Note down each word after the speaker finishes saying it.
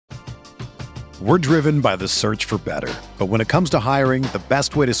We're driven by the search for better. But when it comes to hiring, the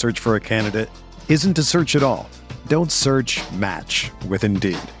best way to search for a candidate isn't to search at all. Don't search, match with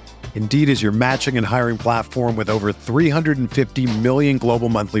Indeed. Indeed is your matching and hiring platform with over 350 million global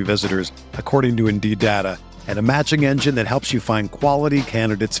monthly visitors, according to Indeed data, and a matching engine that helps you find quality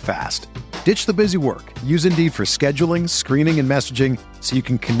candidates fast. Ditch the busy work. Use Indeed for scheduling, screening, and messaging so you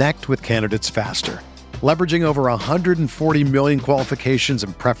can connect with candidates faster. Leveraging over 140 million qualifications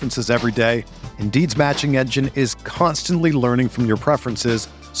and preferences every day, Indeed's matching engine is constantly learning from your preferences,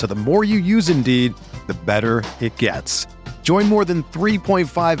 so the more you use Indeed, the better it gets. Join more than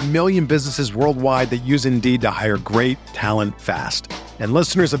 3.5 million businesses worldwide that use Indeed to hire great talent fast. And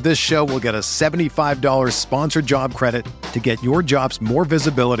listeners of this show will get a $75 sponsored job credit to get your jobs more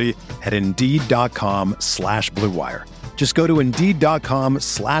visibility at Indeed.com/Blue Wire. Just go to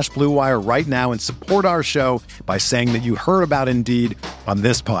Indeed.com/Blue Wire right now and support our show by saying that you heard about Indeed on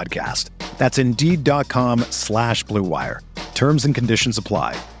this podcast. That's Indeed.com/Blue Wire. Terms and conditions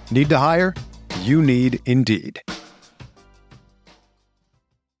apply. Need to hire? You need Indeed.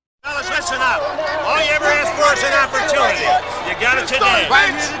 Fellas, listen up. All you ever asked for is an opportunity. You got it today.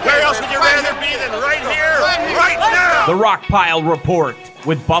 Where else would you rather be than right here, right now? The Rockpile Report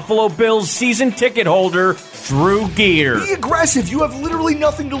with Buffalo Bills season ticket holder Drew Gear. Be aggressive. You have literally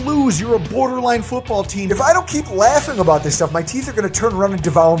nothing to lose. You're a borderline football team. If I don't keep laughing about this stuff, my teeth are going to turn around and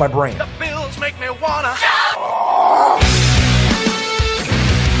devour my brain. The Bills make me wanna.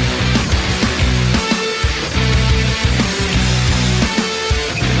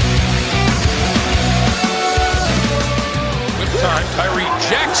 Time, Tyree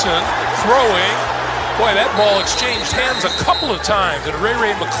Jackson throwing. Boy, that ball exchanged hands a couple of times, and Ray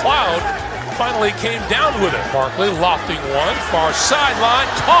McLeod finally came down with it. Barkley lofting one, far sideline,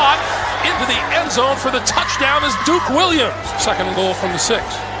 caught into the end zone for the touchdown is Duke Williams. Second and goal from the 6.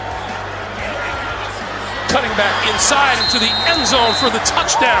 Cutting back inside into the end zone for the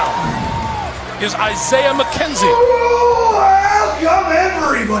touchdown is Isaiah McKenzie. Welcome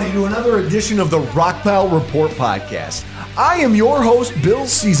everybody to another edition of the Rockpile Report podcast. I am your host,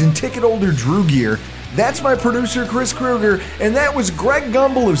 Bills season ticket holder Drew Gear. That's my producer, Chris Kruger, and that was Greg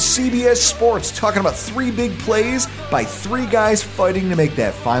Gumbel of CBS Sports talking about 3 big plays by 3 guys fighting to make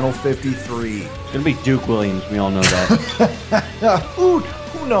that final 53. It's going to be Duke Williams. We all know that. Who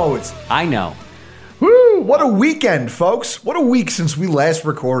knows? I know. Woo! What a weekend, folks. What a week since we last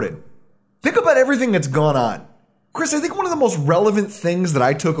recorded. Think about everything that's gone on. Chris, I think one of the most relevant things that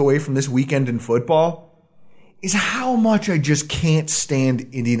I took away from this weekend in football is how much I just can't stand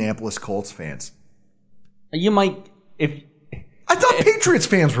Indianapolis Colts fans. You might, I thought Patriots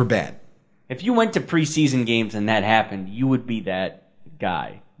fans were bad. If you went to preseason games and that happened, you would be that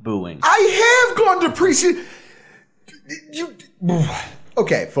guy booing. I have gone to preseason.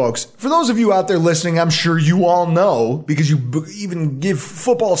 Okay, folks. For those of you out there listening, I'm sure you all know because you even give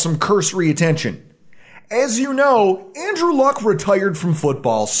football some cursory attention. As you know, Andrew Luck retired from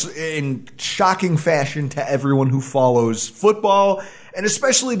football in shocking fashion to everyone who follows football, and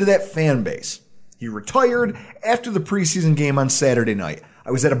especially to that fan base. He retired after the preseason game on Saturday night.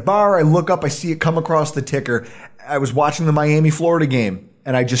 I was at a bar, I look up, I see it come across the ticker. I was watching the Miami-Florida game,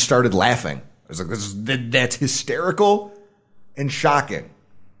 and I just started laughing. I was like, that's hysterical and shocking.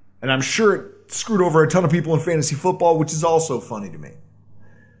 And I'm sure it screwed over a ton of people in fantasy football, which is also funny to me.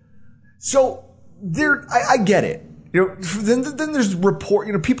 So, I get it. Then there's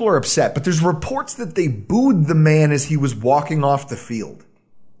report. People are upset, but there's reports that they booed the man as he was walking off the field.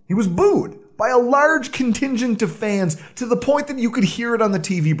 He was booed by a large contingent of fans to the point that you could hear it on the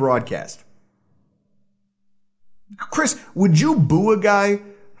TV broadcast. Chris, would you boo a guy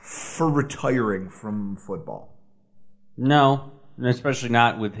for retiring from football? No, especially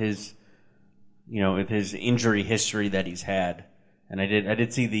not with his, with his injury history that he's had. And I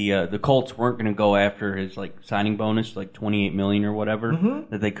did see the Colts weren't going to go after his signing bonus, $28 million or whatever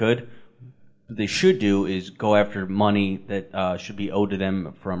that they could. What they should do is go after money that should be owed to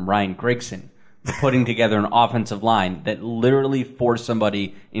them from Ryan Grigson for putting together an offensive line that literally forced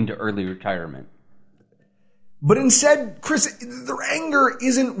somebody into early retirement. But instead, Chris, their anger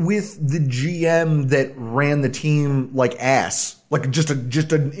isn't with the GM that ran the team like ass, like just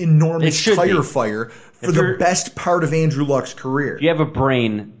an enormous tire fire for the best part of Andrew Luck's career. If you have a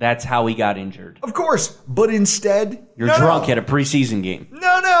brain, that's how he got injured. Of course, but instead, you're drunk at a preseason game.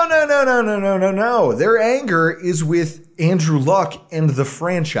 No. Their anger is with Andrew Luck and the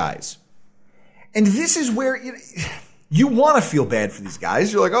franchise. And this is where you want to feel bad for these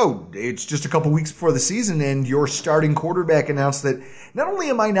guys. You're like, oh, it's just a couple weeks before the season, and your starting quarterback announced that not only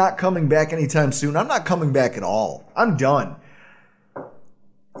am I not coming back anytime soon, I'm not coming back at all. I'm done.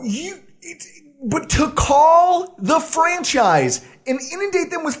 But to call the franchise and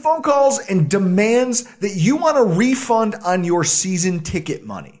inundate them with phone calls and demands that you want a refund on your season ticket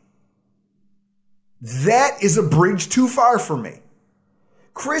money. That is a bridge too far for me.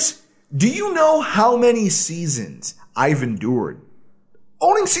 Chris, do you know how many seasons I've endured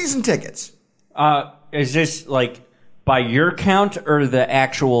owning season tickets? Is this like by your count or the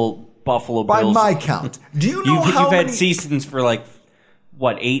actual Buffalo Bills? By my count. Do you know how you've many... had seasons for like,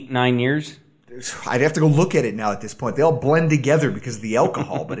 what, 8-9 years? I'd have to go look at it now at this point. They all blend together because of the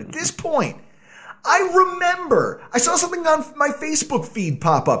alcohol. But at this point, I remember I saw something on my Facebook feed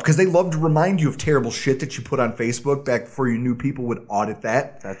pop up because they love to remind you of terrible shit that you put on Facebook back before you knew people would audit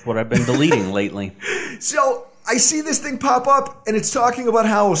that. That's what I've been deleting lately. So I see this thing pop up, and it's talking about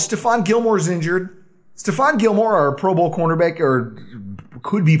how Stephon Gilmore's injured. Stephon Gilmore, our Pro Bowl cornerback, or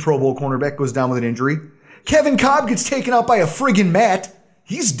could be Pro Bowl cornerback, goes down with an injury. Kevin Cobb gets taken out by a friggin' mat.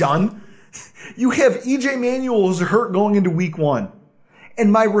 He's done. You have E.J. Manuel who's hurt going into week 1.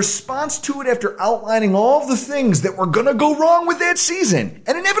 And my response to it after outlining all of the things that were going to go wrong with that season,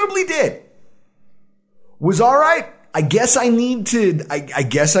 and inevitably did, was all right. I guess I need to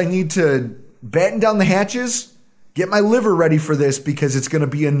batten down the hatches, get my liver ready for this because it's going to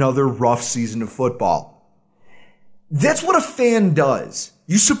be another rough season of football. That's what a fan does.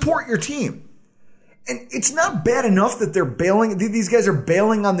 You support your team. And it's not bad enough that they're bailing, these guys are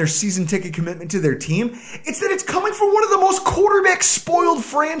bailing on their season ticket commitment to their team. It's that it's coming from one of the most quarterback spoiled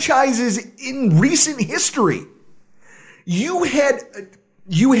franchises in recent history. You had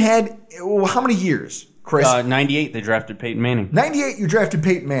how many years, Chris? 98, they drafted Peyton Manning. 98, you drafted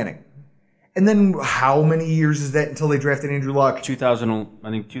Peyton Manning. And then how many years is that until they drafted Andrew Luck?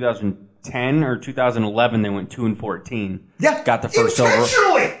 2010 or 2011, they went 2-14. Yeah. Got the first over.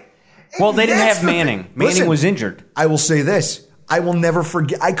 Intentionally! Well, they didn't have Manning. Manning was injured. I will say this. I will never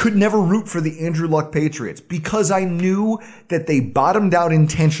forget. I could never root for the Andrew Luck Patriots because I knew that they bottomed out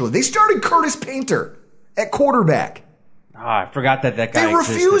intentionally. They started Curtis Painter at quarterback. I forgot that guy They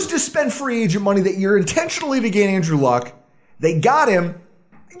refused to spend free agent money that year intentionally to get Andrew Luck. They got him.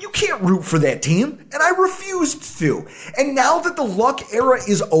 You can't root for that team. And I refused to. And now that the Luck era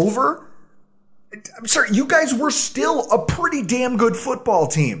is over, I'm sorry, you guys were still a pretty damn good football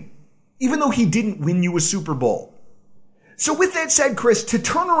team. Even though he didn't win you a Super Bowl. So with that said, Chris, to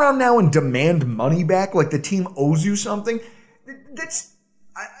turn around now and demand money back like the team owes you something,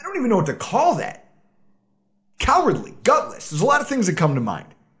 I don't even know what to call that. Cowardly, gutless. There's a lot of things that come to mind.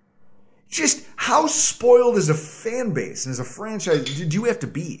 Just how spoiled as a fan base and as a franchise did you have to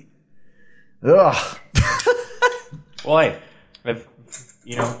be? Ugh. Boy,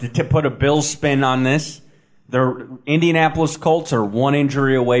 to put a Bills spin on this, the Indianapolis Colts are one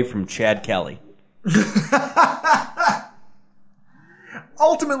injury away from Chad Kelly.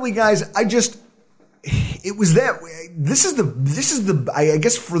 Ultimately, guys, it was that way. This is the, I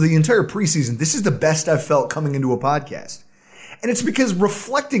guess for the entire preseason, this is the best I've felt coming into a podcast. And it's because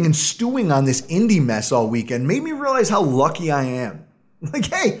reflecting and stewing on this Indy mess all weekend made me realize how lucky I am.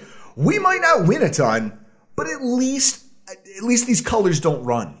 Like, hey, we might not win a ton, but at least these colors don't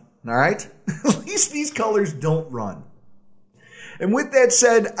run. All right? At least these colors don't run. And with that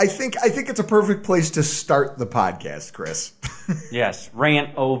said, I think it's a perfect place to start the podcast, Chris. Yes,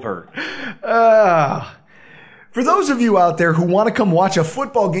 rant over. For those of you out there who want to come watch a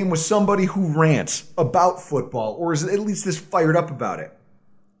football game with somebody who rants about football, or is at least this fired up about it,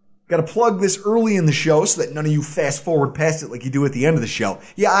 got to plug this early in the show so that none of you fast forward past it like you do at the end of the show.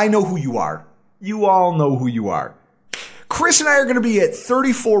 Yeah, I know who you are. You all know who you are. Chris and I are going to be at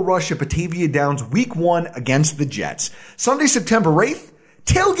 34 Rush at Batavia Downs week 1 against the Jets. Sunday, September 8th,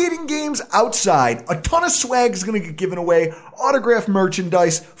 tailgating games outside. A ton of swag is going to get given away. Autographed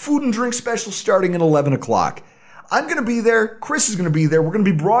merchandise, food and drink specials starting at 11 o'clock. I'm going to be there. Chris is going to be there. We're going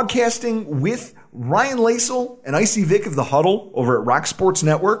to be broadcasting with Ryan Lasel and Icy Vic of The Huddle over at Rock Sports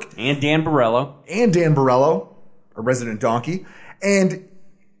Network. And Dan Borello. A resident donkey. And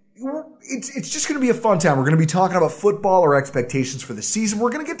it's just going to be a fun time. We're going to be talking about football, our expectations for the season. We're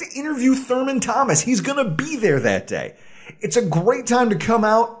going to get to interview Thurman Thomas. He's going to be there that day. It's a great time to come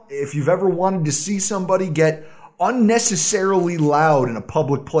out if you've ever wanted to see somebody get unnecessarily loud in a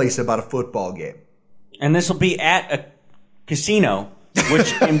public place about a football game. And this will be at a casino,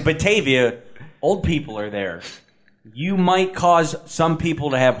 which in Batavia, old people are there. You might cause some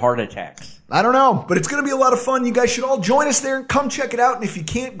people to have heart attacks. I don't know, but it's going to be a lot of fun. You guys should all join us there and come check it out. And if you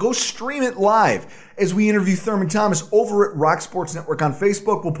can't, go stream it live as we interview Thurman Thomas over at Rock Sports Network on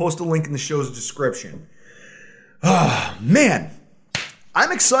Facebook. We'll post a link in the show's description. Oh, man,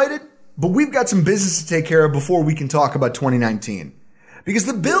 I'm excited, but we've got some business to take care of before we can talk about 2019. Because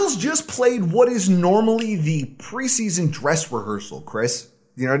the Bills just played what is normally the preseason dress rehearsal, Chris.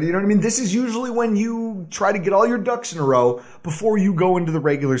 You know what I mean? This is usually when you try to get all your ducks in a row before you go into the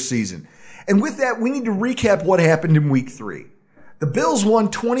regular season. And with that, we need to recap what happened in week 3. The Bills won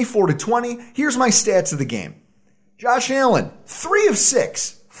 24-20. Here's my stats of the game. Josh Allen, 3 of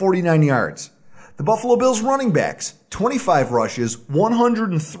 6, 49 yards. The Buffalo Bills running backs, 25 rushes,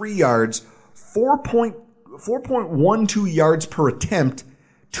 103 yards, 4.12 yards per attempt,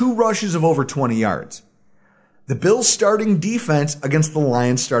 2 rushes of over 20 yards. The Bills' starting defense against the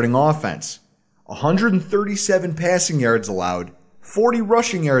Lions' starting offense, 137 passing yards allowed, 40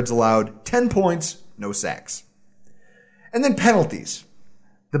 rushing yards allowed, 10 points, no sacks. And then penalties.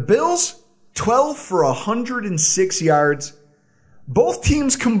 The Bills, 12 for 106 yards. Both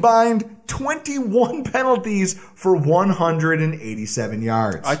teams combined 21 penalties for 187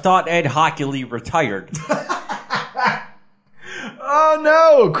 yards. I thought Ed Hockley retired. Oh,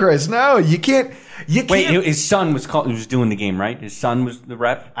 no, Chris. No, you can't. Wait, his son was doing the game, right? His son was the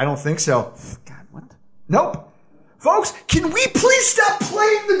ref? I don't think so. God, what? Nope. Folks, can we please stop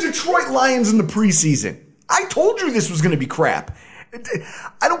playing the Detroit Lions in the preseason? I told you this was going to be crap.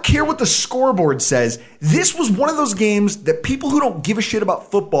 I don't care what the scoreboard says. This was one of those games that people who don't give a shit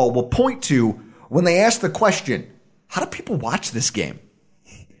about football will point to when they ask the question, how do people watch this game?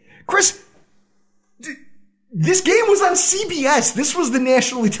 Chris, this game was on CBS. This was the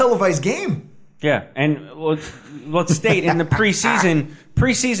nationally televised game. Yeah, and let's state in the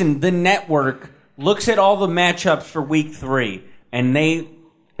preseason, the network looks at all the matchups for week 3, and they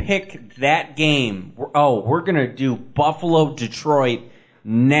pick that game. We're going to do Buffalo-Detroit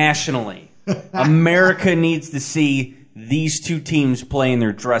nationally. America needs to see these two teams play in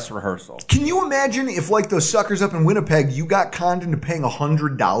their dress rehearsal. Can you imagine if, like those suckers up in Winnipeg, you got conned into paying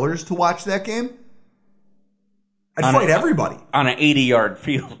 $100 to watch that game? I'd fight everybody. On an 80-yard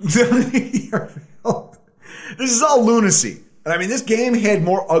field. This is all lunacy. And I mean, this game had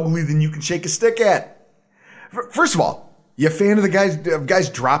more ugly than you can shake a stick at. First of all, you a fan of the guys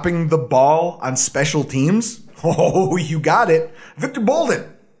dropping the ball on special teams? Oh, you got it. Victor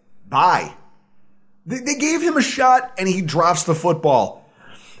Bolden. Bye. They gave him a shot, and he drops the football.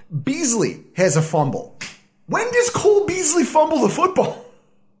 Beasley has a fumble. When does Cole Beasley fumble the football?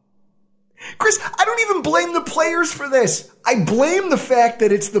 Chris, I don't even blame the players for this. I blame the fact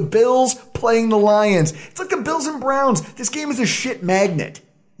that it's the Bills playing the Lions. It's like the Bills and Browns. This game is a shit magnet.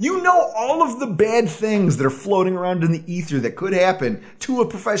 You know all of the bad things that are floating around in the ether that could happen to a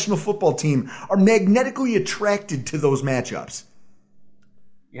professional football team are magnetically attracted to those matchups.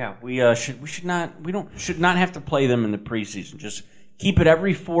 Yeah, we should not have to play them in the preseason. Just keep it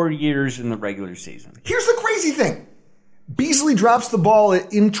every 4 years in the regular season. Here's the crazy thing. Beasley drops the ball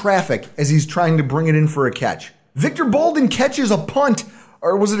in traffic as he's trying to bring it in for a catch. Victor Bolden catches a punt,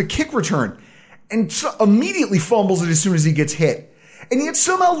 or was it a kick return, and immediately fumbles it as soon as he gets hit. And yet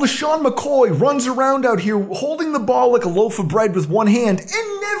somehow LaShawn McCoy runs around out here holding the ball like a loaf of bread with one hand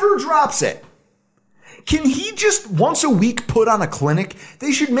and never drops it. Can he just once a week put on a clinic?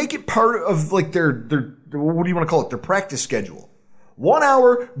 They should make it part of like their what do you want to call it? Their practice schedule. 1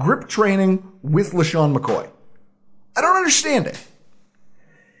 hour grip training with LaShawn McCoy. I don't understand it.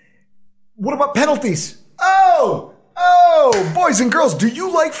 What about penalties? Oh, boys and girls, do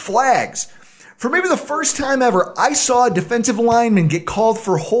you like flags? For maybe the first time ever, I saw a defensive lineman get called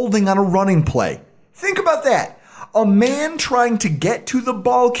for holding on a running play. Think about that. A man trying to get to the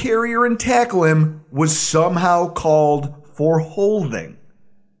ball carrier and tackle him was somehow called for holding.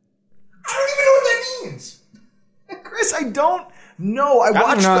 I don't even know what that means. Chris, I don't know.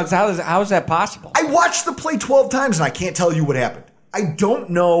 How is that possible? I watched the play 12 times and I can't tell you what happened. I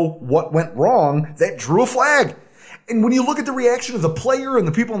don't know what went wrong that drew a flag. And when you look at the reaction of the player and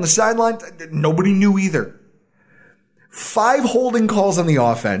the people on the sideline, nobody knew either. 5 holding calls on the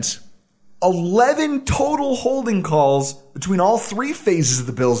offense, 11 total holding calls between all 3 phases of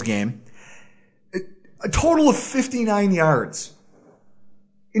the Bills game, a total of 59 yards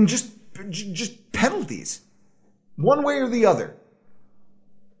in just penalties, one way or the other.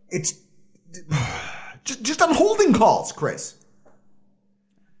 It's just on holding calls, Chris.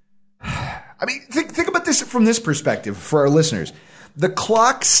 I mean, think about this from this perspective for our listeners. The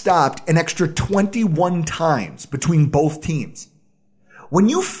clock stopped an extra 21 times between both teams. When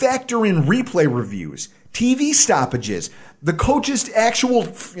you factor in replay reviews, TV stoppages, the coaches'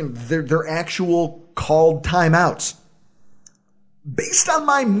 their actual called timeouts, based on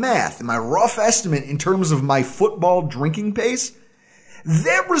my math and my rough estimate in terms of my football drinking pace,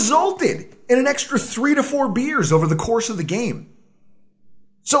 that resulted in an extra 3 to 4 beers over the course of the game.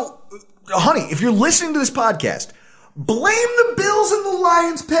 So, honey, if you're listening to this podcast, blame the Bills and the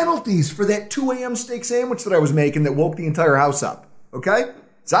Lions penalties for that 2 a.m. steak sandwich that I was making that woke the entire house up. Okay?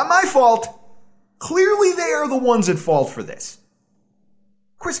 It's not my fault. Clearly they are the ones at fault for this.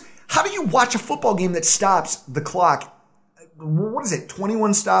 Chris, how do you watch a football game that stops the clock? What is it?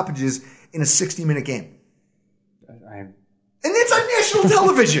 21 stoppages in a 60-minute game. And it's on national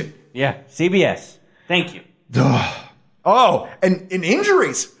television. Yeah, CBS. Thank you. Oh, and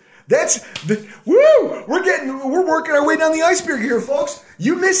injuries. We're working our way down the iceberg here, folks.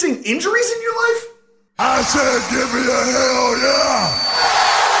 You missing injuries in your life? I said, give me a hell yeah.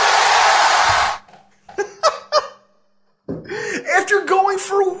 After going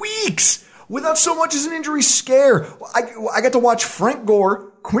for weeks without so much as an injury scare, I got to watch Frank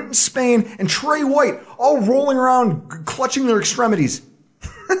Gore, Quentin Spain, and Trey White all rolling around, clutching their extremities.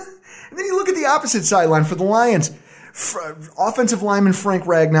 And then you look at the opposite sideline for the Lions. Offensive lineman Frank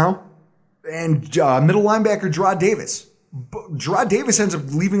Ragnow and middle linebacker Dra Davis. Dra Davis ends up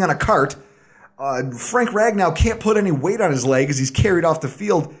leaving on a cart. Frank Ragnow can't put any weight on his leg as he's carried off the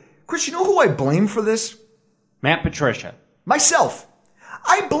field. Chris, you know who I blame for this? Matt Patricia. Myself.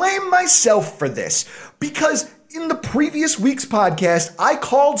 I blame myself for this because in the previous week's podcast, I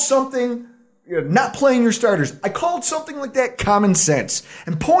called something not playing your starters. I called something like that common sense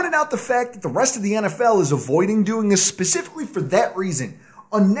and pointed out the fact that the rest of the NFL is avoiding doing this specifically for that reason,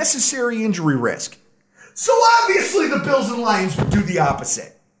 unnecessary injury risk. So obviously the Bills and Lions would do the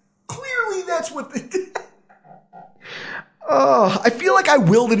opposite. Clearly that's what they did. I feel like I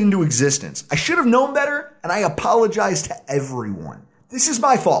willed it into existence. I should have known better, and I apologize to everyone. This is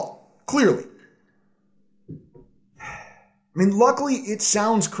my fault, clearly. I mean, luckily, it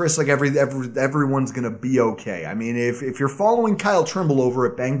sounds, Chris, like everyone's going to be okay. I mean, if you're following Kyle Trimble over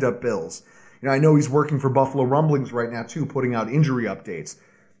at Banged Up Bills, I know he's working for Buffalo Rumblings right now, too, putting out injury updates.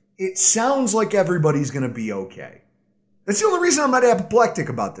 It sounds like everybody's going to be okay. That's the only reason I'm not apoplectic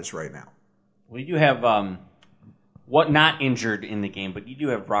about this right now. Well, you have, not injured in the game, but you do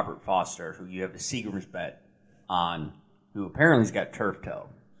have Robert Foster, who you have the Seagram's bet on, who apparently has got turf toe.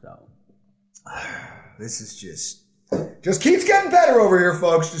 So this is just keeps getting better over here,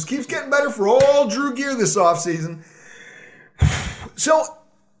 folks. Just keeps getting better for all Drew Gear this offseason. So,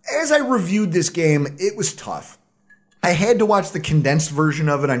 as I reviewed this game, it was tough. I had to watch the condensed version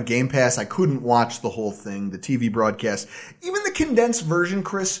of it on Game Pass. I couldn't watch the whole thing, the TV broadcast. Even the condensed version,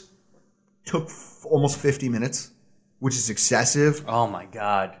 Chris, took almost 50 minutes, which is excessive. Oh, my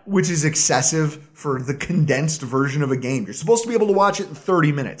God. Which is excessive for the condensed version of a game. You're supposed to be able to watch it in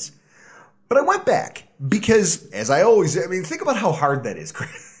 30 minutes. But I went back because, as think about how hard that is,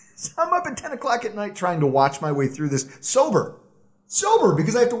 Chris. I'm up at 10 o'clock at night trying to watch my way through this sober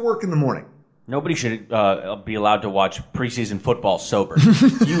because I have to work in the morning. Nobody should be allowed to watch preseason football sober.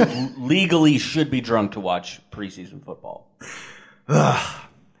 You legally should be drunk to watch preseason football.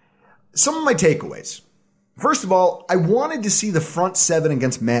 Some of my takeaways. First of all, I wanted to see the front seven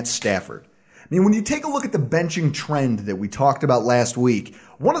against Matt Stafford. I mean, when you take a look at the benching trend that we talked about last week,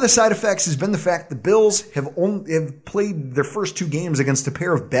 one of the side effects has been the fact the Bills have played their first two games against a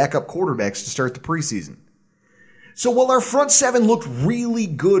pair of backup quarterbacks to start the preseason. So while our front seven looked really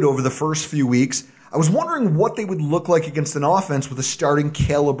good over the first few weeks, I was wondering what they would look like against an offense with a starting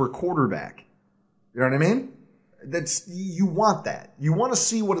caliber quarterback. You know what I mean? You want that. You want to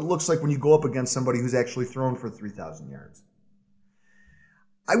see what it looks like when you go up against somebody who's actually thrown for 3,000 yards.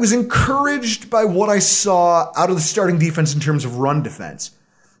 I was encouraged by what I saw out of the starting defense in terms of run defense.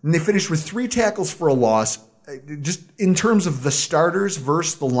 And they finished with 3 tackles for a loss, just in terms of the starters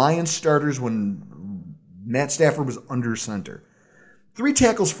versus the Lions starters when Matt Stafford was under center. 3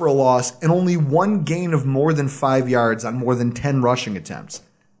 tackles for a loss and only 1 gain of more than 5 yards on more than 10 rushing attempts.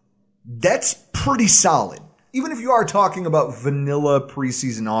 That's pretty solid, even if you are talking about vanilla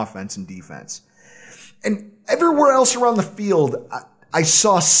preseason offense and defense. And everywhere else around the field, I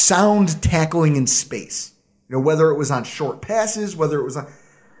saw sound tackling in space. Whether it was on short passes, whether it was on...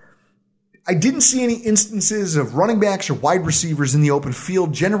 I didn't see any instances of running backs or wide receivers in the open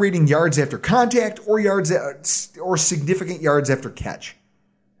field generating yards after contact or significant yards after catch.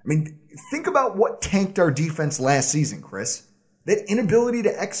 I mean, think about what tanked our defense last season, Chris. That inability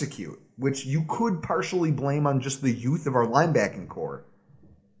to execute, which you could partially blame on just the youth of our linebacking core.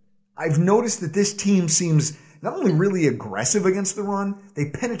 I've noticed that this team seems not only really aggressive against the run,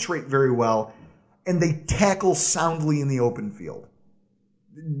 they penetrate very well, and they tackle soundly in the open field.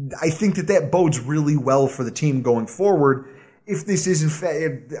 I think that bodes really well for the team going forward. If this is, in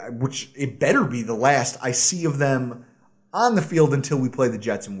fact, which it better be the last I see of them on the field until we play the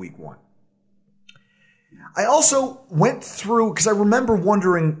Jets in Week 1. I also went through, because I remember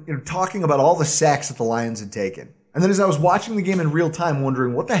wondering, talking about all the sacks that the Lions had taken. And then as I was watching the game in real time,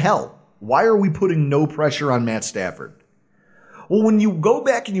 wondering, what the hell? Why are we putting no pressure on Matt Stafford? Well, when you go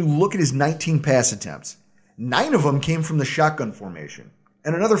back and you look at his 19 pass attempts, 9 of them came from the shotgun formation,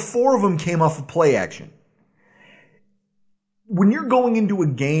 and another 4 of them came off of play action. When you're going into a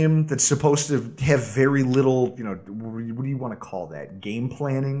game that's supposed to have very little, what do you want to call that? Game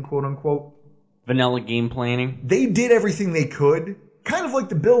planning, quote unquote? Vanilla game planning. They did everything they could, kind of like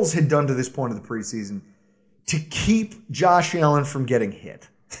the Bills had done to this point of the preseason, to keep Josh Allen from getting hit.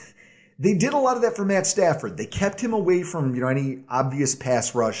 They did a lot of that for Matt Stafford. They kept him away from any obvious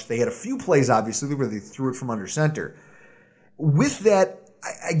pass rush. They had a few plays, obviously, where they threw it from under center. With that,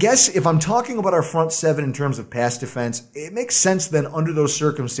 I guess if I'm talking about our front seven in terms of pass defense, it makes sense then under those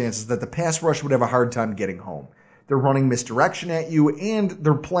circumstances that the pass rush would have a hard time getting home. They're running misdirection at you, and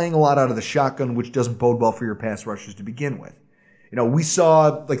they're playing a lot out of the shotgun, which doesn't bode well for your pass rushers to begin with. We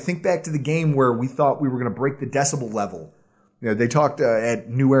saw, think back to the game where we thought we were going to break the decibel level. They talked at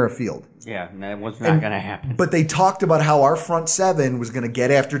New Era Field. Yeah, that was not going to happen. But they talked about how our front seven was going to get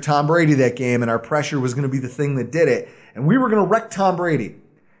after Tom Brady that game, and our pressure was going to be the thing that did it. And we were going to wreck Tom Brady.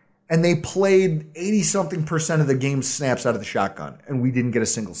 And they played 80-something% of the game's snaps out of the shotgun, and we didn't get a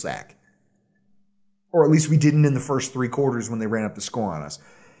single sack. Or at least we didn't in the first 3 quarters when they ran up the score on us.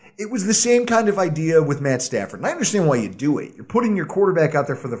 It was the same kind of idea with Matt Stafford. And I understand why you do it. You're putting your quarterback out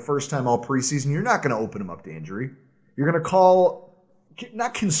there for the first time all preseason. You're not going to open him up to injury. You're going to call,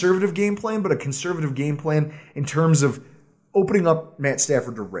 not conservative game plan, but a conservative game plan in terms of opening up Matt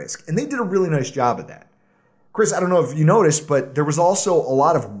Stafford to risk. And they did a really nice job of that. Chris, I don't know if you noticed, but there was also a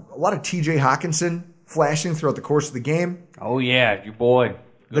lot of T.J. Hawkinson flashing throughout the course of the game. Oh, yeah, your boy.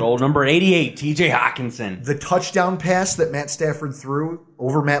 Good old number 88, T.J. Hawkinson. The touchdown pass that Matt Stafford threw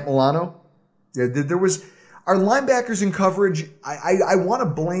over Matt Milano. There was our linebackers in coverage. I want to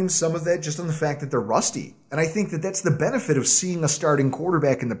blame some of that just on the fact that they're rusty. And I think that that's the benefit of seeing a starting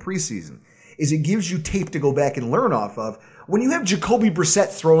quarterback in the preseason, is it gives you tape to go back and learn off of. When you have Jacoby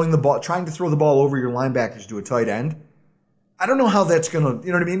Brissett trying to throw the ball over your linebackers to a tight end, I don't know how that's going to,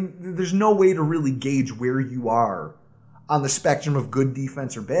 you know what I mean? There's no way to really gauge where you are on the spectrum of good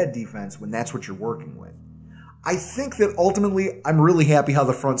defense or bad defense when that's what you're working with. I think that ultimately I'm really happy how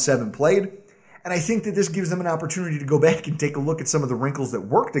the front seven played, and I think that this gives them an opportunity to go back and take a look at some of the wrinkles that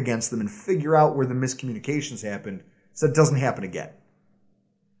worked against them and figure out where the miscommunications happened so it doesn't happen again.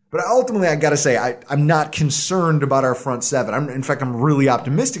 But ultimately, I got to say, I'm not concerned about our front seven. In fact, I'm really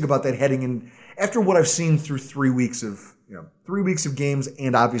optimistic about that heading in after what I've seen through 3 weeks of games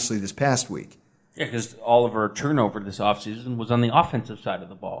and obviously this past week. Yeah, because all of our turnover this offseason was on the offensive side of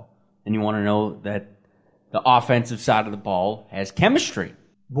the ball. And you want to know that the offensive side of the ball has chemistry.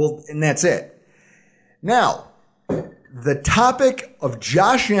 Well, and that's it. Now, the topic of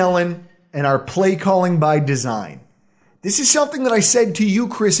Josh Allen and our play calling by design. This is something that I said to you,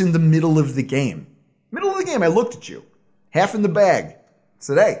 Chris, in the middle of the game. Middle of the game, I looked at you. Half in the bag.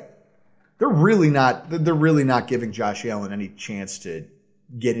 Said, hey, they're really not giving Josh Allen any chance to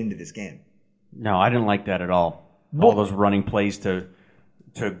get into this game. No, I didn't like that at all. All those running plays to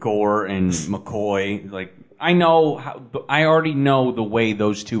Gore and McCoy. I already know the way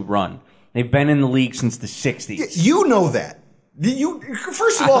those two run. They've been in the league since the 60s. You know that.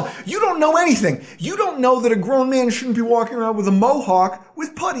 First of all, you don't know anything. You don't know that a grown man shouldn't be walking around with a mohawk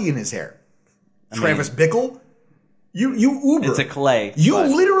with putty in his hair. Travis Bickle, you Uber. It's a Clay. You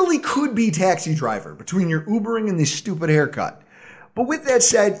literally could be taxi driver between your Ubering and this stupid haircut. But with that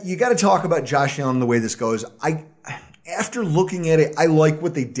said, you got to talk about Josh Allen the way this goes. After looking at it, I like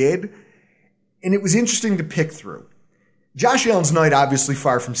what they did, and it was interesting to pick through. Josh Allen's night obviously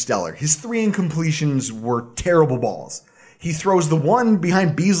far from stellar. His 3 incompletions were terrible balls. He throws the one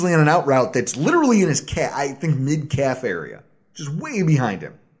behind Beasley on an out route that's literally in his mid-calf area, just way behind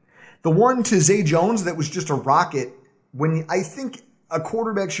him. The one to Zay Jones that was just a rocket when I think a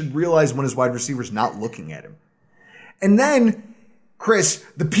quarterback should realize when his wide receiver's not looking at him. And then, Chris,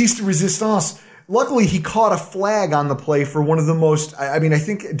 the piece de resistance. Luckily, he caught a flag on the play for one of the most, I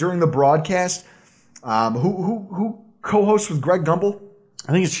think during the broadcast, who co-hosts with Greg Gumbel?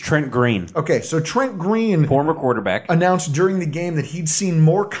 I think it's Trent Green. Okay, so Trent Green, former quarterback, announced during the game that he'd seen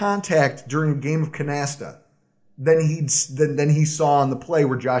more contact during the game of canasta than he saw on the play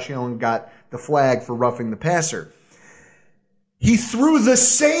where Josh Allen got the flag for roughing the passer. He threw the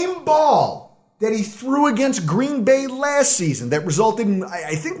same ball that he threw against Green Bay last season that resulted in,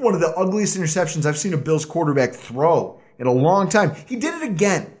 I think, one of the ugliest interceptions I've seen a Bills quarterback throw in a long time. He did it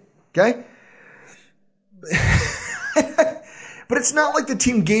again, okay? But it's not like the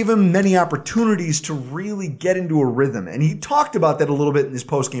team gave him many opportunities to really get into a rhythm. And he talked about that a little bit in his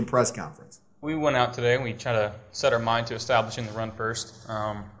post-game press conference. we went out today and we tried to set our mind to establishing the run first.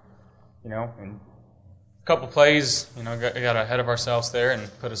 And a couple plays, got ahead of ourselves there and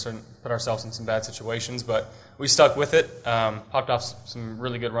put ourselves in some bad situations, but we stuck with it. Popped off some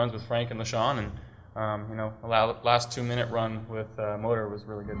really good runs with Frank and LaShawn, and the last 2-minute run with Motor was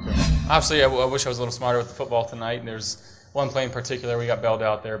really good too. Obviously, I wish I was a little smarter with the football tonight. There's one play in particular we got bailed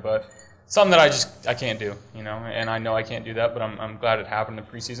out there, but something that I can't do, and I know I can't do that, but I'm glad it happened in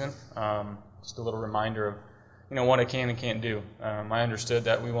the preseason. Just a little reminder of, what I can and can't do. I understood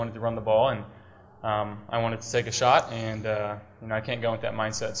that we wanted to run the ball, and I wanted to take a shot, and I can't go with that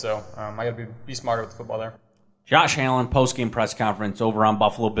mindset, so I got to be smarter with the football there. Josh Allen, post-game press conference over on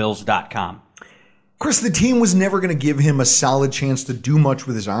BuffaloBills.com. Chris, the team was never going to give him a solid chance to do much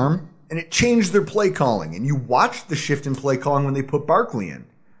with his arm, and it changed their play calling, and you watched the shift in play calling when they put Barkley in.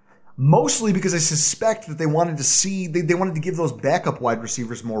 Mostly because I suspect that they wanted to see, they wanted to give those backup wide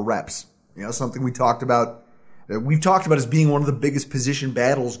receivers more reps. Something we've talked about as being one of the biggest position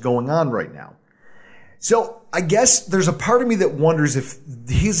battles going on right now. So I guess there's a part of me that wonders if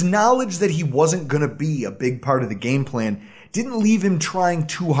his knowledge that he wasn't going to be a big part of the game plan didn't leave him trying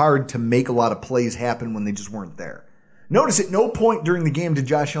too hard to make a lot of plays happen when they just weren't there. Notice at no point during the game did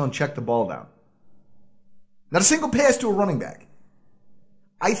Josh Allen check the ball down. Not a single pass to a running back.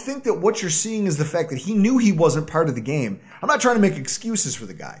 I think that what you're seeing is the fact that he knew he wasn't part of the game. I'm not trying to make excuses for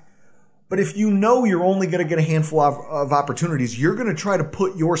the guy. But if you know you're only going to get a handful of opportunities, you're going to try to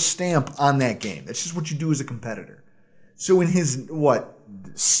put your stamp on that game. That's just what you do as a competitor. So in his,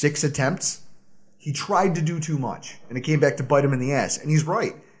 6 attempts, he tried to do too much. And it came back to bite him in the ass. And he's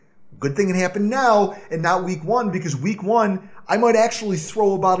right. Good thing it happened now and not week 1, because week 1, I might actually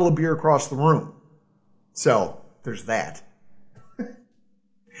throw a bottle of beer across the room. So there's that.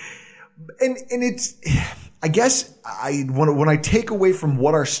 And it's, I guess when I take away from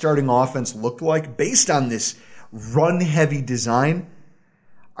what our starting offense looked like based on this run-heavy design,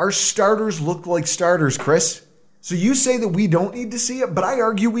 our starters looked like starters, Chris. So you say that we don't need to see it, but I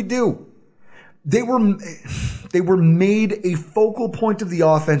argue we do. They were made a focal point of the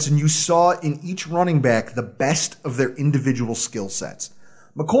offense, and you saw in each running back the best of their individual skill sets.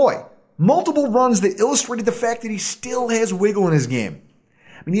 McCoy, multiple runs that illustrated the fact that he still has wiggle in his game.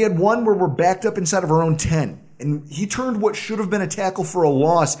 I mean, he had one where we're backed up inside of our own 10, and he turned what should have been a tackle for a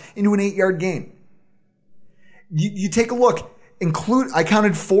loss into an 8-yard gain. You take a look. I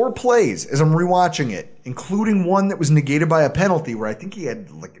counted 4 plays as I'm rewatching it, including one that was negated by a penalty where I think he had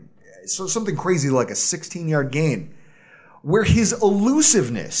something crazy like a 16-yard gain, where his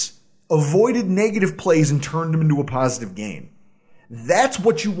elusiveness avoided negative plays and turned him into a positive gain. That's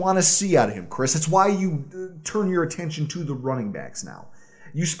what you want to see out of him, Chris. That's why you turn your attention to the running backs now.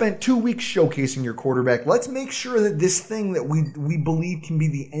 You spent 2 weeks showcasing your quarterback. Let's make sure that this thing that we believe can be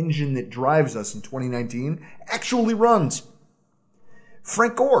the engine that drives us in 2019 actually runs.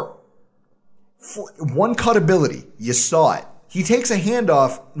 Frank Gore, one cut ability. You saw it. He takes a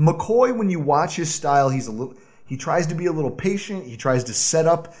handoff. McCoy, when you watch his style, he tries to be a little patient. He tries to set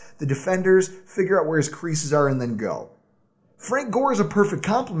up the defenders, figure out where his creases are, and then go. Frank Gore is a perfect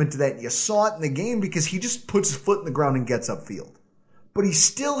complement to that. You saw it in the game because he just puts his foot in the ground and gets upfield. But he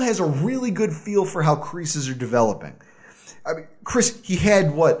still has a really good feel for how creases are developing. I mean, Chris, he had,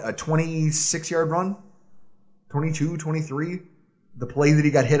 a 26-yard run? 22, 23? The play that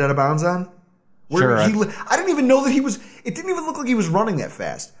he got hit out of bounds on? Sure. I didn't even know that it didn't even look like he was running that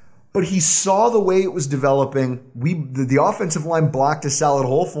fast. But he saw the way it was developing. The offensive line blocked a solid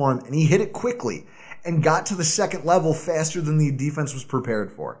hole for him, and he hit it quickly and got to the second level faster than the defense was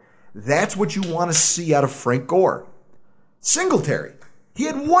prepared for. That's what you want to see out of Frank Gore. Singletary. He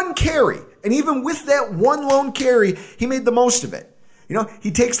had 1 carry, and even with that 1 lone carry, he made the most of it.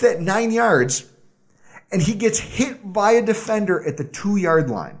 He takes that 9 yards, and he gets hit by a defender at the 2-yard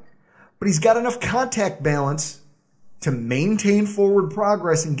line. But he's got enough contact balance to maintain forward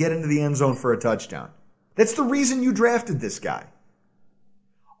progress and get into the end zone for a touchdown. That's the reason you drafted this guy.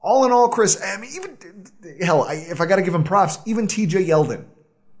 All in all, Chris, I mean, if I got to give him props, even TJ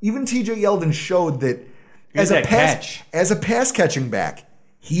Yeldon showed that as a pass catching back,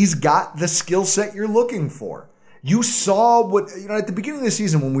 he's got the skill set you're looking for. You saw at the beginning of the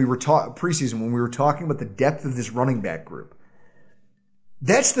season when we were preseason when we were talking about the depth of this running back group.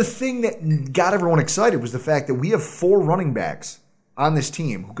 That's the thing that got everyone excited, was the fact that we have 4 running backs on this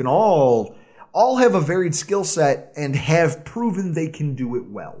team who can all have a varied skill set and have proven they can do it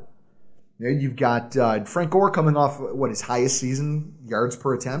well. You've got Frank Gore coming off his highest season yards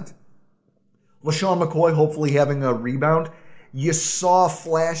per attempt. LaShawn McCoy hopefully having a rebound. You saw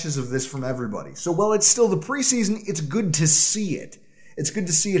flashes of this from everybody. So while it's still the preseason, it's good to see it. It's good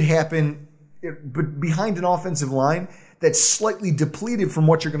to see it happen but behind an offensive line that's slightly depleted from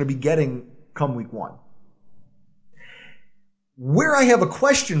what you're going to be getting come week 1. Where I have a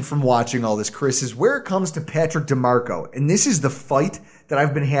question from watching all this, Chris, is where it comes to Patrick DeMarco. And this is the fight that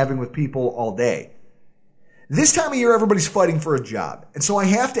I've been having with people all day. This time of year, everybody's fighting for a job. And so I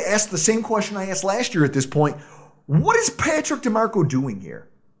have to ask the same question I asked last year at this point. What is Patrick DeMarco doing here?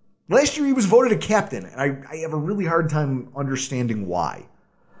 Last year, he was voted a captain, and I have a really hard time understanding why.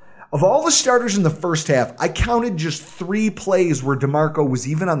 Of all the starters in the first half, I counted just 3 plays where DeMarco was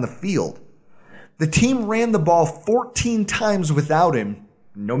even on the field. The team ran the ball 14 times without him,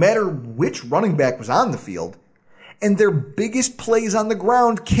 no matter which running back was on the field, and their biggest plays on the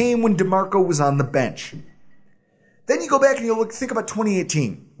ground came when DeMarco was on the bench. Then you go back and you think about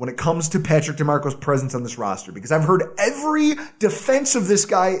 2018 when it comes to Patrick DeMarco's presence on this roster, because I've heard every defense of this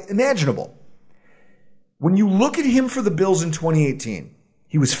guy imaginable. When you look at him for the Bills in 2018,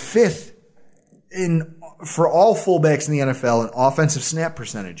 he was 5th for all fullbacks in the NFL in offensive snap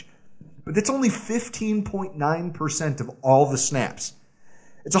percentage. But that's only 15.9% of all the snaps.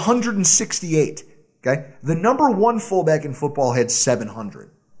 It's 168. Okay? The number 1 fullback in football had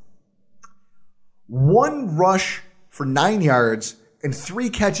 700. 1 rush for 9 yards and 3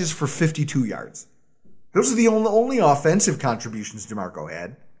 catches for 52 yards. Those are the only offensive contributions DeMarco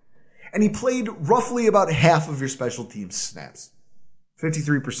had. And he played roughly about half of your special teams snaps.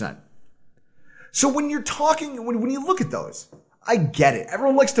 53%. So when you're talking, when you look at those, I get it.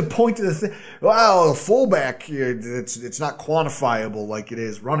 Everyone likes to point to the thing. Well, fullback, it's not quantifiable like it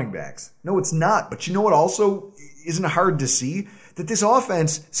is running backs. No, it's not. But you know what also isn't hard to see? That this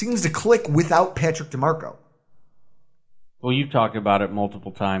offense seems to click without Patrick DeMarco. Well, you've talked about it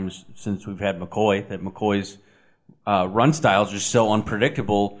multiple times since we've had McCoy, that McCoy's run style is just so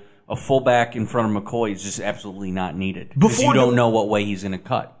unpredictable. A fullback in front of McCoy is just absolutely not needed. Because you don't know what way he's going to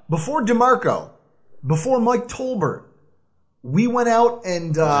cut. Before DeMarco, before Mike Tolbert, we went out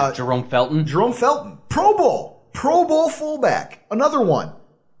and... Jerome Felton? Jerome Felton. Pro Bowl fullback. Another one.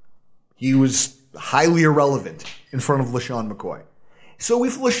 He was highly irrelevant in front of LaShawn McCoy. So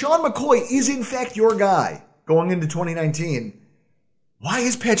if LaShawn McCoy is in fact your guy going into 2019, why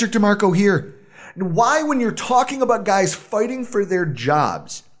is Patrick DeMarco here? And why, when you're talking about guys fighting for their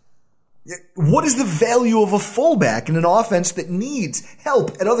jobs, what is the value of a fullback in an offense that needs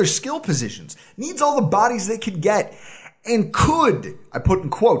help at other skill positions, needs all the bodies they could get, and could, I put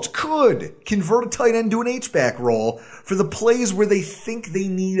in quotes, could convert a tight end to an H-back role for the plays where they think they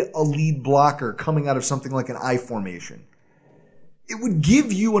need a lead blocker coming out of something like an I formation? It would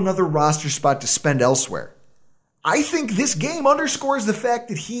give you another roster spot to spend elsewhere. I think this game underscores the fact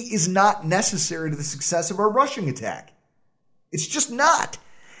that he is not necessary to the success of our rushing attack. It's just not.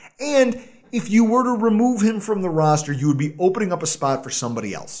 And if you were to remove him from the roster, you would be opening up a spot for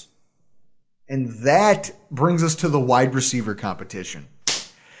somebody else. And that brings us to the wide receiver competition.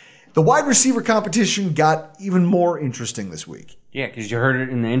 The wide receiver competition got even more interesting this week. Yeah, because you heard it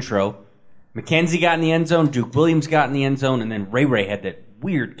in the intro. McKenzie got in the end zone, Duke Williams got in the end zone, and then Ray had that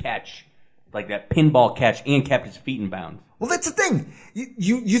weird catch, like that pinball catch, and kept his feet in bounds. Well, that's the thing.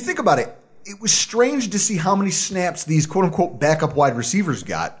 You think about it. It was strange to see how many snaps these quote-unquote backup wide receivers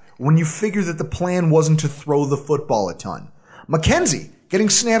got when you figure that the plan wasn't to throw the football a ton. McKenzie getting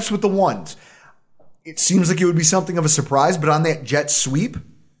snaps with the ones. It seems like it would be something of a surprise, but on that jet sweep,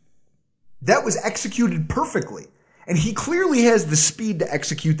 that was executed perfectly. And he clearly has the speed to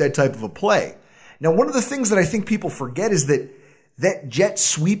execute that type of a play. Now, one of the things that I think people forget is that jet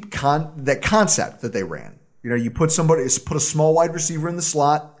sweep, that concept that they ran. You know, you put a small wide receiver in the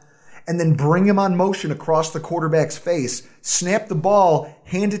slot, and then bring him on motion across the quarterback's face, snap the ball,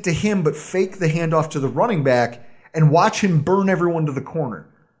 hand it to him, but fake the handoff to the running back, and watch him burn everyone to the corner.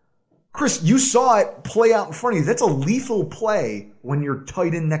 Chris, you saw it play out in front of you. That's a lethal play when you're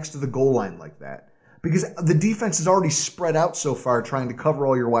tight in next to the goal line like that, because the defense is already spread out so far trying to cover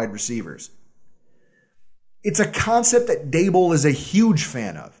all your wide receivers. It's a concept that Daboll is a huge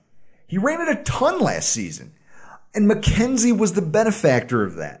fan of. He ran it a ton last season, and McKenzie was the benefactor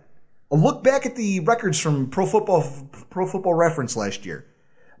of that. A look back at the records from Pro Football Reference last year.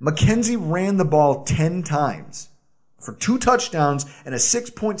 McKenzie ran the ball 10 times for 2 touchdowns and a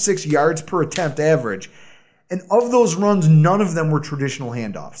 6.6 yards per attempt average. And of those runs, none of them were traditional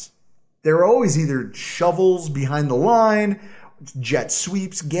handoffs. They were always either shovels behind the line, jet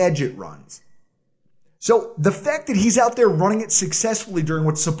sweeps, gadget runs. So the fact that he's out there running it successfully during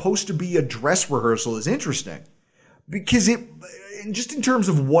what's supposed to be a dress rehearsal is interesting, because just in terms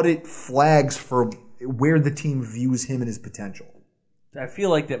of what it flags for where the team views him and his potential. I feel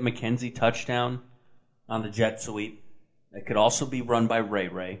like that McKenzie touchdown on the jet sweep That could also be run by Ray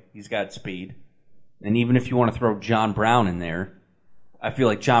Ray. He's got speed. And even if you want to throw John Brown in there, I feel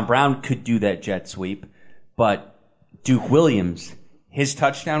like John Brown could do that jet sweep. But Duke Williams, his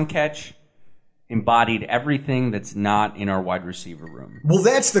touchdown catch embodied everything that's not in our wide receiver room. Well,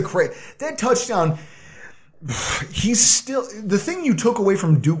 that's that touchdown. He's still the thing you took away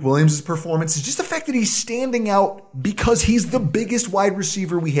from Duke Williams' performance is just the fact that he's standing out because he's the biggest wide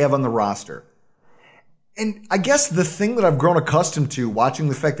receiver we have on the roster. And I guess the thing that I've grown accustomed to watching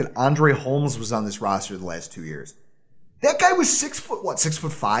the fact that Andre Holmes was on this roster the last 2 years. That guy was 6'5",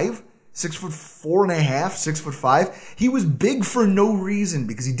 6'4.5", 6'5". He was big for no reason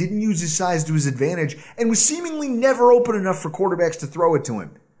because he didn't use his size to his advantage and was seemingly never open enough for quarterbacks to throw it to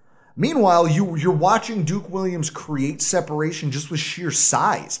him. Meanwhile, you're watching Duke Williams create separation just with sheer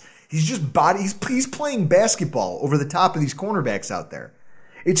size. He's playing basketball over the top of these cornerbacks out there.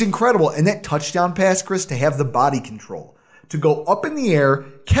 It's incredible. And that touchdown pass, Chris, to have the body control, to go up in the air,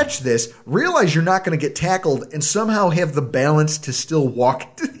 catch this, realize you're not going to get tackled, and somehow have the balance to still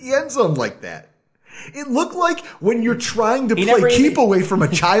walk to the end zone like that. It looked like when you're trying to play keep away from a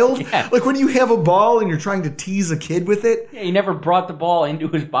child, yeah. Like when you have a ball and you're trying to tease a kid with it. Yeah, he never brought the ball into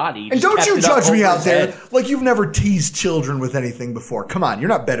his body. And don't you judge me out there like you've never teased children with anything before. Come on, you're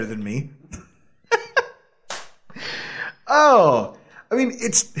not better than me. Oh, I mean,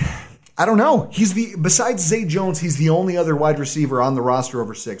 I don't know. Besides Zay Jones, he's the only other wide receiver on the roster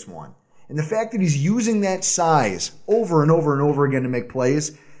over 6'1". And the fact that he's using that size over and over and over again to make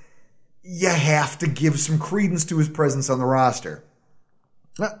plays, you have to give some credence to his presence on the roster.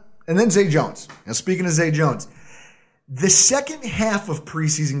 And then Zay Jones. Now, speaking of Zay Jones, the second half of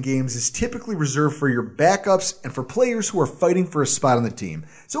preseason games is typically reserved for your backups and for players who are fighting for a spot on the team.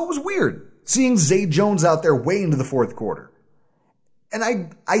 So it was weird seeing Zay Jones out there way into the fourth quarter.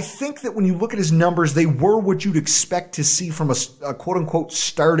 And I think that when you look at his numbers, they were what you'd expect to see from a quote-unquote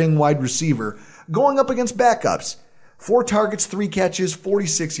starting wide receiver going up against backups. 4 targets, 3 catches,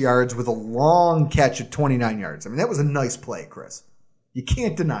 46 yards with a long catch at 29 yards. I mean, that was a nice play, Chris. You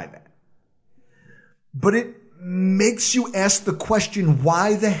can't deny that. But it makes you ask the question,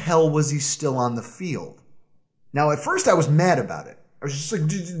 why the hell was he still on the field? Now, at first I was mad about it. I was just like,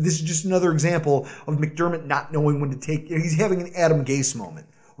 this is just another example of McDermott not knowing when to take. He's having an Adam Gase moment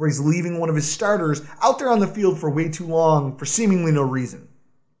where he's leaving one of his starters out there on the field for way too long for seemingly no reason.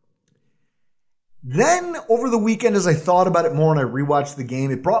 Then, over the weekend, as I thought about it more and I rewatched the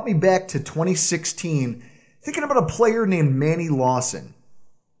game, it brought me back to 2016, thinking about a player named Manny Lawson.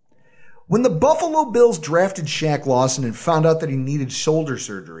 When the Buffalo Bills drafted Shaq Lawson and found out that he needed shoulder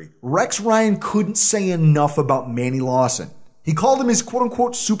surgery, Rex Ryan couldn't say enough about Manny Lawson. He called him his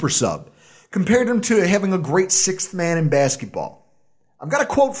quote-unquote super sub, compared him to having a great sixth man in basketball. I've got a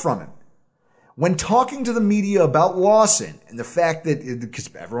quote from him. When talking to the media about Lawson and the fact that,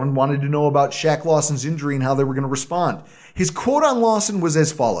 because everyone wanted to know about Shaq Lawson's injury and how they were going to respond, his quote on Lawson was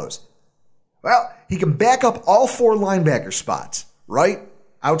as follows. Well, he can back up all 4 linebacker spots, right?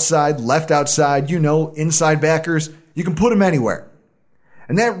 Outside, left outside, inside backers. You can put him anywhere.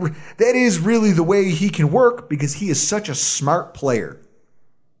 And that is really the way he can work because he is such a smart player.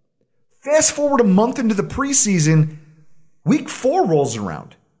 Fast forward a month into the preseason, week 4 rolls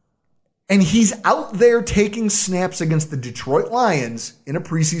around. And he's out there taking snaps against the Detroit Lions in a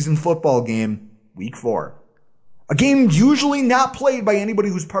preseason football game, week 4. A game usually not played by anybody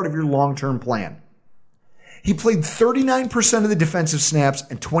who's part of your long-term plan. He played 39% of the defensive snaps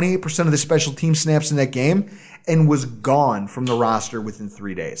and 28% of the special team snaps in that game and was gone from the roster within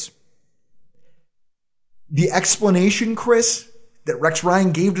 3 days. The explanation, Chris, that Rex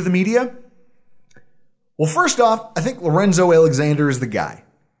Ryan gave to the media? Well, first off, I think Lorenzo Alexander is the guy.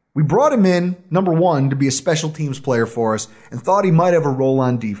 We brought him in, number 1, to be a special teams player for us and thought he might have a role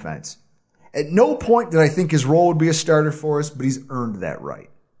on defense. At no point did I think his role would be a starter for us, but he's earned that right.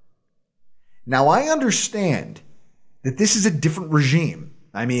 Now, I understand that this is a different regime.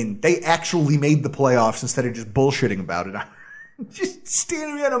 I mean, they actually made the playoffs instead of just bullshitting about it. Just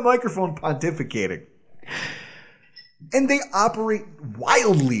standing behind a microphone pontificating. And they operate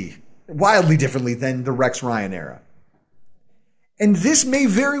wildly differently than the Rex Ryan era. And this may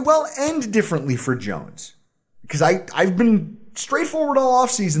very well end differently for Jones. Because I've been straightforward all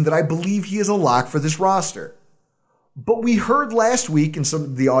offseason that I believe he is a lock for this roster. But we heard last week in some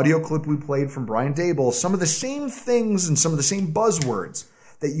of the audio clip we played from Brian Daboll some of the same things and some of the same buzzwords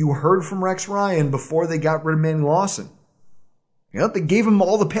that you heard from Rex Ryan before they got rid of Manny Lawson. They gave him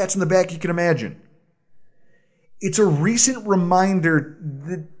all the pats on the back you can imagine. It's a recent reminder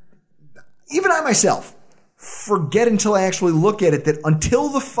that even I myself forget until I actually look at it that until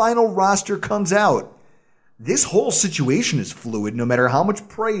the final roster comes out, this whole situation is fluid no matter how much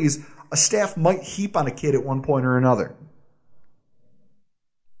praise a staff might heap on a kid at one point or another.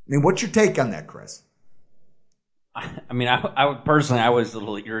 I mean, what's your take on that, Chris? I mean, I would personally, I was a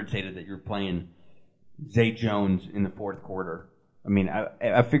little irritated that you're playing Zay Jones in the fourth quarter. I mean,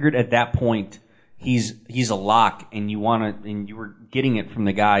 I figured at that point he's a lock, and you were getting it from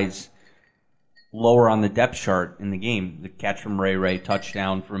the guys lower on the depth chart in the game. The catch from Ray,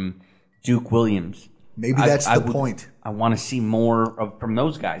 touchdown from Duke Williams. Maybe that's the point. I want to see more from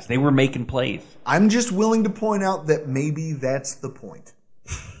those guys. They were making plays. I'm just willing to point out that maybe that's the point.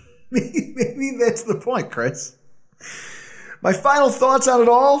 Maybe that's the point, Chris. My final thoughts on it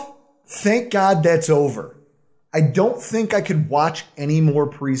all, thank God that's over. I don't think I could watch any more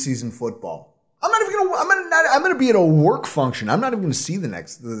preseason football. I'm going to be at a work function. I'm not even going to see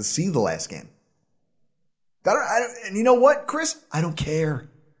the last game. And you know what, Chris? I don't care.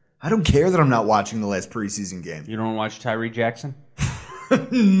 I don't care that I'm not watching the last preseason game. You don't watch Tyree Jackson?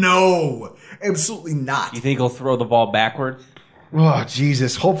 No, absolutely not. You think he'll throw the ball backwards? Oh,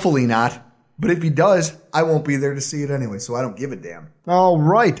 Jesus. Hopefully not. But if he does, I won't be there to see it anyway, so I don't give a damn. All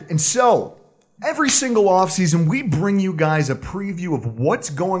right. And so, every single offseason, we bring you guys a preview of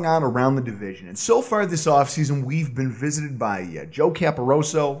what's going on around the division. And so far this offseason, we've been visited by Joe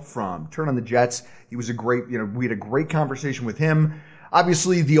Caporoso from Turn on the Jets. He was we had a great conversation with him.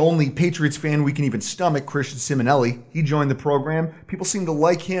 Obviously, the only Patriots fan we can even stomach, Christian Simonelli. He joined the program. People seem to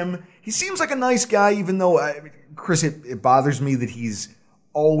like him. He seems like a nice guy, even though, Chris, it bothers me that he's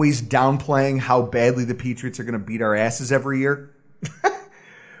always downplaying how badly the Patriots are going to beat our asses every year.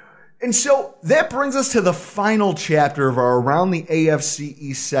 And so that brings us to the final chapter of our Around the AFCE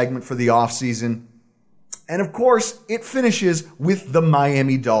East segment for the offseason. And of course, it finishes with the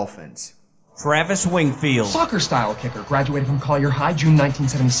Miami Dolphins. Travis Wingfield. Soccer-style kicker, graduated from Collier High, June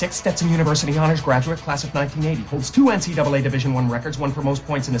 1976. Stetson University honors graduate, class of 1980. Holds 2 NCAA Division I records, one for most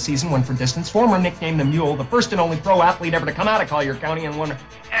points in a season, one for distance. Former nicknamed the Mule, the first and only pro athlete ever to come out of Collier County, and one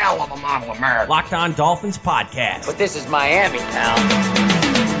hell of a model American. Locked On Dolphins podcast. But this is Miami, pal.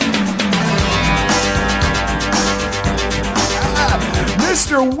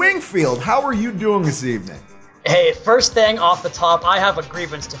 Mr. Wingfield, how are you doing this evening? Hey, first thing off the top, I have a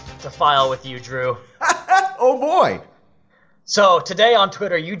grievance to file with you, Drew. Oh, boy. So, today on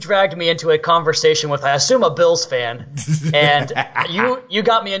Twitter, you dragged me into a conversation with, I assume, a Bills fan. And you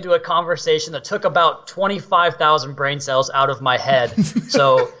got me into a conversation that took about 25,000 brain cells out of my head.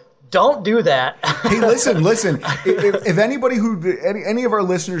 So, don't do that. Hey, listen. If anybody any of our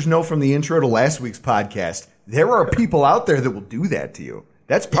listeners know from the intro to last week's podcast, there are people out there that will do that to you.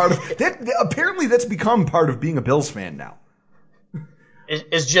 That's part of that. Apparently, that's become part of being a Bills fan now.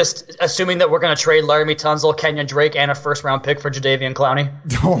 Is just assuming that we're going to trade Laramie Tunsil, Kenyon Drake, and a first-round pick for Jadeveon Clowney.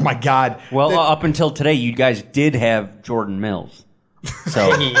 Oh my God! Well, up until today, you guys did have Jordan Mills,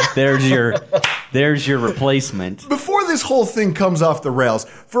 so there's your replacement. Before this whole thing comes off the rails,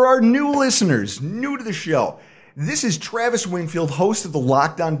 for our new listeners, new to the show, this is Travis Wingfield, host of the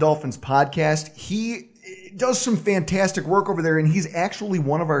Locked On Dolphins podcast. He does some fantastic work over there, and he's actually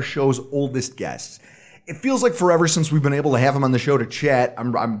one of our show's oldest guests. It feels like forever since we've been able to have him on the show to chat.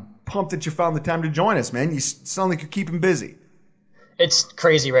 I'm pumped that you found the time to join us, man. You sound like you're keeping busy. It's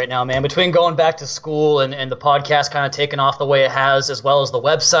crazy right now, man. Between going back to school and the podcast kind of taking off the way it has, as well as the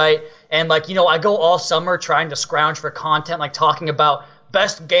website. And, I go all summer trying to scrounge for content, like talking about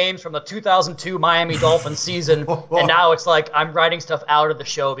best games from the 2002 Miami Dolphins season, and now it's like I'm writing stuff out of the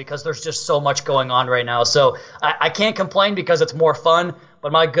show because there's just so much going on right now. So I can't complain because it's more fun,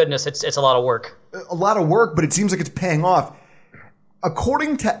 but my goodness, it's a lot of work. A lot of work, but it seems like it's paying off.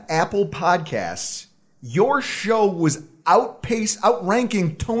 According to Apple Podcasts, your show was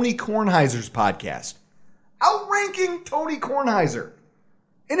outranking Tony Kornheiser's podcast. Outranking Tony Kornheiser.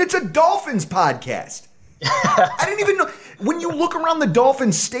 And it's a Dolphins podcast. I didn't even know. When you look around the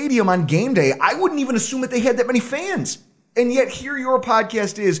Dolphins stadium on game day, I wouldn't even assume that they had that many fans. And yet here your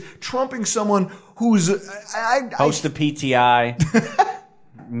podcast is trumping someone who's... Host of PTI,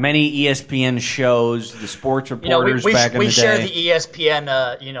 many ESPN shows, the sports reporters back in the day. We share the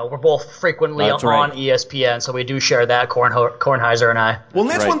ESPN, we're both frequently on ESPN, so we do share that, Kornheiser and I. Well,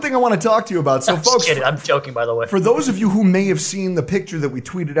 that's one thing I want to talk to you about. So, folks, I'm joking, by the way. For those of you who may have seen the picture that we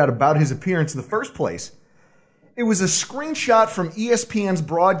tweeted out about his appearance in the first place, it was a screenshot from ESPN's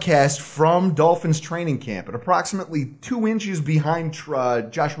broadcast from Dolphins training camp. At approximately 2 inches behind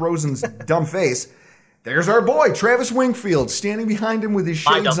Josh Rosen's dumb face, there's our boy, Travis Wingfield, standing behind him with his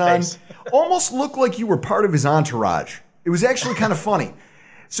shades on. Almost looked like you were part of his entourage. It was actually kind of funny.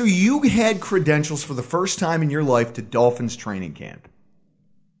 So you had credentials for the first time in your life to Dolphins training camp.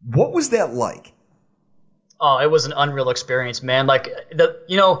 What was that like? Oh, it was an unreal experience, man. Like,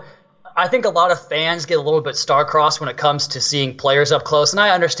 I think a lot of fans get a little bit star-crossed when it comes to seeing players up close, and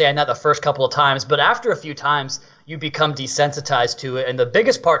I understand that the first couple of times, but after a few times, you become desensitized to it, and the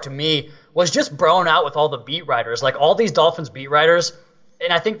biggest part to me was just broing out with all the beat writers. Like, all these Dolphins beat writers,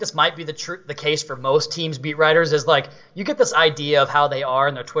 and I think this might be the case for most teams' beat writers, is like you get this idea of how they are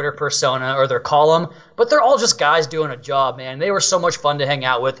in their Twitter persona or their column, but they're all just guys doing a job, man. They were so much fun to hang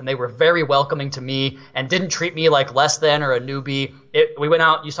out with, and they were very welcoming to me and didn't treat me like less than or a newbie. We went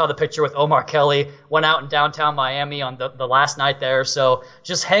out, you saw the picture with Omar Kelly, went out in downtown Miami on the last night there. So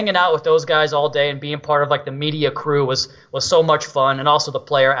just hanging out with those guys all day and being part of like the media crew was so much fun, and also the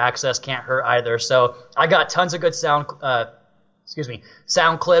player access can't hurt either. So I got tons of good sound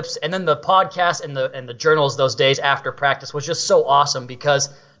clips, and then the podcast and the journals those days after practice was just so awesome because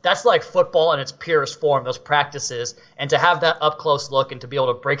that's like football in its purest form, those practices, and to have that up close look and to be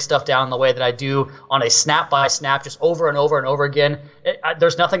able to break stuff down the way that I do on a snap by snap just over and over and over again.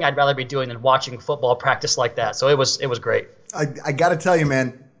 There's nothing I'd rather be doing than watching football practice like that. So it was great. I got to tell you,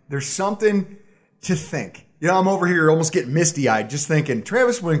 man, there's something to think. I'm over here almost getting misty-eyed just thinking,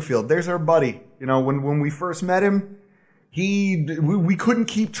 Travis Wingfield, there's our buddy. When we first met him, we couldn't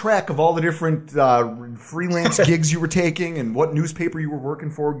keep track of all the different freelance gigs you were taking and what newspaper you were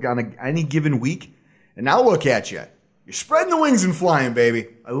working for on any given week. And now look at you. You're spreading the wings and flying, baby.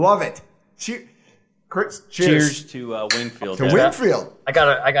 I love it. Cheers to Wingfield. To Wingfield. I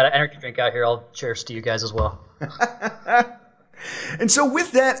got an energy drink out here. I'll cheers to you guys as well. And so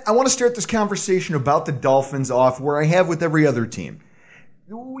with that, I want to start this conversation about the Dolphins off where I have with every other team.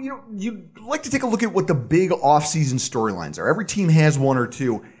 You'd like to take a look at what the big offseason storylines are. Every team has one or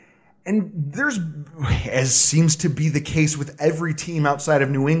two. And there's, as seems to be the case with every team outside of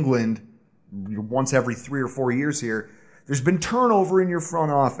New England, once every 3 or 4 years here, there's been turnover in your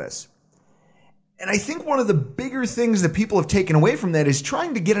front office. And I think one of the bigger things that people have taken away from that is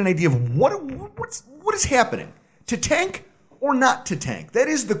trying to get an idea of what is happening. To tank or not to tank? That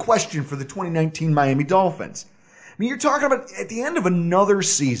is the question for the 2019 Miami Dolphins. I mean, you're talking about at the end of another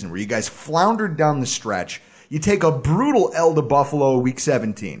season where you guys floundered down the stretch. You take a brutal L to Buffalo week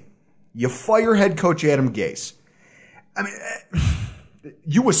 17. You fire head coach Adam Gase. I mean,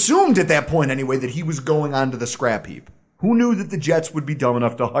 you assumed at that point anyway that he was going on to the scrap heap. Who knew that the Jets would be dumb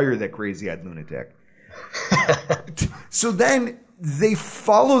enough to hire that crazy-eyed lunatic? So then they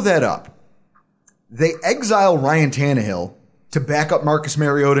follow that up. They exile Ryan Tannehill to back up Marcus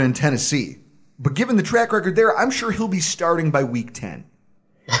Mariota in Tennessee. But given the track record there, I'm sure he'll be starting by week 10.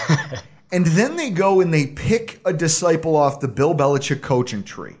 And then they go and they pick a disciple off the Bill Belichick coaching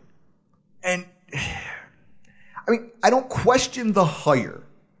tree. And, I mean, I don't question the hire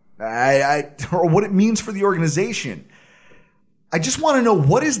or what it means for the organization. I just want to know,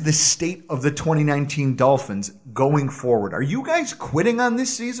 what is the state of the 2019 Dolphins going forward? Are you guys quitting on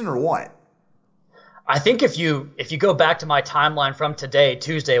this season or what? I think if you go back to my timeline from today,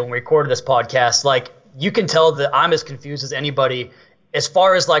 Tuesday, when we recorded this podcast, like, you can tell that I'm as confused as anybody as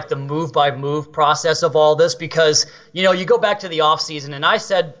far as like the move by move process of all this, because, you go back to the offseason and I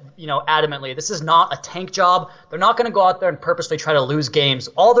said, adamantly, this is not a tank job. They're not going to go out there and purposely try to lose games.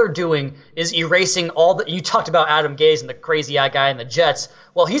 All they're doing is erasing you talked about Adam Gase and the crazy guy in the Jets.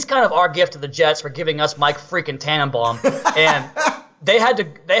 Well, he's kind of our gift to the Jets for giving us Mike freaking Tannenbaum. And They had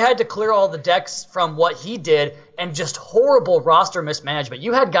to clear all the decks from what he did and just horrible roster mismanagement.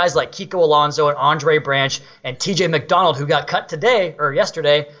 You had guys like Kiko Alonso and Andre Branch and TJ McDonald who got cut today or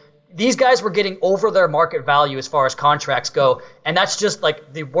yesterday. These guys were getting over their market value as far as contracts go, and that's just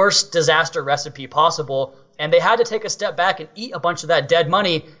like the worst disaster recipe possible. And they had to take a step back and eat a bunch of that dead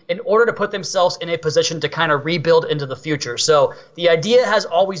money in order to put themselves in a position to kind of rebuild into the future. So the idea has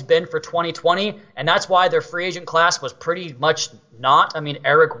always been for 2020, and that's why their free agent class was pretty much not. I mean,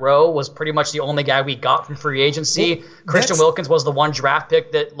 Eric Rowe was pretty much the only guy we got from free agency. Well, Christian Wilkins was the one draft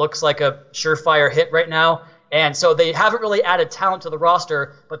pick that looks like a surefire hit right now. And so they haven't really added talent to the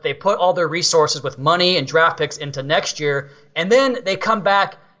roster, but they put all their resources with money and draft picks into next year. And then they come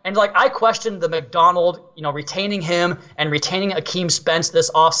back. And, I questioned the McDonald, retaining him and retaining Akeem Spence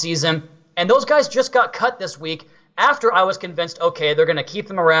this offseason. And those guys just got cut this week after I was convinced, okay, they're going to keep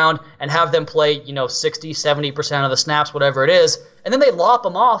them around and have them play, 60, 70% of the snaps, whatever it is. And then they lop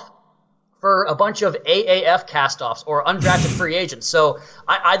them off for a bunch of AAF castoffs or undrafted free agents. So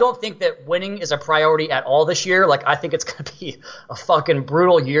I don't think that winning is a priority at all this year. I think it's going to be a fucking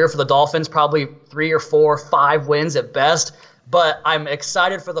brutal year for the Dolphins, probably 3 or 4, 5 wins at best. But I'm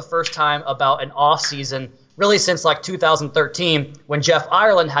excited for the first time about an offseason really since like 2013 when Jeff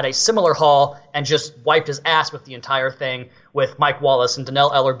Ireland had a similar haul and just wiped his ass with the entire thing with Mike Wallace and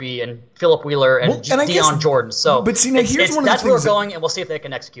Donnell Ellerbe and Philip Wheeler and Deion Jordan. So but see, now here's one of the that's where we're things going, and we'll see if they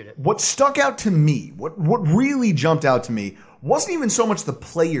can execute it. What stuck out to me, what really jumped out to me, wasn't even so much the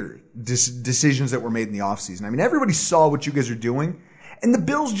player decisions that were made in the offseason. I mean, everybody saw what you guys are doing, and the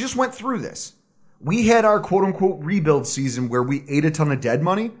Bills just went through this. We had our quote-unquote rebuild season where we ate a ton of dead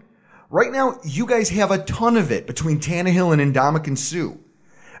money. Right now, you guys have a ton of it between Tannehill and Ndamukong Suh.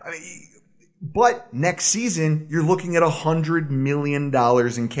 But next season, you're looking at $100 million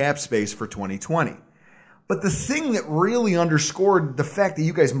in cap space for 2020. But the thing that really underscored the fact that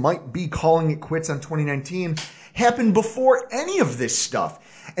you guys might be calling it quits on 2019 happened before any of this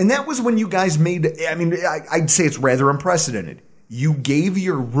stuff. And that was when you guys made, I'd say it's rather unprecedented. You gave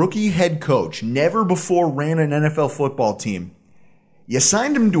your rookie head coach, never before ran an NFL football team, you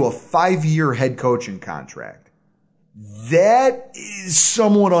signed him to a 5-year head coaching contract. That is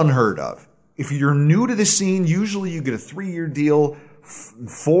somewhat unheard of. If you're new to the scene, usually you get a 3-year deal,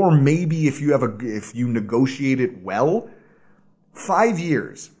 4 maybe if you negotiate it well. 5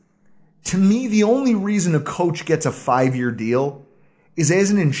 years. To me, the only reason a coach gets a 5-year deal is as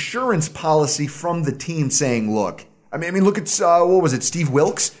an insurance policy from the team saying, look, look at, Steve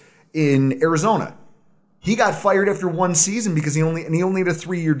Wilkes in Arizona. He got fired after 1 season because he only had a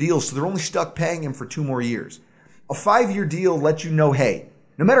 3-year deal, so they're only stuck paying him for 2 more years. A 5-year deal lets you know, hey,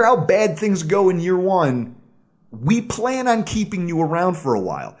 no matter how bad things go in year 1, we plan on keeping you around for a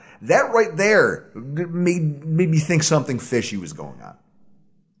while. That right there made me think something fishy was going on.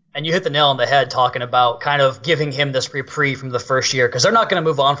 And you hit the nail on the head talking about kind of giving him this reprieve from the first year, because they're not going to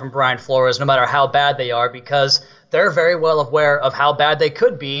move on from Brian Flores no matter how bad they are, because they're very well aware of how bad they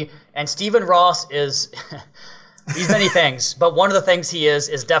could be. And Stephen Ross is he's many things, but one of the things he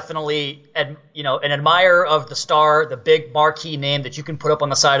is definitely an admirer of the star, the big marquee name that you can put up on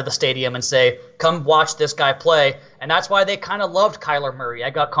the side of the stadium and say, come watch this guy play. And that's why they kind of loved Kyler Murray.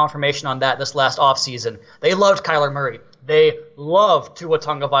 I got confirmation on that this last offseason. They loved Kyler Murray. They love Tua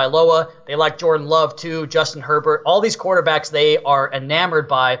Tagovailoa. They like Jordan Love too, Justin Herbert. All these quarterbacks they are enamored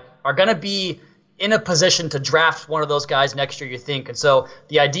by are going to be in a position to draft one of those guys next year, you think. And so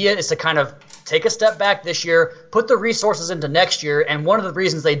the idea is to kind of take a step back this year, put the resources into next year. And one of the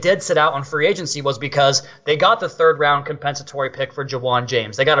reasons they did sit out on free agency was because they got the 3rd-round compensatory pick for Jawan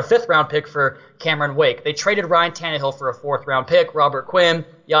James. They got a 5th-round pick for Cameron Wake. They traded Ryan Tannehill for a 4th-round pick, Robert Quinn,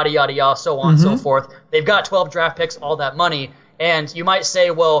 yada, yada, yada, so on and so forth. They've got 12 draft picks, all that money. And you might say,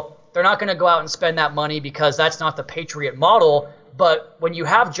 well, they're not going to go out and spend that money because that's not the Patriot model. But when you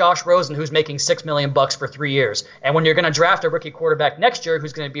have Josh Rosen, who's making $6 million for 3 years, and when you're going to draft a rookie quarterback next year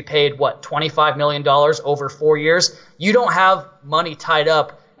who's going to be paid, $25 million over 4 years, you don't have money tied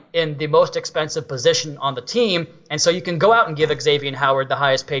up in the most expensive position on the team, and so you can go out and give Xavier Howard the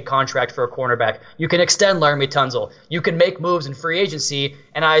highest paid contract for a cornerback. You can extend Laramie Tunzel. You can make moves in free agency,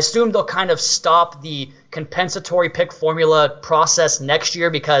 and I assume they'll kind of stop the compensatory pick formula process next year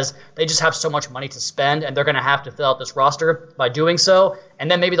because they just have so much money to spend, and they're going to have to fill out this roster by doing so.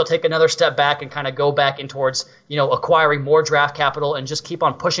 And then maybe they'll take another step back and kind of go back in towards, acquiring more draft capital and just keep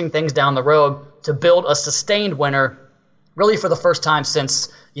on pushing things down the road to build a sustained winner, really for the first time since,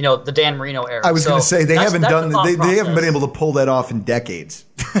 the Dan Marino era. I was going to say they haven't been able to pull that off in decades.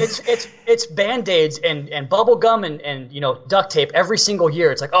 It's Band-Aids and bubble gum and duct tape every single year.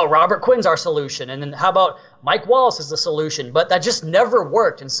 It's like, oh, Robert Quinn's our solution, and then how about Mike Wallace is the solution? But that just never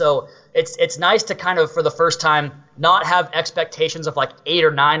worked, and so it's nice to kind of for the first time not have expectations of 8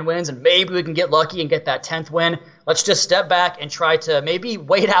 or 9 wins, and maybe we can get lucky and get that 10th win. Let's just step back and try to maybe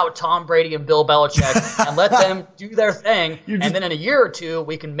wait out Tom Brady and Bill Belichick and let them do their thing. And then in a year or two,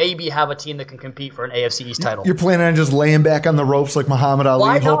 we can maybe have a team that can compete for an AFC East title. You're planning on just laying back on the ropes like Muhammad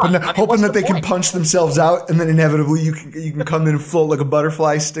Ali, hoping that they can punch themselves out, and then inevitably you can come in and float like a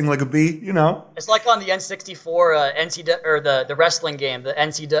butterfly, sting like a bee. It's like on the N64 NCAA or the wrestling game, the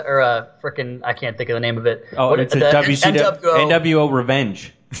NCAA or frickin' I can't think of the name of it. Oh, it's a NWO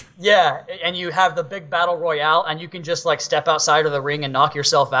Revenge. Yeah, and you have the big battle royale, and you can just step outside of the ring and knock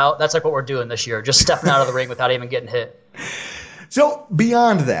yourself out. That's what we're doing this year, just stepping out of the ring without even getting hit. So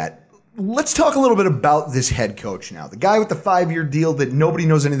beyond that, let's talk a little bit about this head coach now. The guy with the 5-year deal that nobody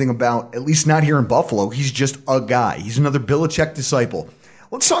knows anything about, at least not here in Buffalo. He's just a guy. He's another Belichick disciple.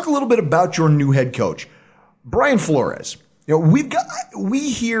 Let's talk a little bit about your new head coach, Brian Flores. We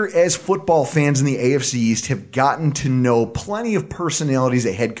here as football fans in the AFC East have gotten to know plenty of personalities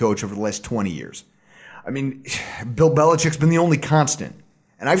at head coach over the last 20 years. Bill Belichick's been the only constant.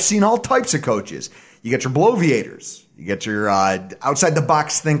 And I've seen all types of coaches. You got your bloviators. You got your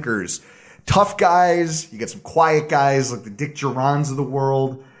outside-the-box thinkers. tough guys. You got some quiet guys like the Dick Jurans of the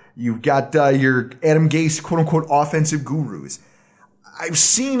world. You've got your Adam Gase, quote-unquote, offensive gurus. I've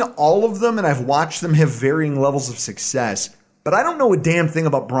seen all of them, and I've watched them have varying levels of success, but I don't know a damn thing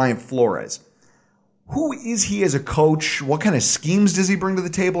about Brian Flores. Who is he as a coach? What kind of schemes does he bring to the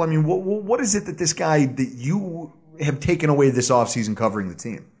table? I mean, what is it that this guy that you have taken away this offseason covering the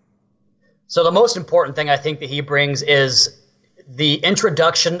team? So the most important thing I think that he brings is the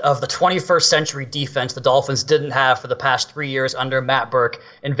introduction of the 21st century defense the Dolphins didn't have for the past 3 years under Matt Burke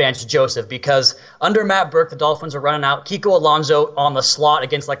and Vance Joseph. Because under Matt Burke, the Dolphins are running out Kiko Alonso on the slot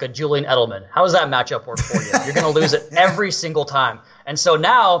against like a Julian Edelman. How does that matchup work for you? You're going to lose it every single time. And so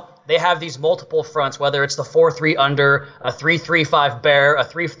now they have these multiple fronts, whether it's the 4-3 under, a 3-3-5 bear, a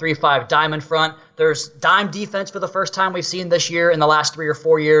 3-3-5 diamond front. There's dime defense for the first time we've seen this year in the last 3 or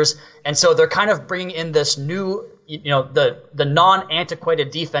 4 years. And so they're kind of bringing in this new, the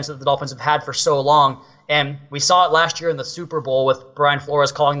non-antiquated defense that the Dolphins have had for so long. And we saw it last year in the Super Bowl with Brian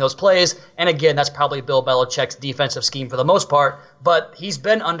Flores calling those plays. And again, that's probably Bill Belichick's defensive scheme for the most part. But he's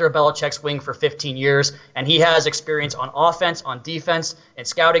been under Belichick's wing for 15 years, and he has experience on offense, on defense, and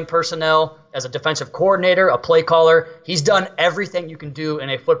scouting personnel, as a defensive coordinator, a play caller. He's done everything you can do in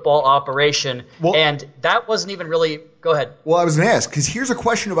a football operation. Well, and that wasn't even really – go ahead. Well, I was going to ask, because here's a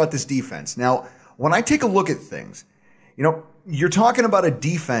question about this defense. Now, when I take a look at things, you're talking about a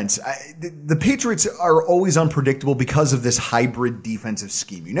defense. The Patriots are always unpredictable because of this hybrid defensive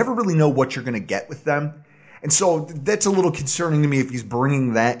scheme. You never really know what you're going to get with them. And so that's a little concerning to me if he's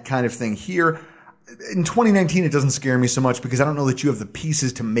bringing that kind of thing here. In 2019, it doesn't scare me so much because I don't know that you have the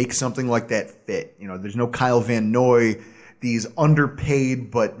pieces to make something like that fit. There's no Kyle Van Noy, these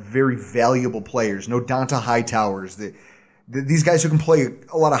underpaid but very valuable players, no Donta Hightowers, these guys who can play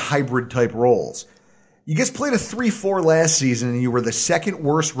a lot of hybrid type roles. You guys played a 3-4 last season, and you were the second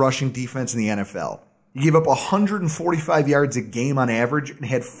worst rushing defense in the NFL. You gave up 145 yards a game on average and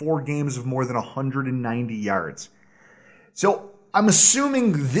had 4 games of more than 190 yards. So I'm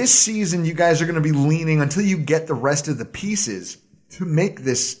assuming this season you guys are going to be leaning until you get the rest of the pieces to make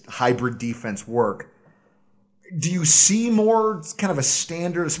this hybrid defense work. Do you see more kind of a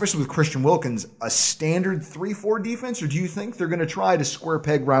standard, especially with Christian Wilkins, a standard 3-4 defense, or do you think they're going to try to square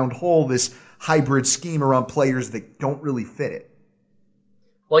peg round hole this hybrid scheme around players that don't really fit it?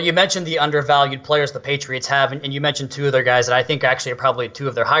 Well, you mentioned the undervalued players the Patriots have, and you mentioned 2 other guys that I think actually are probably 2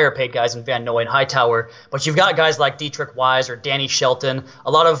 of their higher paid guys in Van Noy and Hightower. But you've got guys like Dietrich Wise or Danny Shelton, a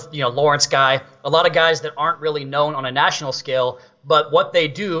lot of Lawrence Guy, a lot of guys that aren't really known on a national scale. But what they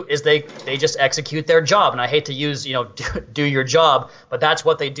do is they just execute their job. And I hate to use, do your job, but that's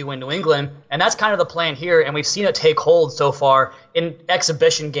what they do in New England. And that's kind of the plan here. And we've seen it take hold so far in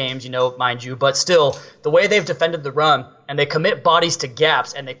exhibition games, mind you. But still, the way they've defended the run, and they commit bodies to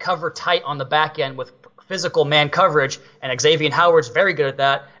gaps, and they cover tight on the back end with physical man coverage. And Xavier Howard's very good at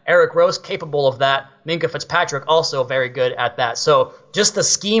that. Eric Rose capable of that. Minka Fitzpatrick also very good at that. So just the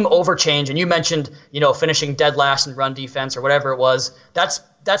scheme overchange, and you mentioned, finishing dead last in run defense or whatever it was, that's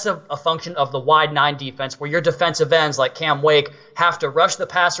a function of the wide 9 defense where your defensive ends like Cam Wake have to rush the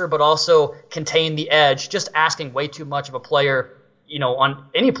passer but also contain the edge, just asking way too much of a player, on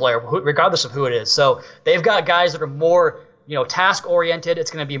any player, regardless of who it is. So they've got guys that are more task-oriented.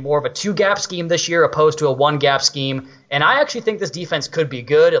 It's going to be more of a 2-gap scheme this year opposed to a 1-gap scheme. And I actually think this defense could be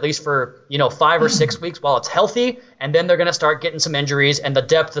good, at least for, 5 or 6 weeks while it's healthy. And then they're going to start getting some injuries, and the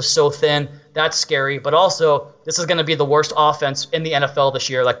depth is so thin. That's scary. But also, this is going to be the worst offense in the NFL this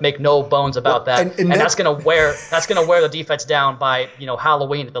year. Like, make no bones about that. And that's going to wear the defense down by,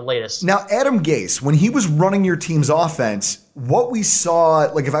 Halloween at the latest. Now, Adam Gase, when he was running your team's offense, what we saw,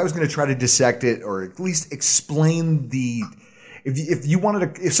 like if I was going to try to dissect it or at least explain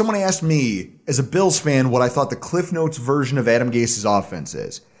if someone asked me as a Bills fan what I thought the Cliff Notes version of Adam Gase's offense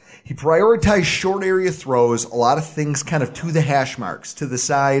is, he prioritized short area throws, a lot of things kind of to the hash marks, to the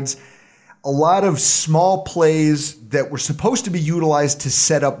sides, a lot of small plays that were supposed to be utilized to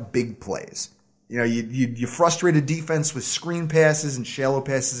set up big plays. You frustrated defense with screen passes and shallow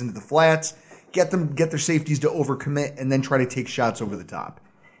passes into the flats, get their safeties to overcommit, and then try to take shots over the top.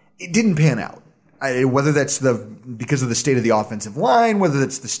 It didn't pan out. Whether that's because of the state of the offensive line, whether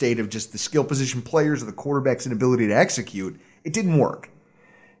that's the state of just the skill position players or the quarterback's inability to execute, it didn't work.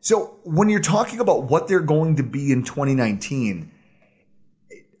 So when you're talking about what they're going to be in 2019,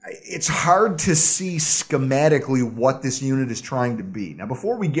 it's hard to see schematically what this unit is trying to be. Now,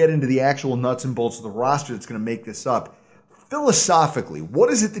 before we get into the actual nuts and bolts of the roster that's going to make this up, philosophically, what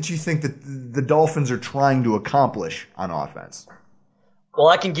is it that you think that the Dolphins are trying to accomplish on offense? Well,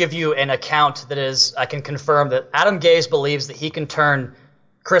 I can give you an account I can confirm that Adam Gase believes that he can turn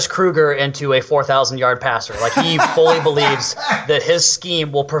Chris Kruger into a 4,000-yard passer. Like, he fully believes that his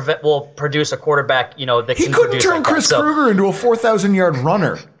scheme will produce a quarterback, that he can couldn't produce turn like Chris that. Kruger into a 4,000-yard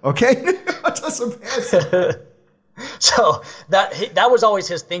runner, okay? Doesn't pass. So that was always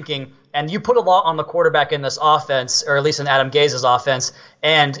his thinking, and you put a lot on the quarterback in this offense, or at least in Adam Gaze's offense,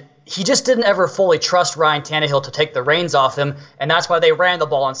 and he just didn't ever fully trust Ryan Tannehill to take the reins off him, and that's why they ran the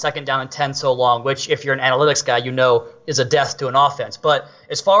ball on 2nd down and 10 so long, which, if you're an analytics guy, is a death to an offense. But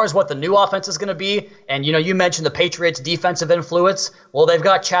as far as what the new offense is going to be, and you mentioned the Patriots' defensive influence, well, they've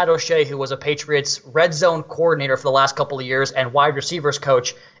got Chad O'Shea, who was a Patriots red zone coordinator for the last couple of years and wide receivers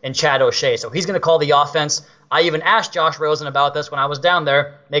coach in Chad O'Shea. So he's going to call the offense. I even asked Josh Rosen about this when I was down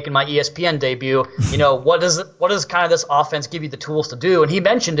there making my ESPN debut. What does kind of this offense give you the tools to do? And he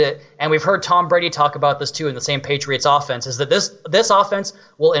mentioned it, and we've heard Tom Brady talk about this too in the same Patriots offense, is that this offense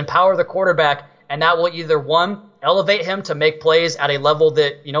will empower the quarterback, and that will either, one, elevate him to make plays at a level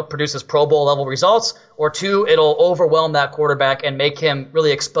that, produces Pro Bowl level results, or two, it'll overwhelm that quarterback and make him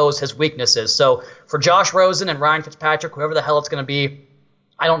really expose his weaknesses. So for Josh Rosen and Ryan Fitzpatrick, whoever the hell it's going to be,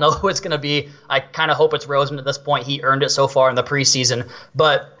 I don't know who it's going to be. I kind of hope it's Rosen at this point. He earned it so far in the preseason.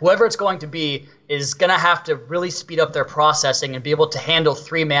 But whoever it's going to be is going to have to really speed up their processing and be able to handle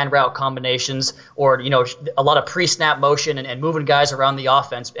 3-man route combinations, or, a lot of pre-snap motion and moving guys around the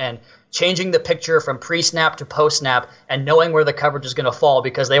offense and changing the picture from pre-snap to post-snap and knowing where the coverage is going to fall,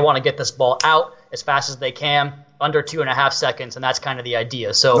 because they want to get this ball out as fast as they can, under 2.5 seconds, and that's kind of the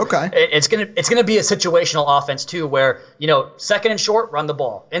idea. So it's gonna be a situational offense too, where 2nd and short, run the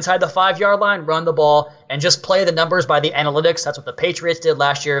ball. Inside the 5-yard line, run the ball, and just play the numbers by the analytics. That's what the Patriots did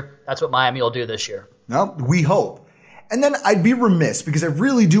last year. That's what Miami will do this year. Well, we hope. And then I'd be remiss, because I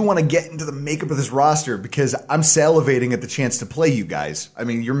really do want to get into the makeup of this roster, because I'm salivating at the chance to play you guys. I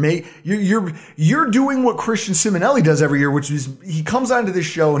mean, you're doing what Christian Simonelli does every year, which is he comes onto this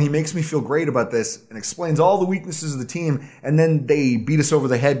show and he makes me feel great about this and explains all the weaknesses of the team, and then they beat us over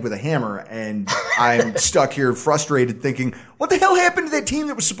the head with a hammer, and I'm stuck here frustrated thinking, what the hell happened to that team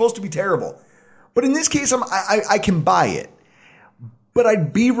that was supposed to be terrible? But in this case, I can buy it. But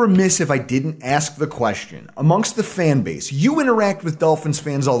I'd be remiss if I didn't ask the question. Amongst the fan base, you interact with Dolphins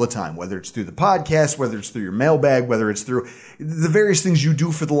fans all the time, whether it's through the podcast, whether it's through your mailbag, whether it's through the various things you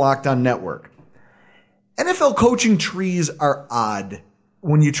do for the Locked On Network. NFL coaching trees are odd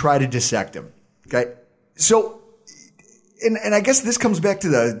when you try to dissect them. Okay? So, and I guess this comes back to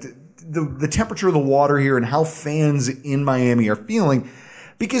the temperature of the water here and how fans in Miami are feeling.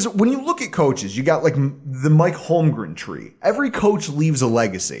 Because when you look at coaches, you got like the Mike Holmgren tree. Every coach leaves a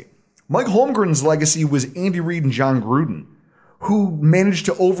legacy. Mike Holmgren's legacy was Andy Reid and John Gruden, who managed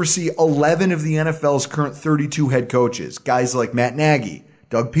to oversee 11 of the NFL's current 32 head coaches. Guys like Matt Nagy,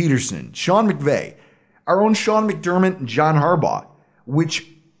 Doug Peterson, Sean McVay, our own Sean McDermott and John Harbaugh, which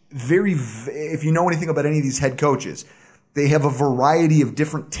if you know anything about any of these head coaches, they have a variety of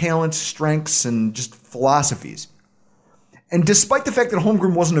different talents, strengths, and just philosophies. And despite the fact that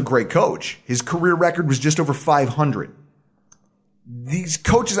Holmgren wasn't a great coach, his career record was just over 500. These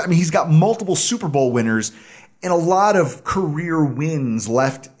coaches, he's got multiple Super Bowl winners and a lot of career wins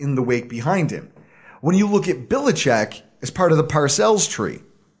left in the wake behind him. When you look at Belichick as part of the Parcells tree,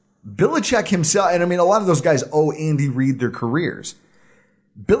 Belichick himself, and a lot of those guys owe Andy Reid their careers.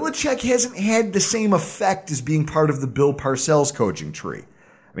 Belichick hasn't had the same effect as being part of the Bill Parcells coaching tree.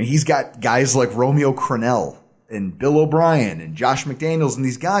 He's got guys like Romeo Crennel and Bill O'Brien and Josh McDaniels and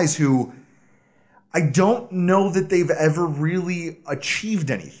these guys who I don't know that they've ever really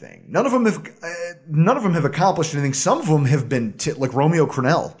achieved anything. None of them have accomplished anything. Some of them have been like Romeo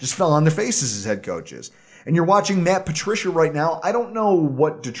Crennel, just fell on their faces as head coaches. And you're watching Matt Patricia right now. I don't know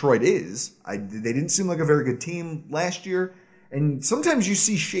what Detroit is. They didn't seem like a very good team last year. And sometimes you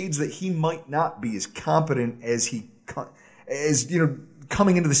see shades that he might not be as competent as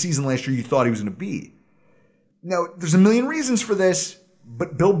coming into the season last year you thought he was going to be. Now, there's a million reasons for this,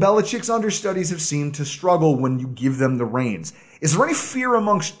 but Bill Belichick's understudies have seemed to struggle when you give them the reins. Is there any fear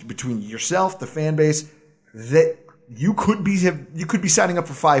between yourself, the fan base, that you could be signing up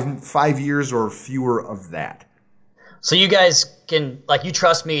for five years or fewer of that? So you guys can, you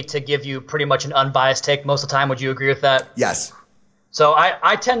trust me to give you pretty much an unbiased take most of the time. Would you agree with that? Yes. So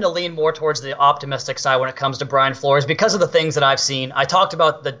I tend to lean more towards the optimistic side when it comes to Brian Flores because of the things that I've seen. I talked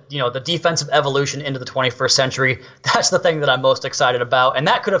about the defensive evolution into the 21st century. That's the thing that I'm most excited about, and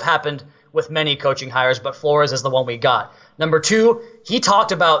that could have happened with many coaching hires, but Flores is the one we got. Number two, he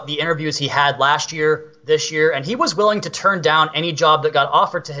talked about the interviews he had last year, this year, and he was willing to turn down any job that got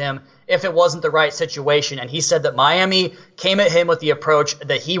offered to him if it wasn't the right situation. And he said that Miami came at him with the approach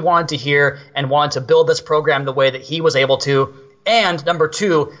that he wanted to hear and wanted to build this program the way that he was able to. And number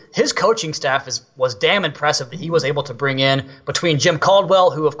two, his coaching staff was damn impressive that he was able to bring in between Jim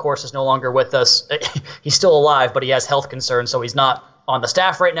Caldwell, who of course is no longer with us. He's still alive, but he has health concerns, so he's not on the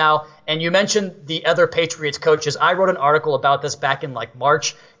staff right now. And you mentioned the other Patriots coaches. I wrote an article about this back in like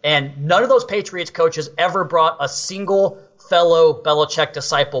March, and none of those Patriots coaches ever brought a single fellow Belichick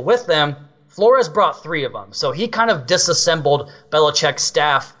disciple with them. Flores brought 3 of them. So he kind of disassembled Belichick's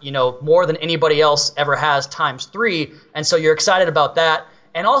staff, more than anybody else ever has times 3. And so you're excited about that.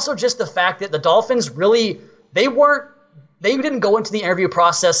 And also just the fact that the Dolphins really, they didn't go into the interview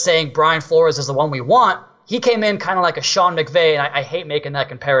process saying Brian Flores is the one we want. He came in kind of like a Sean McVay, and I hate making that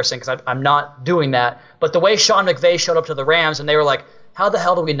comparison because I'm not doing that. But the way Sean McVay showed up to the Rams, and they were like, how the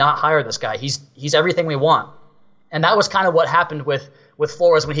hell do we not hire this guy? He's everything we want. And that was kind of what happened with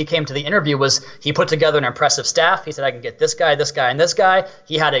Flores when he came to the interview. Was he put together an impressive staff. He said, I can get this guy, and this guy.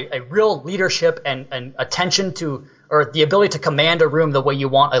 He had a real leadership and attention to, or the ability to command a room the way you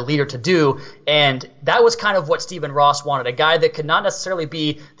want a leader to do. And that was kind of what Stephen Ross wanted, a guy that could not necessarily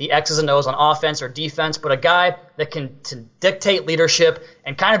be the X's and O's on offense or defense, but a guy that can dictate leadership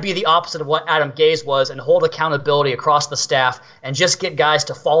and kind of be the opposite of what Adam Gase was and hold accountability across the staff and just get guys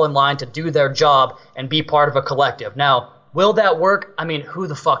to fall in line to do their job and be part of a collective. Now, will that work? I mean, who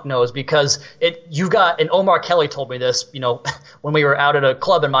the fuck knows? Because you've got, and Omar Kelly told me this, when we were out at a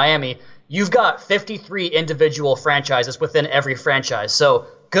club in Miami, you've got 53 individual franchises within every franchise. So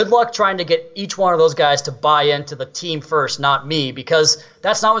good luck trying to get each one of those guys to buy into the team first, not me, because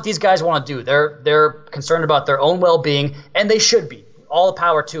that's not what these guys want to do. They're concerned about their own well-being, and they should be. All the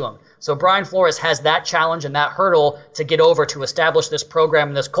power to them. So Brian Flores has that challenge and that hurdle to get over to establish this program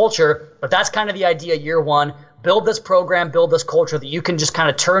and this culture, but that's kind of the idea year one. Build this program, build this culture that you can just kind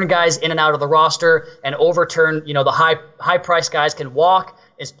of turn guys in and out of the roster and overturn, the high price guys can walk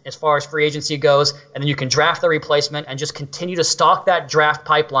as far as free agency goes, and then you can draft the replacement and just continue to stock that draft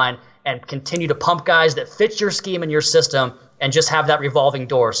pipeline and continue to pump guys that fit your scheme and your system and just have that revolving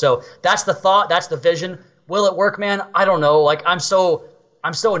door. So that's the thought, that's the vision. Will it work, man? I don't know. Like I'm so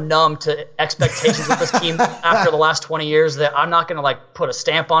numb to expectations with this team after the last 20 years that I'm not going to put a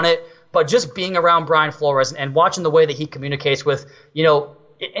stamp on it. But just being around Brian Flores and watching the way that he communicates with,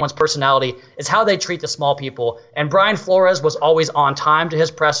 one's personality is how they treat the small people. And Brian Flores was always on time to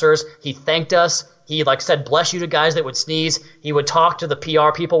his pressers. He thanked us. He said, bless you to guys that would sneeze. He would talk to the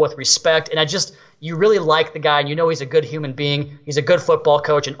PR people with respect. And you really like the guy, and he's a good human being. He's a good football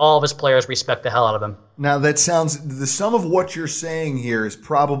coach, and all of his players respect the hell out of him. Now the sum of what you're saying here is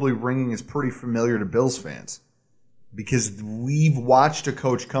probably ringing as pretty familiar to Bills fans, because we've watched a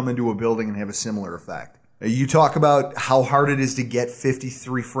coach come into a building and have a similar effect. You talk about how hard it is to get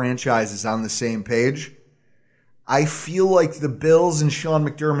 53 franchises on the same page. I feel like the Bills in Sean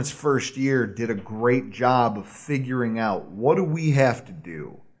McDermott's first year did a great job of figuring out, what do we have to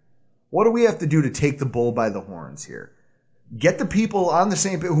do? What do we have to do to take the bull by the horns here? Get the people on the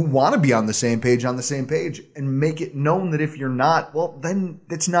same page who want to be on the same page, and make it known that if you're not, well, then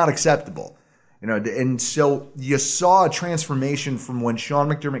it's not acceptable. And so you saw a transformation from when Sean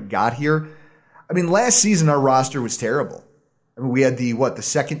McDermott got here. I mean, last season our roster was terrible. I mean, we had the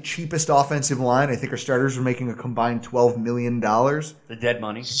second cheapest offensive line. I think our starters were making a combined $12 million. The dead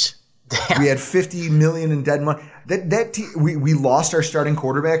money. We had $50 million in dead money. We lost our starting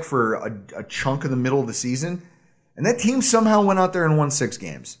quarterback for a chunk of the middle of the season, and that team somehow went out there and won 6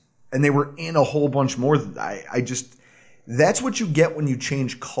 games, and they were in a whole bunch more. That's what you get when you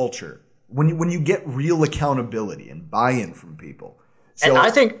change culture. When you get real accountability and buy-in from people. So, and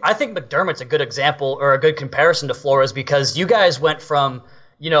I think McDermott's a good example or a good comparison to Flores, because you guys went from,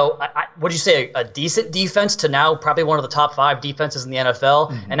 what do you say, a decent defense to now probably one of the top 5 defenses in the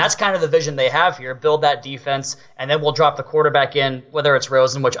NFL. Mm-hmm. And that's kind of the vision they have here. Build that defense, and then we'll drop the quarterback in, whether it's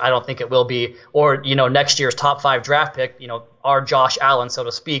Rosen, which I don't think it will be, or, next year's top 5 draft pick, our Josh Allen, so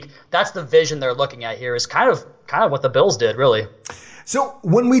to speak. That's the vision they're looking at here, is kind of what the Bills did, really. So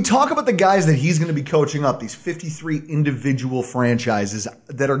when we talk about the guys that he's going to be coaching up, these 53 individual franchises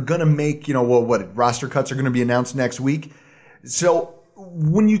that are going to make, what roster cuts are going to be announced next week. So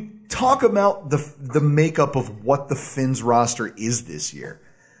when you talk about the makeup of what the Fins roster is this year,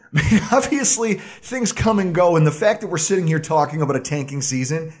 I mean, obviously things come and go, and the fact that we're sitting here talking about a tanking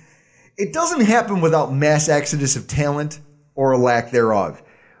season, it doesn't happen without mass exodus of talent or a lack thereof.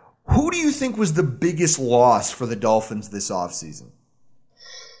 Who do you think was the biggest loss for the Dolphins this offseason?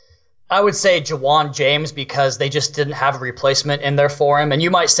 I would say Jawan James, because they just didn't have a replacement in there for him. And you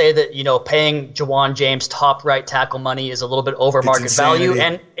might say that, paying Jawan James top right tackle money is a little bit over market value.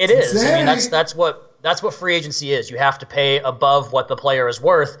 And it is. I mean, that's what that's what free agency is. You have to pay above what the player is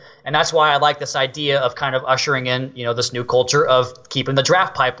worth, and that's why I like this idea of kind of ushering in, this new culture of keeping the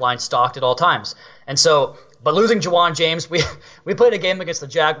draft pipeline stocked at all times. And so, but losing Juwan James, we played a game against the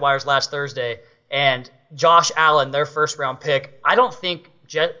Jaguars last Thursday, and Josh Allen, their first-round pick, I don't think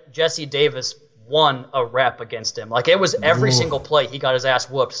Jesse Davis won a rep against him. Like, it was every single play he got his ass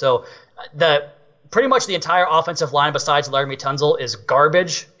whooped. So pretty much the entire offensive line besides Laramie Tunzel is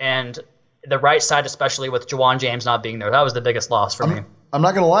garbage, and the right side, especially with Juwan James not being there, that was the biggest loss for me. I'm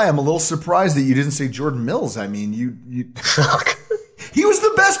not going to lie. I'm a little surprised that you didn't say Jordan Mills. I mean, you he was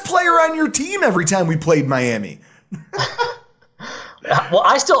the best player on your team every time we played Miami. Well,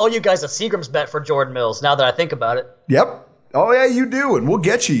 I still owe you guys a Seagram's bet for Jordan Mills now that I think about it. Yep. Oh, yeah, you do, and we'll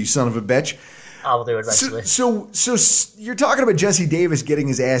get you son of a bitch. I'll do it eventually. So you're talking about Jesse Davis getting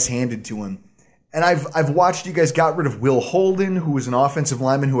his ass handed to him. And I've watched you guys got rid of Will Holden, who was an offensive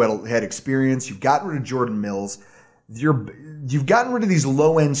lineman who had experience. You've gotten rid of Jordan Mills. You've gotten rid of these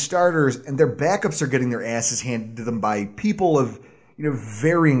low-end starters, and their backups are getting their asses handed to them by people of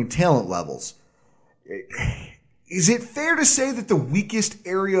varying talent levels. Is it fair to say that the weakest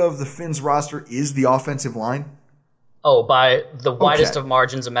area of the Finns roster is the offensive line? Oh, by the widest of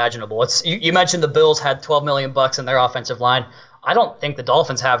margins imaginable. You mentioned the Bills had $12 million in their offensive line. I don't think the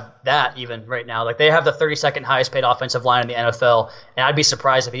Dolphins have that even right now. Like, they have the 32nd highest paid offensive line in the NFL, and I'd be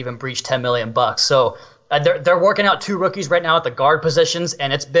surprised if it even breached $10 million. So they're working out two rookies right now at the guard positions,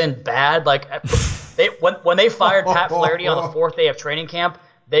 and it's been bad. Like, when they fired Pat Flaherty on the fourth day of training camp,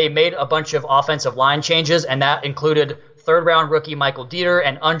 they made a bunch of offensive line changes, and that included third-round rookie Michael Dieter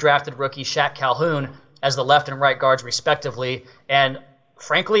and undrafted rookie Shaq Calhoun as the left and right guards respectively. And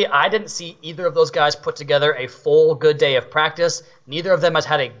frankly, I didn't see either of those guys put together a full good day of practice. Neither of them has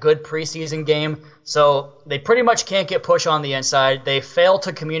had a good preseason game. So they pretty much can't get push on the inside. They fail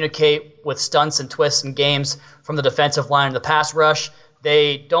to communicate with stunts and twists and games from the defensive line and the pass rush.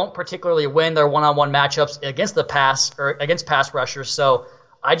 They don't particularly win their one-on-one matchups against against pass rushers. So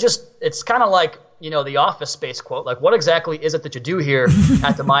it's kind of like, the Office Space quote, like, what exactly is it that you do here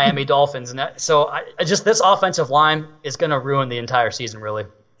at the Miami Dolphins? And this offensive line is going to ruin the entire season, really.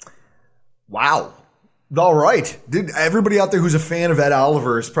 Wow. All right. Everybody out there who's a fan of Ed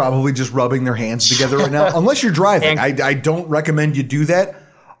Oliver is probably just rubbing their hands together right now. Unless you're driving. I don't recommend you do that.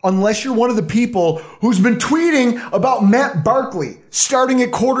 Unless you're one of the people who's been tweeting about Matt Barkley starting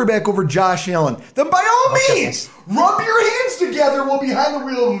at quarterback over Josh Allen, then by all means, rub your hands together while behind the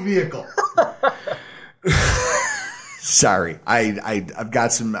wheel of a vehicle. Sorry, I've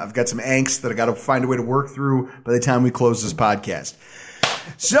got some angst that I got to find a way to work through by the time we close this podcast.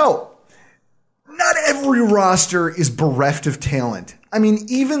 So, not every roster is bereft of talent. I mean,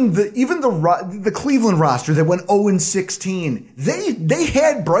 even the Cleveland roster that went 0-16, they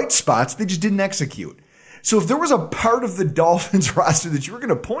had bright spots, they just didn't execute. So if there was a part of the Dolphins roster that you were going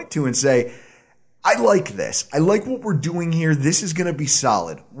to point to and say, I like this, I like what we're doing here, this is going to be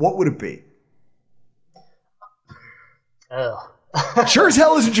solid, what would it be? Sure as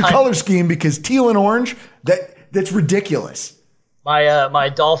hell isn't your color scheme, because teal and orange, that's ridiculous. My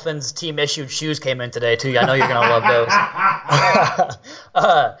Dolphins team issued shoes came in today too. I know you're gonna love those.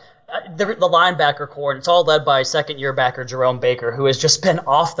 The linebacker core, it's all led by second-year backer Jerome Baker, who has just been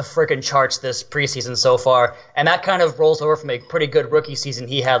off the frickin' charts this preseason so far, and that kind of rolls over from a pretty good rookie season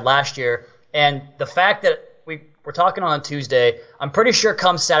he had last year. And the fact that we're talking on Tuesday, I'm pretty sure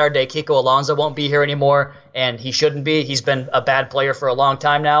come Saturday, Kiko Alonso won't be here anymore, and he shouldn't be. He's been a bad player for a long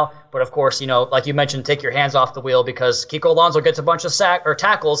time now. But of course, like you mentioned, take your hands off the wheel, because Kiko Alonso gets a bunch of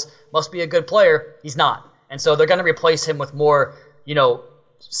tackles, must be a good player. He's not. And so they're going to replace him with more,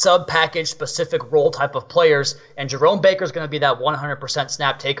 sub-package specific role type of players. And Jerome Baker's going to be that 100%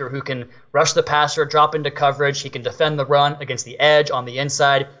 snap taker who can rush the passer, drop into coverage. He can defend the run against the edge on the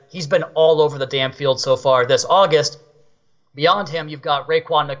inside. He's been all over the damn field so far this August. Beyond him, you've got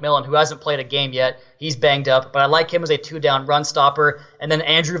Raekwon McMillan, who hasn't played a game yet. He's banged up, but I like him as a two-down run stopper. And then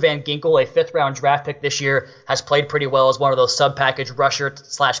Andrew Van Ginkel, a fifth-round draft pick this year, has played pretty well as one of those sub-package rusher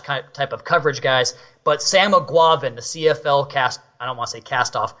 / type of coverage guys. But Sam Aguavin, the CFL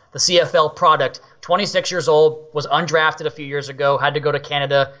the CFL product, 26 years old, was undrafted a few years ago, had to go to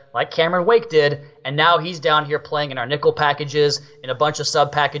Canada like Cameron Wake did, and now he's down here playing in our nickel packages, in a bunch of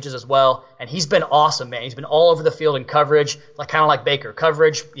sub-packages as well, and he's been awesome, man. He's been all over the field in coverage, kind of like Baker.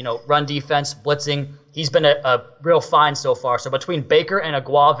 Coverage, run defense, blitzing. He's been a real find so far. So between Baker and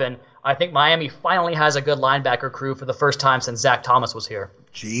Aguavin, I think Miami finally has a good linebacker crew for the first time since Zach Thomas was here.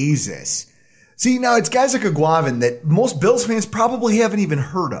 Jesus. See, now it's guys like Aguavin that most Bills fans probably haven't even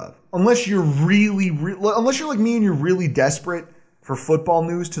heard of, unless you're like me and you're really desperate for football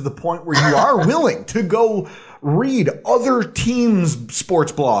news to the point where you are willing to go read other teams'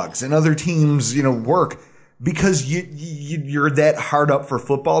 sports blogs and other teams, work because you're that hard up for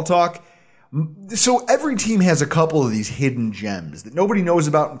football talk. So every team has a couple of these hidden gems that nobody knows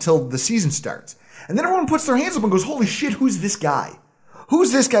about until the season starts. And then everyone puts their hands up and goes, holy shit, who's this guy?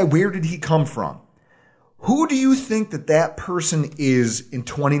 Who's this guy? Where did he come from? Who do you think that person is in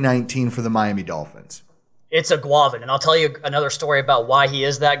 2019 for the Miami Dolphins? It's a Guavin, and I'll tell you another story about why he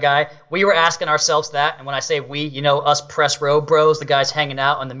is that guy. We were asking ourselves that, and when I say we, us press row bros, the guys hanging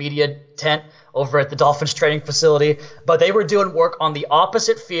out in the media tent over at the Dolphins training facility, but they were doing work on the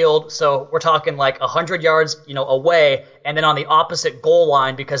opposite field, so we're talking like 100 yards, away, and then on the opposite goal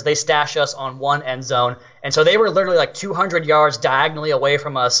line because they stash us on one end zone. And so they were literally like 200 yards diagonally away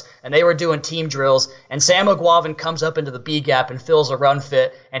from us, and they were doing team drills, and Sam Guavin comes up into the B gap and fills a run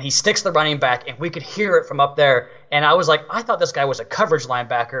fit, and he sticks the running back, and we could hear it from up there. And I was like, I thought this guy was a coverage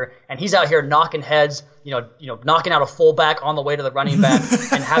linebacker, and he's out here knocking heads, knocking out a fullback on the way to the running back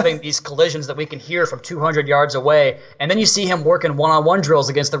and having these collisions that we can hear from 200 yards away. And then you see him working one-on-one drills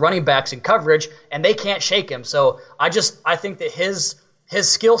against the running backs in coverage, and they can't shake him. So I think that his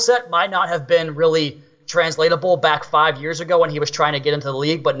skill set might not have been really translatable back 5 years ago when he was trying to get into the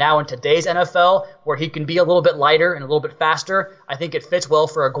league, but now in today's NFL, where he can be a little bit lighter and a little bit faster, I think it fits well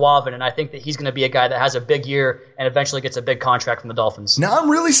for a Guavin, and I think that he's going to be a guy that has a big year and eventually gets a big contract from the Dolphins. Now, I'm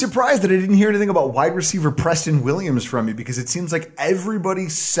really surprised that I didn't hear anything about wide receiver Preston Williams from you, because it seems like everybody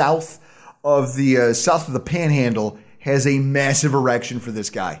south of the Panhandle has a massive erection for this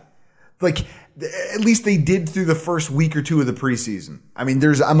guy. Like, at least they did through the first week or two of the preseason. I mean,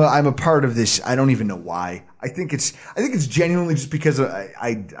 I'm a part of this. I don't even know why. I think it's genuinely just because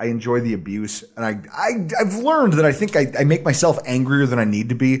I enjoy the abuse, and I've learned that I think I make myself angrier than I need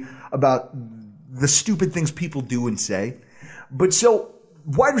to be about the stupid things people do and say. But so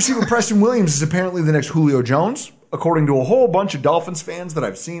wide receiver Preston Williams is apparently the next Julio Jones, according to a whole bunch of Dolphins fans that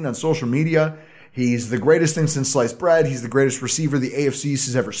I've seen on social media. He's the greatest thing since sliced bread. He's the greatest receiver the AFCE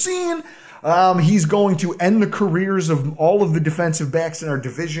has ever seen. He's going to end the careers of all of the defensive backs in our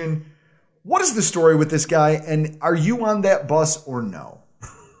division. What is the story with this guy, and are you on that bus or no?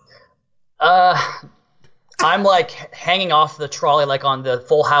 I'm like hanging off the trolley like on the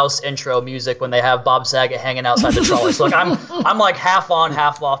Full House intro music when they have Bob Saget hanging outside the trolley. So like I'm like half on,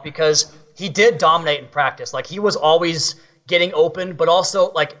 half off because he did dominate in practice. Like he was always getting open, but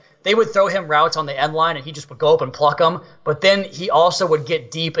also like they would throw him routes on the end line and he just would go up and pluck them. But then he also would get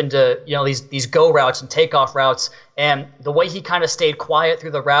deep into, these go routes and takeoff routes. And the way he kind of stayed quiet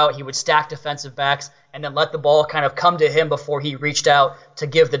through the route, he would stack defensive backs and then let the ball kind of come to him before he reached out to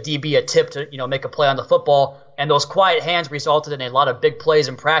give the DB a tip to, make a play on the football. And those quiet hands resulted in a lot of big plays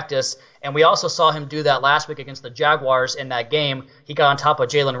in practice. And we also saw him do that last week against the Jaguars in that game. He got on top of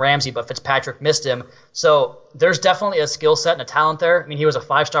Jalen Ramsey, but Fitzpatrick missed him. So there's definitely a skill set and a talent there. I mean, he was a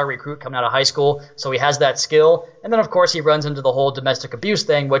 5-star recruit coming out of high school, so he has that skill. And then, of course, he runs into the whole domestic abuse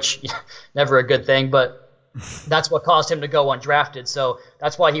thing, which never a good thing, but that's what caused him to go undrafted. So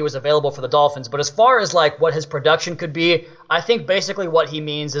that's why he was available for the Dolphins. But as far as like what his production could be, I think basically what he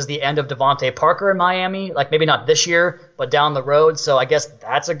means is the end of Devontae Parker in Miami. Like maybe not this year, but down the road. So I guess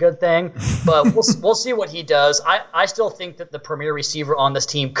that's a good thing. But we'll see what he does. I still think that the premier receiver on this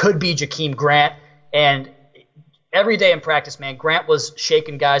team could be Jakeem Grant. And every day in practice, man, Grant was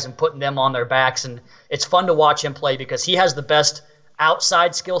shaking guys and putting them on their backs. And it's fun to watch him play because he has the best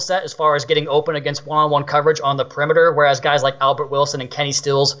outside skill set as far as getting open against one-on-one coverage on the perimeter, whereas guys like Albert Wilson and Kenny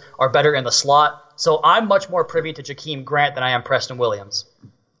Stills are better in the slot. So I'm much more privy to Jakeem Grant than I am Preston Williams.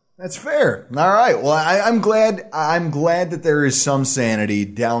 That's fair. All right. Well, I'm glad that there is some sanity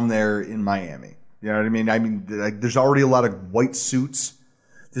down there in Miami. You know what I mean? I mean, there's already a lot of white suits.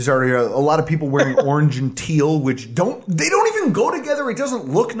 There's already a lot of people wearing orange and teal, which don't even go together. It doesn't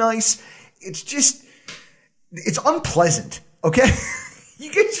look nice. It's unpleasant. Okay?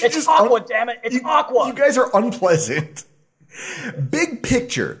 It's Aqua, damn it. It's Aqua. You guys are unpleasant. Big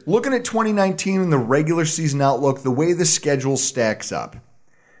picture, looking at 2019 and the regular season outlook, the way the schedule stacks up.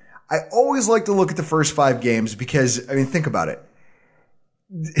 I always like to look at the first 5 games because, I mean, think about it.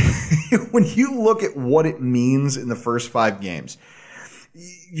 When you look at what it means in the first 5 games,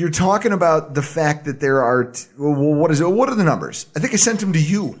 you're talking about the fact that there are, what are the numbers? I think I sent them to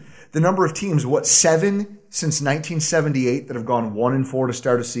you. The number of teams, 7 since 1978 that have gone 1-4 to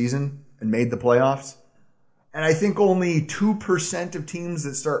start a season and made the playoffs? And I think only 2% of teams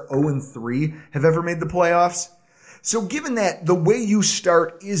that start 0-3 have ever made the playoffs. So given that, the way you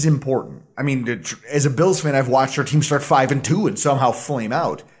start is important. I mean, as a Bills fan, I've watched our team start 5-2 and somehow flame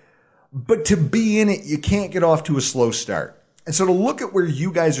out. But to be in it, you can't get off to a slow start. And so to look at where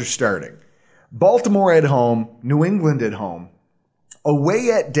you guys are starting, Baltimore at home, New England at home,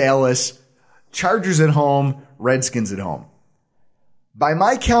 away at Dallas, Chargers at home, Redskins at home. By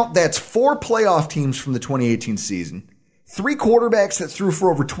my count, that's 4 playoff teams from the 2018 season, 3 quarterbacks that threw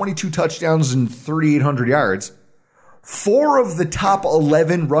for over 22 touchdowns and 3,800 yards, 4 of the top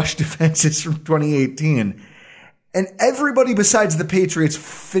 11 rush defenses from 2018, and everybody besides the Patriots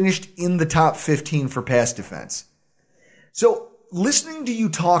finished in the top 15 for pass defense. So listening to you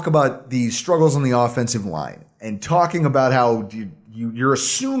talk about the struggles on the offensive line and talking about how you're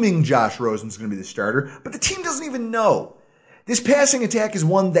assuming Josh Rosen's going to be the starter, but the team doesn't even know. This passing attack is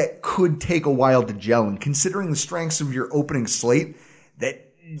one that could take a while to gel, and considering the strengths of your opening slate,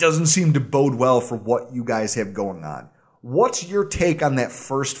 that doesn't seem to bode well for what you guys have going on. What's your take on that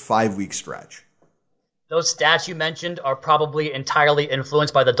first 5-week stretch? Those stats you mentioned are probably entirely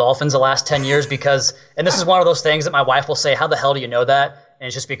influenced by the Dolphins the last 10 years because, and this is one of those things that my wife will say, how the hell do you know that? And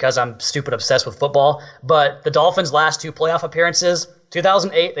it's just because I'm stupid obsessed with football. But the Dolphins' last 2 playoff appearances,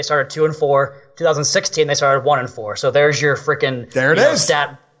 2008, they started 2-4. 2016, they started 1-4. So there's your freaking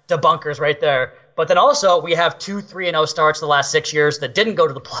stat debunkers right there. But then also, we have 2 3-0 starts the last 6 years that didn't go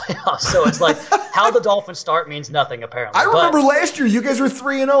to the playoffs. So it's like, how the Dolphins start means nothing, apparently. I remember last year, you guys were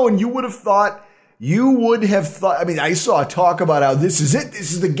 3-0, and you would have thought, I mean, I saw talk about how this is it.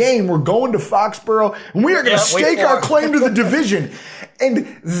 This is the game. We're going to Foxborough, and we are going to stake our claim to the division.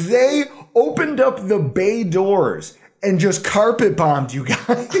 And they opened up the bay doors and just carpet bombed you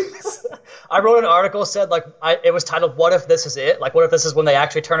guys. I wrote an article, said it was titled, "What if this is it? Like, what if this is when they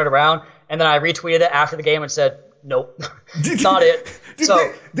actually turn it around?" And then I retweeted it after the game and said, "Nope, not it." So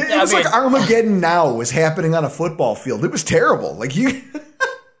it was like Armageddon Now was happening on a football field. It was terrible. Like you.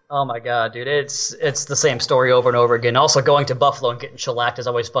 Oh my God, dude! It's the same story over and over again. Also, going to Buffalo and getting shellacked is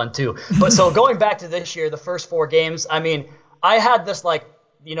always fun too. But so going back to this year, the first 4 games, I mean, I had this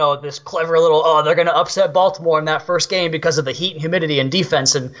this clever little, they're going to upset Baltimore in that first game because of the heat and humidity and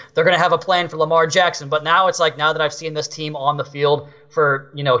defense, and they're going to have a plan for Lamar Jackson. But now it's like, now that I've seen this team on the field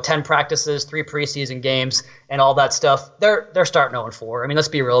for 10 practices, 3 preseason games, and all that stuff, they're starting 0-4. I mean, let's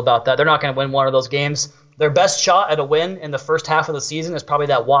be real about that. They're not going to win one of those games. Their best shot at a win in the first half of the season is probably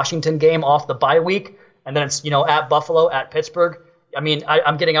that Washington game off the bye week, and then it's at Buffalo, at Pittsburgh. I mean,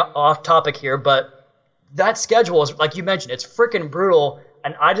 I'm getting off topic here, but that schedule is, like you mentioned, it's freaking brutal,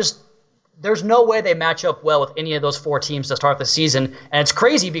 and there's no way they match up well with any of those 4 teams to start the season. And it's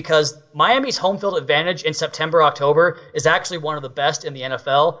crazy because Miami's home field advantage in September, October is actually one of the best in the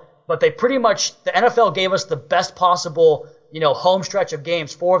NFL, but the NFL gave us the best possible, home stretch of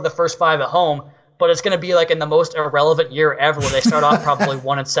games, 4 of the first 5 at home. But it's going to be like in the most irrelevant year ever where they start off probably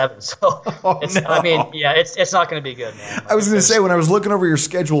 1-7. So, it's not going to be good, man. I was going to say, when I was looking over your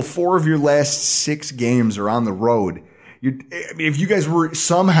schedule, 4 of your last 6 games are on the road. If you guys were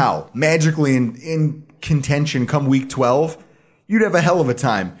somehow magically in contention come week 12, you'd have a hell of a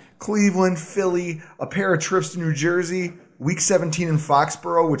time. Cleveland, Philly, a pair of trips to New Jersey, week 17 in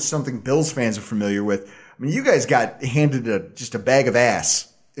Foxborough, which is something Bills fans are familiar with. I mean, you guys got handed just a bag of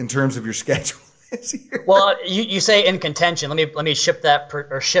ass in terms of your schedule. Well, you say in contention. Let me shift that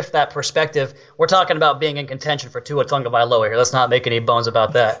perspective. We're talking about being in contention for Tua Tagovailoa here. Let's not make any bones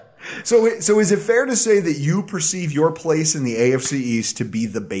about that. So is it fair to say that you perceive your place in the AFC East to be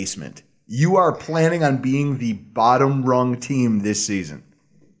the basement? You are planning on being the bottom rung team this season.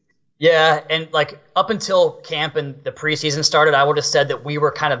 Yeah, and up until camp and the preseason started, I would have said that we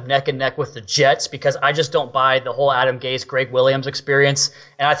were kind of neck and neck with the Jets because I just don't buy the whole Adam Gase, Greg Williams experience.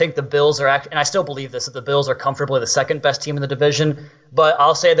 And I think the Bills are and I still believe this, that the Bills are comfortably the second best team in the division. But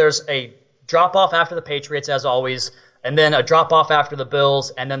I'll say there's a drop off after the Patriots, as always, and then a drop off after the Bills,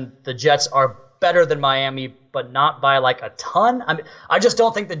 and then the Jets are better than Miami, but not by a ton. I mean, I just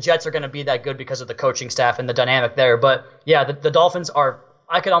don't think the Jets are going to be that good because of the coaching staff and the dynamic there. But yeah, the Dolphins are.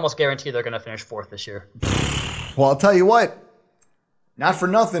 I could almost guarantee they're going to finish 4th this year. Well, I'll tell you what, not for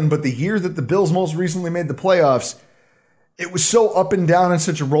nothing, but the year that the Bills most recently made the playoffs, it was so up and down and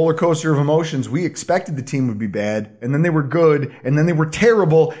such a roller coaster of emotions. We expected the team would be bad, and then they were good, and then they were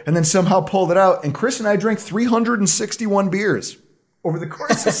terrible, and then somehow pulled it out. And Chris and I drank 361 beers over the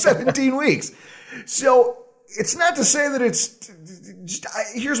course of 17 weeks. So it's not to say that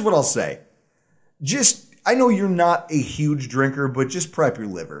here's what I'll say. I know you're not a huge drinker, but just prep your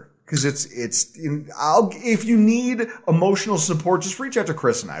liver because if you need emotional support, just reach out to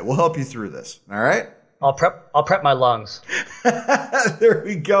Chris and I. We'll help you through this. All right? I'll prep my lungs. There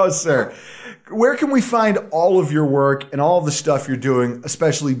we go, sir. Where can we find all of your work and all of the stuff you're doing,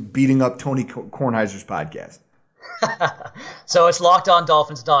 especially beating up Tony Kornheiser's podcast? So it's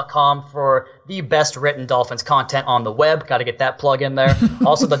lockedondolphins.com for the best written Dolphins content on the web. Got to get that plug in there.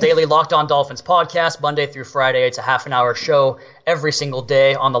 Also, the daily Locked On Dolphins podcast, Monday through Friday. It's a half-an-hour show every single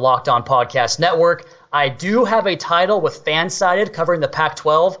day on the Locked On Podcast Network. I do have a title with Fansided covering the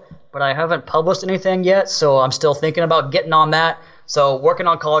Pac-12, but I haven't published anything yet, so I'm still thinking about getting on that. So working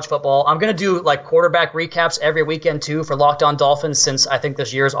on college football. I'm going to do like quarterback recaps every weekend too for Locked On Dolphins, since I think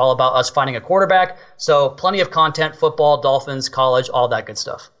this year is all about us finding a quarterback. So plenty of content, football, Dolphins, college, all that good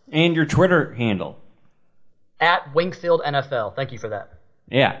stuff. And your Twitter handle. At Wingfield NFL. Thank you for that.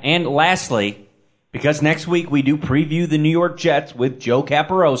 Yeah. And lastly, because next week we do preview the New York Jets with Joe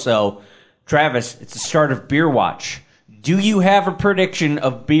Caporoso. Travis, it's the start of Beer Watch. Do you have a prediction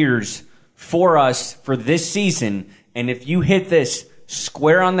of beers for us for this season? And if you hit this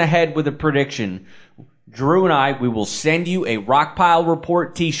square on the head with a prediction, Drew and I, we will send you a Rockpile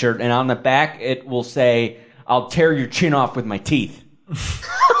Report t-shirt, and on the back it will say, "I'll tear your chin off with my teeth."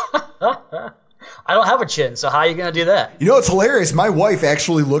 I don't have a chin, so how are you going to do that? You know, it's hilarious. My wife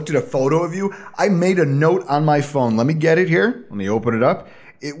actually looked at a photo of you. I made a note on my phone. Let me get it here. Let me open it up.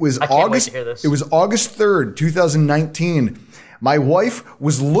 It was August 3rd, 2019. My wife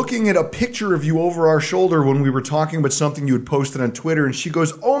was looking at a picture of you over our shoulder when we were talking about something you had posted on Twitter, and she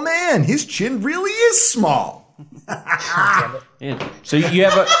goes, "Oh man, his chin really is small." Yeah. So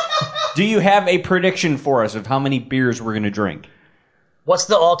do you have a prediction for us of how many beers we're going to drink? What's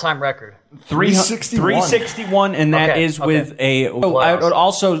the all-time record? 361, and that is with a... Oh, I would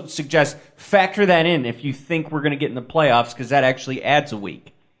also suggest factor that in if you think we're going to get in the playoffs, because that actually adds a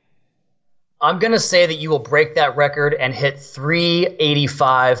week. I'm going to say that you will break that record and hit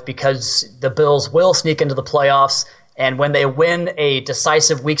 385 because the Bills will sneak into the playoffs, and when they win a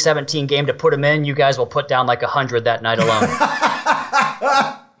decisive Week 17 game to put them in, you guys will put down like 100 that night alone.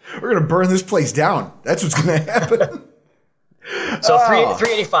 We're going to burn this place down. That's what's going to happen. So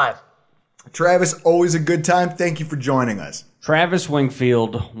 385. Travis, always a good time. Thank you for joining us. Travis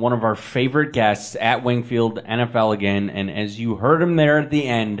Wingfield, one of our favorite guests at Wingfield NFL again, and as you heard him there at the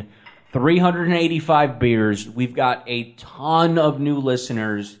end, 385 beers. We've got a ton of new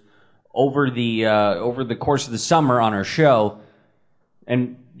listeners over the course of the summer on our show,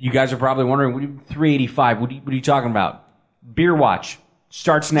 and you guys are probably wondering, 385? What are you talking about? Beer Watch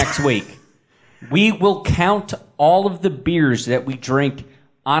starts next week. We will count all of the beers that we drink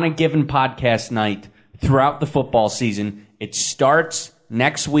on a given podcast night throughout the football season. It starts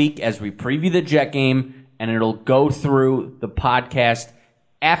next week as we preview the Jet game, and it'll go through the podcast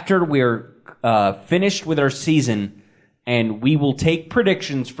after we're finished with our season, and we will take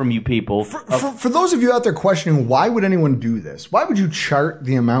predictions from you people. For those of you out there questioning, why would anyone do this? Why would you chart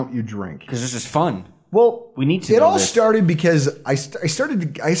the amount you drink? Because this is fun. Well, we need to. It all started because I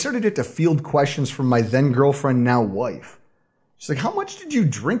started it to field questions from my then girlfriend, now wife. She's like, "How much did you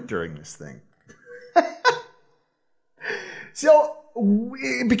drink during this thing?" So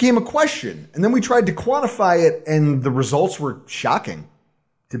it became a question, and then we tried to quantify it, and the results were shocking,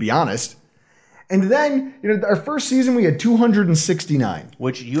 to be honest. And then, our first season we had 269,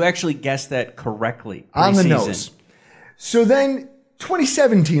 which you actually guessed that correctly on the nose. So then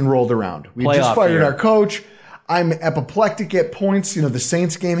 2017 rolled around. We had just fired our coach. I'm apoplectic at points. The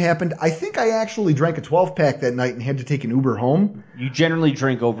Saints game happened. I think I actually drank a 12-pack that night and had to take an Uber home. You generally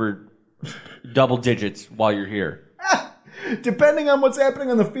drink over double digits while you're here. Depending on what's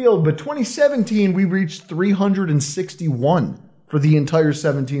happening on the field. But 2017, we reached 361 for the entire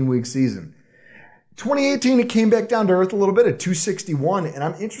 17-week season. 2018, it came back down to earth a little bit at 261, and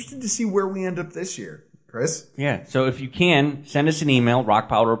I'm interested to see where we end up this year. Chris? Yeah, so if you can, send us an email,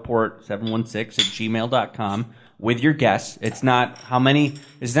 rockpilereport716@gmail.com, with your guess. It's not how many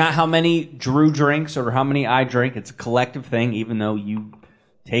Drew drinks or how many I drink. It's a collective thing, even though you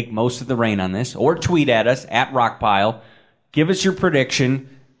take most of the reign on this. Or tweet at us, at Rockpile. Give us your prediction,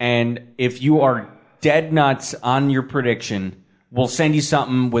 and if you are dead nuts on your prediction, we'll send you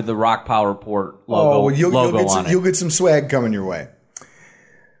something with the Rockpile Report logo on it. You'll get some swag coming your way.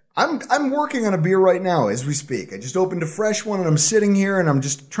 I'm working on a beer right now as we speak. I just opened a fresh one, and I'm sitting here, and I'm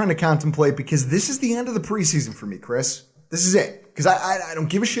just trying to contemplate, because this is the end of the preseason for me, Chris. This is it. Because I don't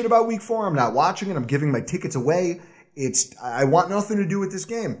give a shit about week 4. I'm not watching it. I'm giving my tickets away. I want nothing to do with this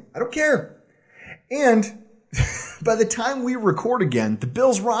game. I don't care. And by the time we record again, the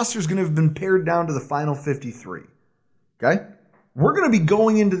Bills roster is going to have been pared down to the final 53. Okay? We're going to be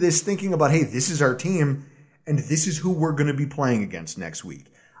going into this thinking about, hey, this is our team, and this is who we're going to be playing against next week.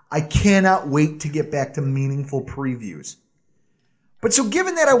 I cannot wait to get back to meaningful previews. But so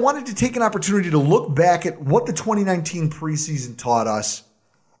given that, I wanted to take an opportunity to look back at what the 2019 preseason taught us,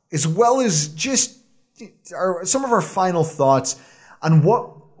 as well as just some of our final thoughts on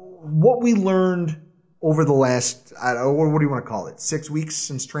what we learned over the last, what do you want to call it, 6 weeks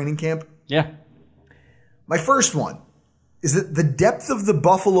since training camp? Yeah. My first one is that the depth of the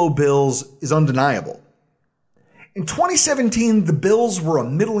Buffalo Bills is undeniable. In 2017, the Bills were a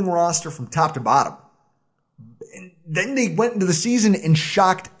middling roster from top to bottom. And then they went into the season and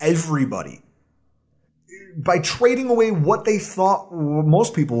shocked everybody by trading away what they thought,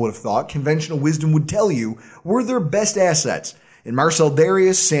 most people would have thought, conventional wisdom would tell you, were their best assets. In Marcel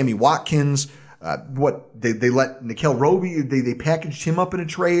Darius, Sammy Watkins, they let Nickel Roby, they packaged him up in a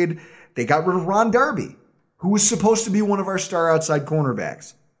trade. They got rid of Ron Darby, who was supposed to be one of our star outside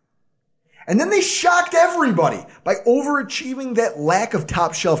cornerbacks. And then they shocked everybody by overachieving that lack of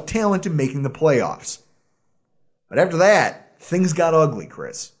top shelf talent and making the playoffs. But after that, things got ugly,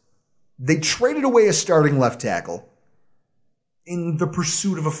 Chris. They traded away a starting left tackle in the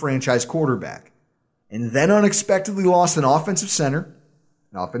pursuit of a franchise quarterback, and then unexpectedly lost an offensive center,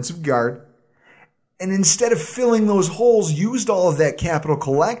 an offensive guard, and instead of filling those holes, used all of that capital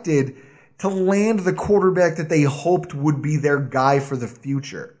collected to land the quarterback that they hoped would be their guy for the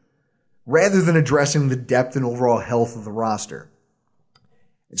future, rather than addressing the depth and overall health of the roster.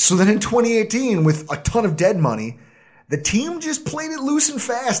 So then in 2018, with a ton of dead money, the team just played it loose and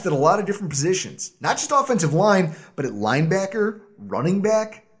fast at a lot of different positions. Not just offensive line, but at linebacker, running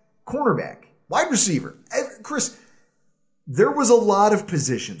back, cornerback, wide receiver. Chris, there was a lot of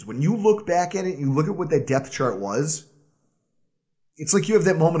positions. When you look back at it, you look at what that depth chart was, it's like you have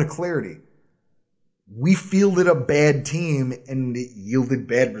that moment of clarity. We fielded a bad team and it yielded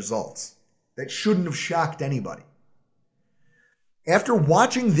bad results. That shouldn't have shocked anybody. After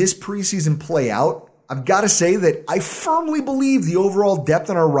watching this preseason play out, I've got to say that I firmly believe the overall depth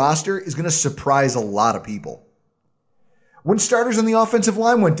on our roster is going to surprise a lot of people. When starters on the offensive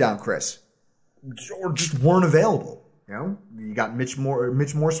line went down, Chris, or just weren't available, you got Mitch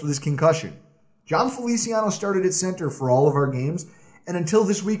Morse with his concussion. John Feliciano started at center for all of our games, and until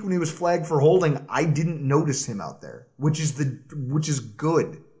this week when he was flagged for holding, I didn't notice him out there, which is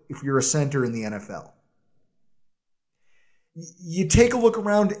good if you're a center in the NFL. You take a look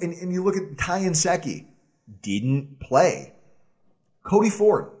around and you look at Ty Nsekhe. Didn't play. Cody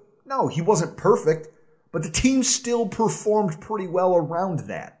Ford. No, he wasn't perfect, but the team still performed pretty well around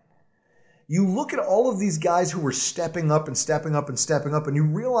that. You look at all of these guys who were stepping up and stepping up and stepping up, and you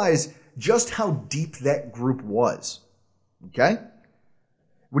realize just how deep that group was. Okay?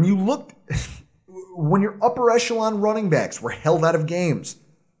 When your upper echelon running backs were held out of games,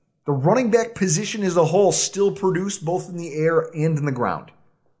 the running back position as a whole still produced both in the air and in the ground.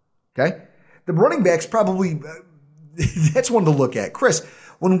 Okay? The running backs probably, that's one to look at. Chris,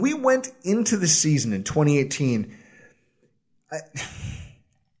 when we went into the season in 2018,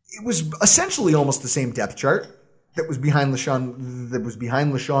 it was essentially almost the same depth chart that was behind LaShawn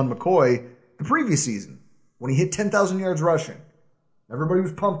McCoy the previous season when he hit 10,000 yards rushing. Everybody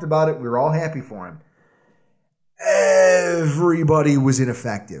was pumped about it. We were all happy for him. Everybody was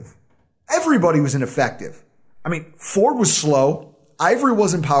ineffective. I mean, Ford was slow, Ivory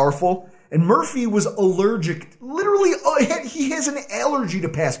wasn't powerful, and Murphy was allergic. Literally, he has an allergy to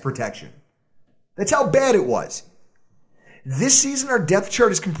pass protection. That's how bad it was. This season, our depth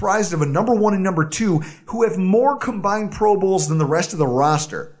chart is comprised of a number 1 and number 2 who have more combined Pro Bowls than the rest of the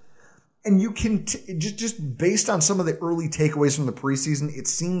roster. And you can, just based on some of the early takeaways from the preseason, it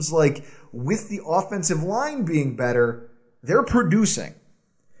seems like with the offensive line being better, they're producing.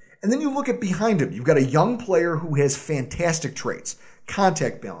 And then you look at behind him. You've got a young player who has fantastic traits,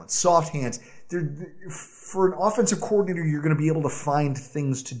 contact balance, soft hands. For an offensive coordinator, you're going to be able to find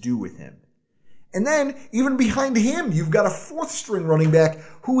things to do with him. And then, even behind him, you've got a 4th string running back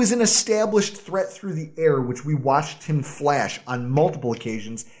who is an established threat through the air, which we watched him flash on multiple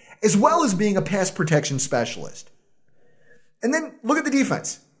occasions, as well as being a pass protection specialist. And then look at the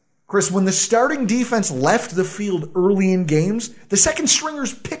defense. Chris, when the starting defense left the field early in games, the second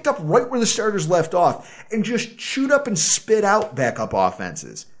stringers picked up right where the starters left off and just chewed up and spit out backup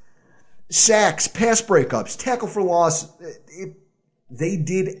offenses. Sacks, pass breakups, tackle for loss, they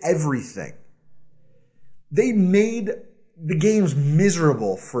did everything. They made the games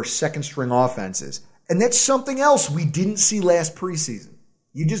miserable for second string offenses. And that's something else we didn't see last preseason.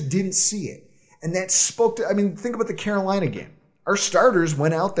 You just didn't see it. And that spoke to, think about the Carolina game. Our starters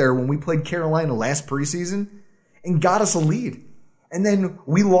went out there when we played Carolina last preseason and got us a lead. And then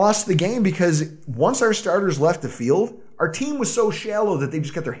we lost the game because once our starters left the field, our team was so shallow that they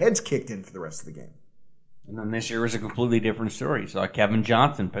just got their heads kicked in for the rest of the game. And then this year was a completely different story. You saw Kevin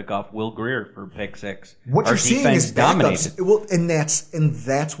Johnson pick off Will Greer for pick 6. What you're seeing is backups. Well, and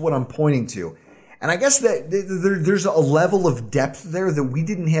that's what I'm pointing to. And I guess that there's a level of depth there that we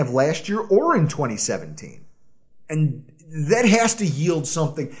didn't have last year or in 2017. And that has to yield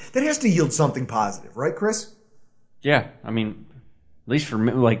something. That has to yield something positive, right, Chris? Yeah, I mean, at least for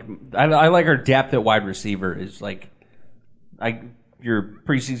me, like I like our depth at wide receiver is like, your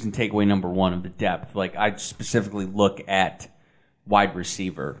preseason takeaway number one of the depth. Like I specifically look at wide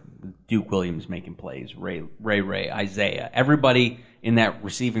receiver, Duke Williams making plays, Ray, Isaiah, everybody in that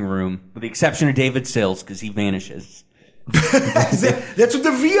receiving room, with the exception of David Sills because he vanishes. That's what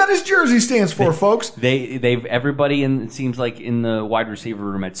the V on his jersey stands for, folks. They've everybody in, it seems like, in the wide receiver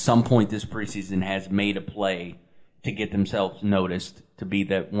room at some point this preseason has made a play to get themselves noticed to be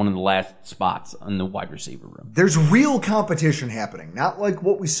that one of the last spots in the wide receiver room. There's real competition happening, not like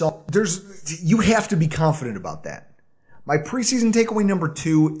what we saw. You have to be confident about that. My preseason takeaway number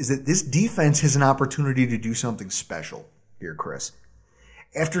 2 is that this defense has an opportunity to do something special here, Chris.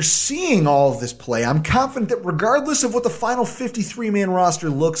 After seeing all of this play, I'm confident that regardless of what the final 53-man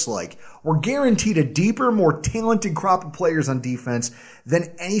roster looks like, we're guaranteed a deeper, more talented crop of players on defense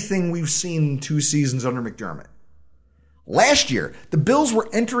than anything we've seen in 2 seasons under McDermott. Last year, the Bills were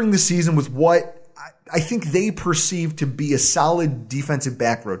entering the season with what I think they perceived to be a solid defensive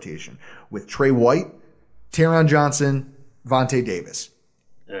back rotation with Trey White, Taron Johnson, Vontae Davis.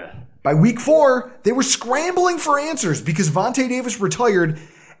 Ugh. By week 4, they were scrambling for answers because Vontae Davis retired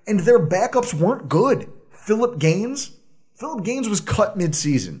and their backups weren't good. Philip Gaines was cut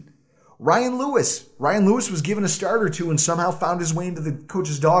midseason. Ryan Lewis was given a start or two and somehow found his way into the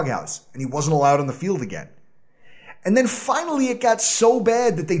coach's doghouse, and he wasn't allowed on the field again. And then finally it got so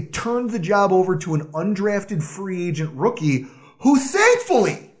bad that they turned the job over to an undrafted free agent rookie who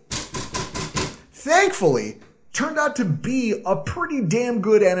thankfully turned out to be a pretty damn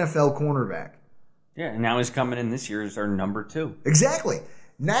good NFL cornerback. Yeah, and now he's coming in this year as our number 2. Exactly.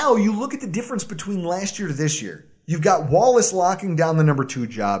 Now you look at the difference between last year to this year. You've got Wallace locking down the number 2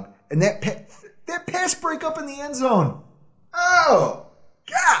 job, and that pass breakup in the end zone. Oh,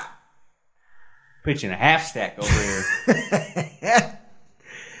 God. Pitching a half stack over here.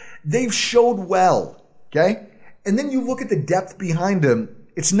 They've showed well, okay? And then you look at the depth behind him.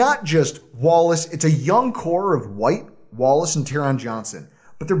 It's not just Wallace. It's a young core of White, Wallace, and Taron Johnson.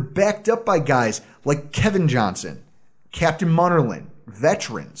 But they're backed up by guys like Kevin Johnson, Captain Munnerlyn,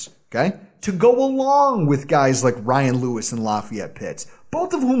 veterans, okay? To go along with guys like Ryan Lewis and Lafayette Pitts,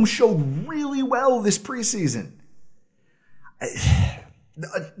 both of whom showed really well this preseason.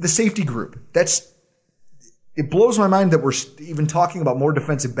 The safety group, it blows my mind that we're even talking about more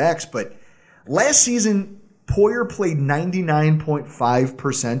defensive backs, but last season, Poyer played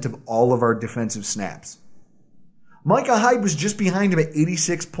 99.5% of all of our defensive snaps. Micah Hyde was just behind him at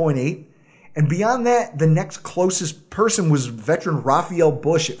 86.8%. And beyond that, the next closest person was veteran Raphael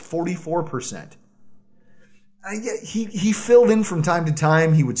Bush at 44%. He filled in from time to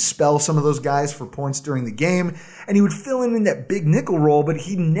time. He would spell some of those guys for points during the game, and he would fill in that big nickel role, but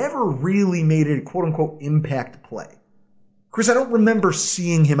he never really made a quote-unquote impact play. Chris, I don't remember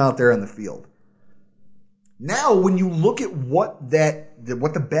seeing him out there on the field. Now, when you look at what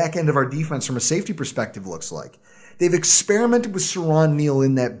the back end of our defense from a safety perspective looks like, they've experimented with Saron Neal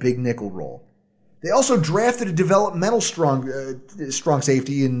in that big nickel role. They also drafted a developmental strong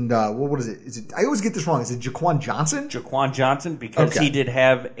safety in, what is it? I always get this wrong. Is it Jaquan Johnson? Jaquan Johnson, because he did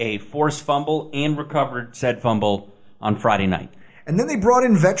have a forced fumble and recovered said fumble on Friday night. And then they brought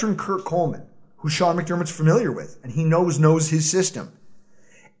in veteran Kurt Coleman, who Sean McDermott's familiar with, and he knows his system.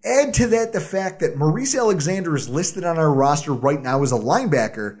 Add to that the fact that Maurice Alexander is listed on our roster right now as a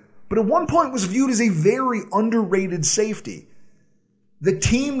linebacker, but at one point was viewed as a very underrated safety. The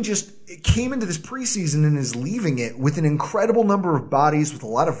team just came into this preseason and is leaving it with an incredible number of bodies with a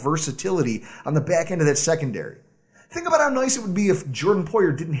lot of versatility on the back end of that secondary. Think about how nice it would be if Jordan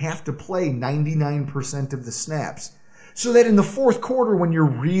Poyer didn't have to play 99% of the snaps. So that in the fourth quarter, when you're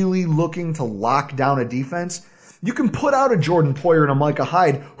really looking to lock down a defense, you can put out a Jordan Poyer and a Micah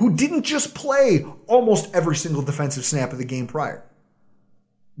Hyde who didn't just play almost every single defensive snap of the game prior.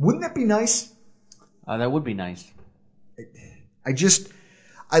 Wouldn't that be nice? That would be nice.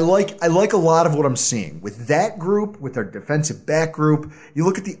 I like a lot of what I'm seeing. With that group, with our defensive back group, you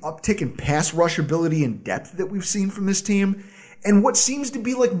look at the uptick in pass rush ability and depth that we've seen from this team, and what seems to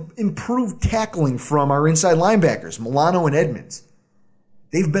be like improved tackling from our inside linebackers, Milano and Edmonds.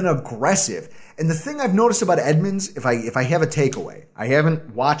 They've been aggressive. And the thing I've noticed about Edmonds, if I have a takeaway, I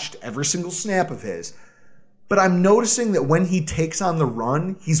haven't watched every single snap of his, but I'm noticing that when he takes on the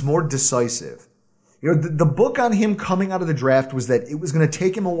run, he's more decisive. You know, the book on him coming out of the draft was that it was going to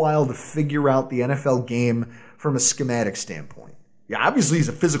take him a while to figure out the NFL game from a schematic standpoint. Yeah, obviously he's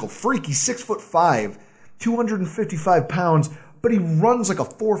a physical freak. He's 6'5", 255 pounds, but he runs like a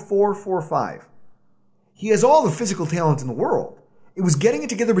 4.4, 4.5. He has all the physical talent in the world. It was getting it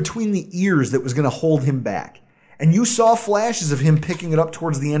together between the ears that was going to hold him back. And you saw flashes of him picking it up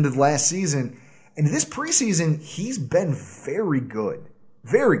towards the end of last season. And this preseason, he's been very good.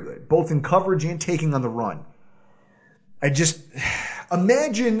 Very good, both in coverage and taking on the run. I just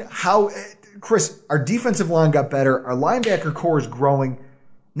imagine how, Chris, our defensive line got better. Our linebacker core is growing.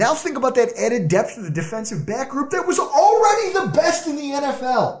 Now think about that added depth of the defensive back group that was already the best in the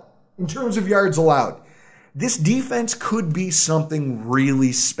NFL in terms of yards allowed. This defense could be something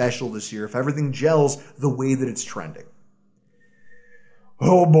really special this year if everything gels the way that it's trending.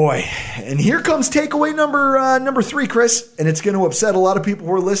 Oh boy. And here comes takeaway number 3, Chris. And it's going to upset a lot of people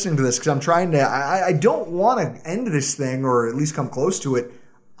who are listening to this because I'm trying to, I don't want to end this thing or at least come close to it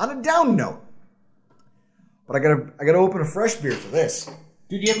on a down note. But I gotta open a fresh beer for this.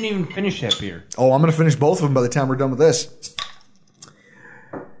 Dude, you haven't even finished that beer. Oh, I'm going to finish both of them by the time we're done with this.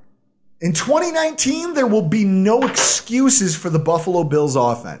 In 2019, there will be no excuses for the Buffalo Bills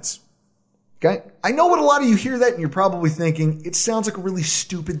offense. Okay? I know what a lot of you hear that and you're probably thinking, it sounds like a really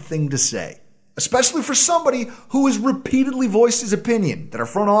stupid thing to say. Especially for somebody who has repeatedly voiced his opinion that our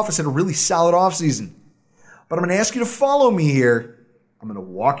front office had a really solid offseason. But I'm going to ask you to follow me here. I'm going to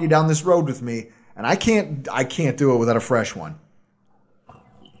walk you down this road with me. And I can't do it without a fresh one.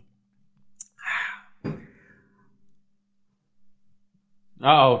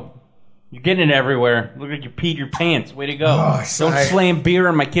 Uh-oh. You're getting it everywhere. Look like you peed your pants. Way to go. Don't slam beer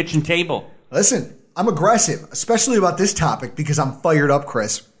on my kitchen table. Listen, I'm aggressive, especially about this topic because I'm fired up,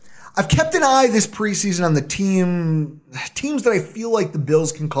 Chris. I've kept an eye this preseason on the teams that I feel like the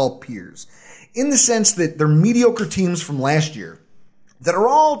Bills can call peers, in the sense that they're mediocre teams from last year that are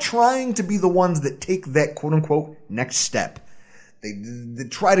all trying to be the ones that take that quote-unquote next step. They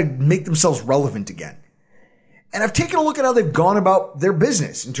try to make themselves relevant again. And I've taken a look at how they've gone about their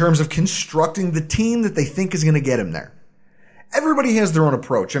business in terms of constructing the team that they think is going to get them there. Everybody has their own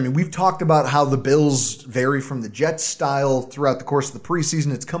approach. I mean, we've talked about how the Bills vary from the Jets style throughout the course of the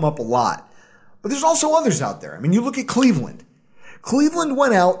preseason. It's come up a lot. But there's also others out there. I mean, you look at Cleveland. Cleveland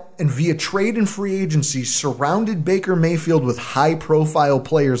went out and via trade and free agency surrounded Baker Mayfield with high-profile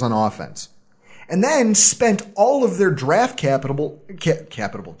players on offense. And then spent all of their draft capital,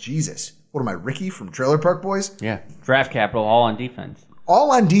 Jesus. What am I, Ricky from Trailer Park Boys? Yeah, draft capital, all on defense.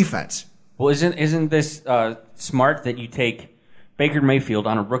 All on defense. Well, isn't this smart that you take Baker Mayfield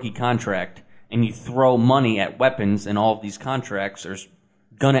on a rookie contract and you throw money at weapons, and all of these contracts are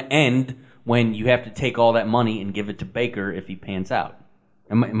going to end when you have to take all that money and give it to Baker if he pans out.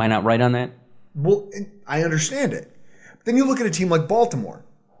 Am I not right on that? Well, I understand it. But then you look at a team like Baltimore.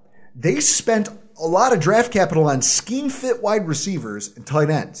 They spent a lot of draft capital on scheme-fit wide receivers and tight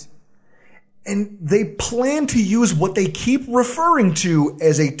ends. And they plan to use what they keep referring to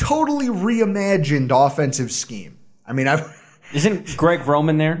as a totally reimagined offensive scheme. I mean, Isn't Greg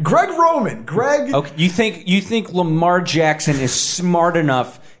Roman there? Greg Roman. Okay, you think Lamar Jackson is smart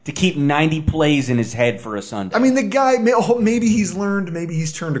enough to keep 90 plays in his head for a Sunday? I mean, the guy, maybe he's learned, maybe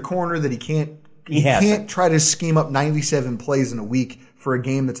he's turned a corner that he can't try to scheme up 97 plays in a week for a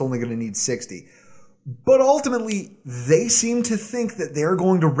game that's only going to need 60. But ultimately, they seem to think that they're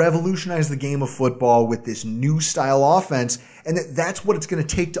going to revolutionize the game of football with this new style offense, and that's what it's going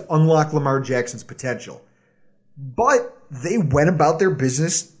to take to unlock Lamar Jackson's potential. But they went about their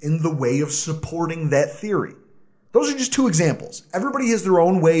business in the way of supporting that theory. Those are just two examples. Everybody has their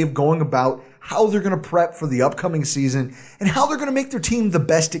own way of going about how they're going to prep for the upcoming season and how they're going to make their team the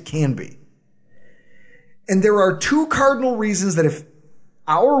best it can be. And there are two cardinal reasons that if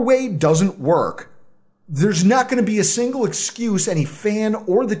our way doesn't work, there's not going to be a single excuse any fan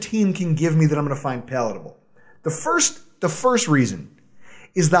or the team can give me that I'm going to find palatable. The first reason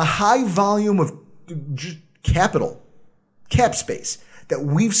is the high volume of cap space that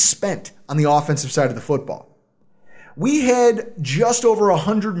we've spent on the offensive side of the football. We had just over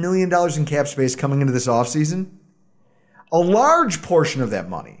 $100 million in cap space coming into this offseason. A large portion of that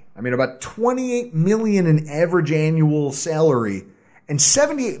money, I mean about $28 million in average annual salary, and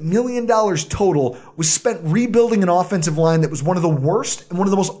 $78 million total was spent rebuilding an offensive line that was one of the worst and one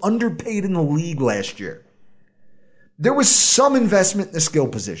of the most underpaid in the league last year. There was some investment in the skill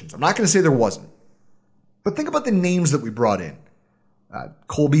positions. I'm not going to say there wasn't. But think about the names that we brought in.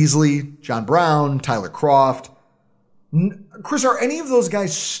 Cole Beasley, John Brown, Tyler Kroft. Chris, are any of those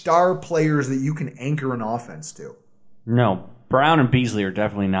guys star players that you can anchor an offense to? No. Brown and Beasley are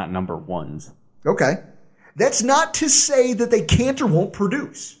definitely not number ones. Okay. That's not to say that they can't or won't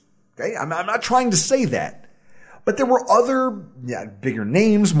produce. Okay, I'm not trying to say that. But there were other, bigger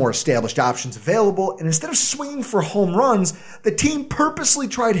names, more established options available, and instead of swinging for home runs, the team purposely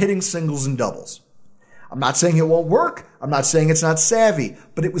tried hitting singles and doubles. I'm not saying it won't work. I'm not saying it's not savvy,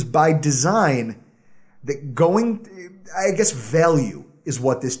 but it was by design that value is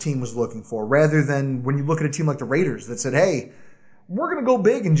what this team was looking for, rather than when you look at a team like the Raiders that said, hey, we're going to go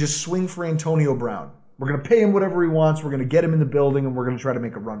big and just swing for Antonio Brown. We're going to pay him whatever he wants. We're going to get him in the building, and we're going to try to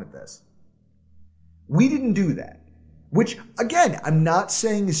make a run at this. We didn't do that, which, again, I'm not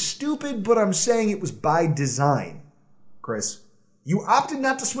saying is stupid, but I'm saying it was by design. Chris, you opted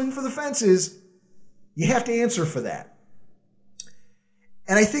not to swing for the fences. You have to answer for that.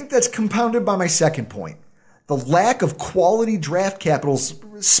 And I think that's compounded by my second point. The lack of quality draft capital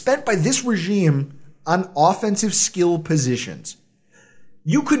spent by this regime on offensive skill positions.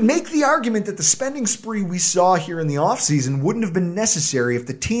 You could make the argument that the spending spree we saw here in the offseason wouldn't have been necessary if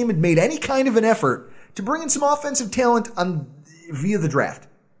the team had made any kind of an effort to bring in some offensive talent via the draft.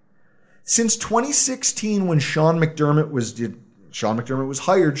 Since 2016, when Sean McDermott was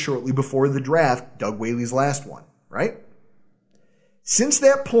hired shortly before the draft, Doug Whaley's last one, right? Since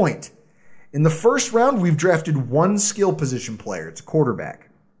that point, in the first round, we've drafted one skill position player. It's a quarterback.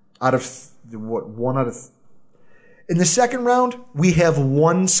 In the second round, we have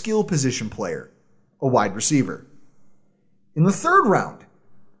one skill position player, a wide receiver. In the third round,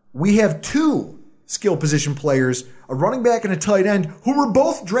 we have two skill position players, a running back and a tight end, who were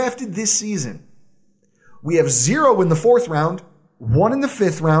both drafted this season. We have 0 in the fourth round, 1 in the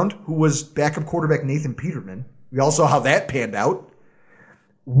fifth round, who was backup quarterback Nathan Peterman. We all saw how that panned out.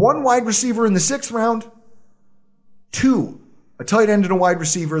 1 wide receiver in the sixth round, 2, a tight end and a wide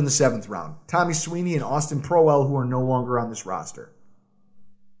receiver in the seventh round, Tommy Sweeney and Austin Proell, who are no longer on this roster.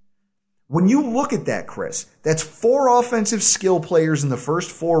 When you look at that, Chris, that's 4 offensive skill players in the first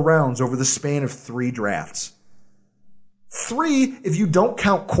 4 rounds over the span of 3 drafts. 3 if you don't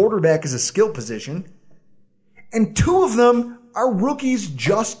count quarterback as a skill position, and 2 of them are rookies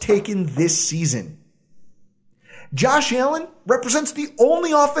just taken this season. Josh Allen represents the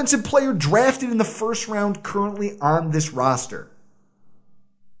only offensive player drafted in the first round currently on this roster.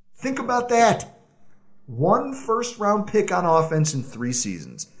 Think about that. 1 first-round pick on offense in 3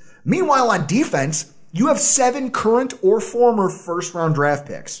 seasons. Meanwhile, on defense, you have 7 current or former first-round draft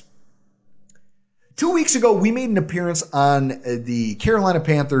picks. 2 weeks ago, we made an appearance on the Carolina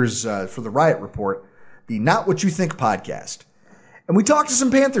Panthers for the Riot Report, the Not What You Think podcast. And we talked to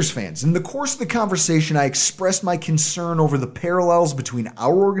some Panthers fans. In the course of the conversation, I expressed my concern over the parallels between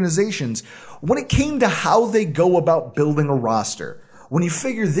our organizations when it came to how they go about building a roster. When you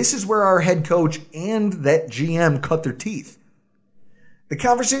figure this is where our head coach and that GM cut their teeth. The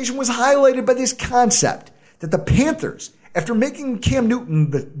conversation was highlighted by this concept that the Panthers, after making Cam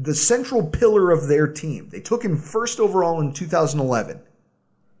Newton the central pillar of their team, they took him first overall in 2011.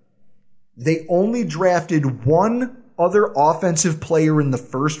 They only drafted 1 other offensive player in the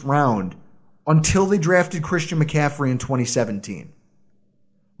first round until they drafted Christian McCaffrey in 2017.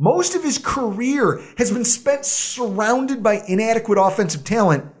 Most of his career has been spent surrounded by inadequate offensive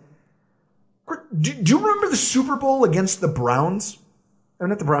talent. Do you remember the Super Bowl against the Browns? Or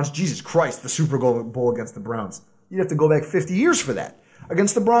not the Browns, Jesus Christ, the Super Bowl against the Browns. You'd have to go back 50 years for that.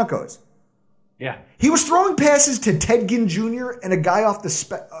 Against the Broncos. Yeah. He was throwing passes to Ted Ginn Jr. and a guy off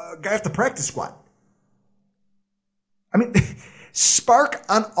the practice squad. I mean, spark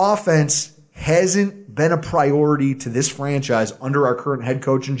on offense hasn't been a priority to this franchise under our current head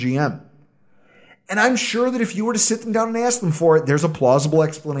coach and GM. And I'm sure that if you were to sit them down and ask them for it, there's a plausible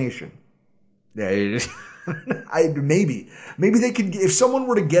explanation. Maybe they could, if someone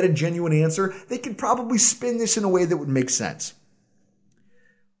were to get a genuine answer, they could probably spin this in a way that would make sense.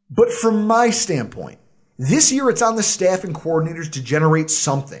 But from my standpoint, this year it's on the staff and coordinators to generate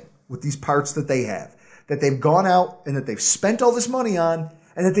something with these parts that they have, that they've gone out and that they've spent all this money on,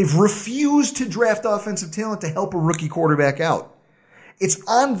 and that they've refused to draft offensive talent to help a rookie quarterback out. It's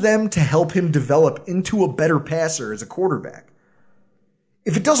on them to help him develop into a better passer as a quarterback.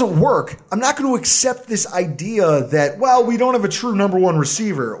 If it doesn't work, I'm not going to accept this idea that, well, we don't have a true number 1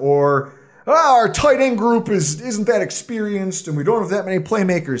 receiver, or our tight end group isn't that experienced and we don't have that many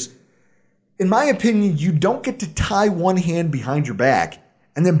playmakers. In my opinion, you don't get to tie one hand behind your back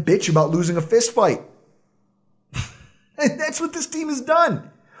and then bitch about losing a fist fight. And that's what this team has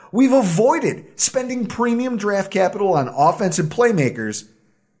done. We've avoided spending premium draft capital on offensive playmakers.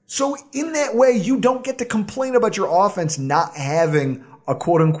 So in that way, you don't get to complain about your offense not having a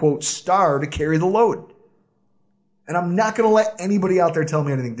quote-unquote star to carry the load. And I'm not going to let anybody out there tell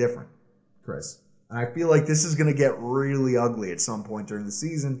me anything different, Chris. And I feel like this is going to get really ugly at some point during the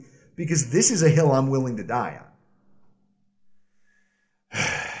season because this is a hill I'm willing to die on.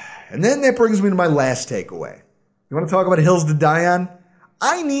 And then that brings me to my last takeaway. You want to talk about hills to die on?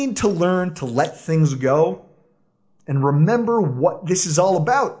 I need to learn to let things go and remember what this is all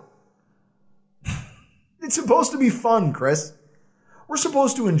about. It's supposed to be fun, Chris. We're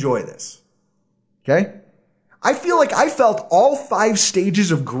supposed to enjoy this. Okay? I feel like I felt all 5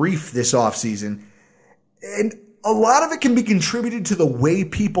 stages of grief this offseason, and a lot of it can be contributed to the way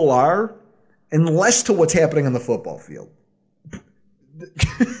people are and less to what's happening on the football field.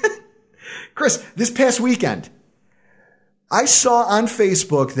 Chris, this past weekend, I saw on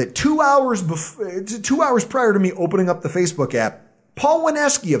Facebook that 2 hours prior to me opening up the Facebook app, Paul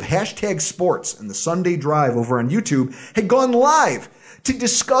Wineski of #Sports and the Sunday Drive over on YouTube had gone live to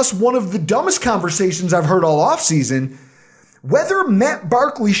discuss one of the dumbest conversations I've heard all offseason, whether Matt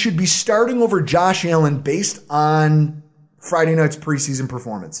Barkley should be starting over Josh Allen based on Friday night's preseason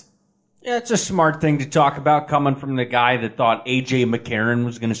performance. Yeah, it's a smart thing to talk about coming from the guy that thought A.J. McCarron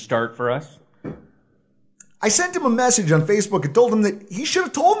was going to start for us. I sent him a message on Facebook and told him that he should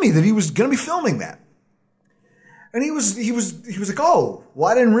have told me that he was going to be filming that. And he was like, oh,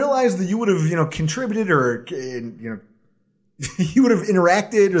 well, I didn't realize that you would have, contributed or, you would have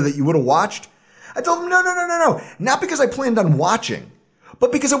interacted or that you would have watched. I told him, no. Not because I planned on watching,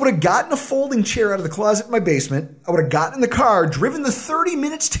 but because I would have gotten a folding chair out of the closet in my basement. I would have gotten in the car, driven the 30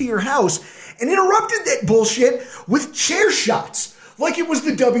 minutes to your house, and interrupted that bullshit with chair shots like it was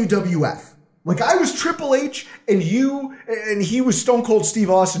the WWF. Like I was Triple H and he was Stone Cold Steve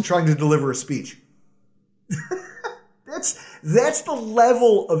Austin trying to deliver a speech. That's the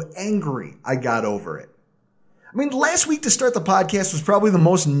level of angry I got over it. I mean, last week to start the podcast was probably the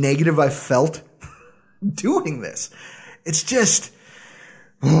most negative I felt doing this. It's just,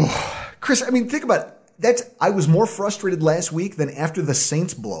 Chris, I mean, think about it. I was more frustrated last week than after the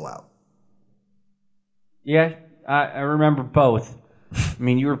Saints blowout. Yeah, I remember both. I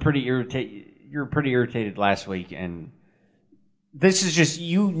mean, you were pretty irritated. You were pretty irritated last week, and this is just,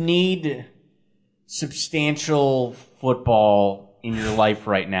 you need substantial football in your life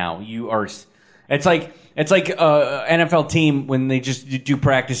right now. It's like NFL team when they just do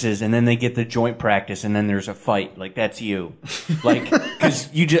practices and then they get the joint practice and then there's a fight. Like, that's you. Like,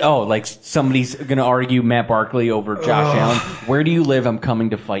 because you just, like somebody's going to argue Matt Barkley over Josh Allen. Where do you live? I'm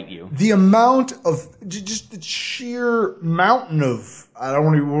coming to fight you. The amount of, just the sheer mountain of, I don't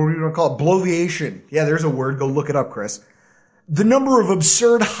want to, what do you want to call it? Bloviation. Yeah, there's a word. Go look it up, Chris. The number of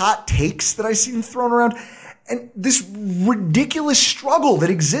absurd hot takes that I see thrown around. And this ridiculous struggle that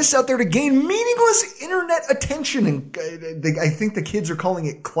exists out there to gain meaningless internet attention. And I think the kids are calling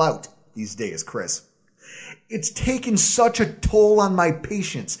it clout these days, Chris. It's taken such a toll on my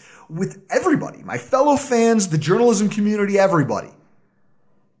patience with everybody, my fellow fans, the journalism community, everybody.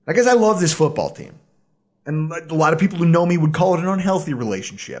 I guess I love this football team. And a lot of people who know me would call it an unhealthy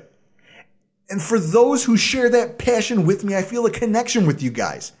relationship. And for those who share that passion with me, I feel a connection with you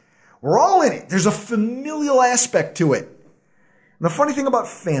guys. We're all in it. There's a familial aspect to it. And the funny thing about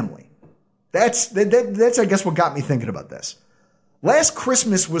family, that's I guess what got me thinking about this. Last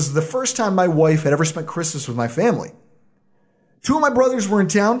Christmas was the first time my wife had ever spent Christmas with my family. 2 of my brothers were in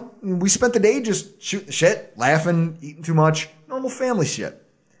town, and we spent the day just shooting the shit, laughing, eating too much, normal family shit.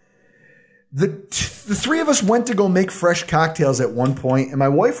 The 3 of us went to go make fresh cocktails at one point, and my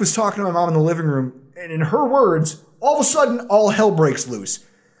wife was talking to my mom in the living room, and in her words, all of a sudden, all hell breaks loose.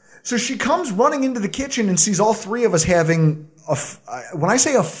 So she comes running into the kitchen and sees all 3 of us having when I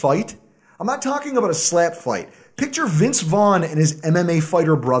say a fight, I'm not talking about a slap fight. Picture Vince Vaughn and his MMA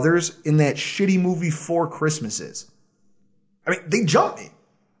fighter brothers in that shitty movie 4 Christmases. I mean, they jumped me.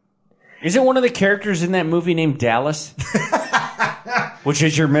 Isn't one of the characters in that movie named Dallas? Which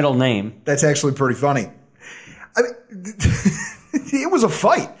is your middle name. That's actually pretty funny. I mean, it was a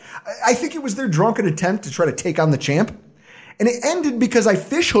fight. I think it was their drunken attempt to try to take on the champ. And it ended because I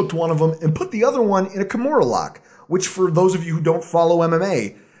fish hooked one of them and put the other one in a Kimura lock, which for those of you who don't follow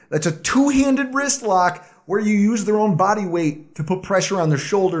MMA, that's a 2-handed wrist lock where you use their own body weight to put pressure on their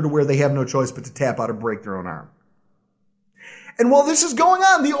shoulder to where they have no choice but to tap out or break their own arm. And while this is going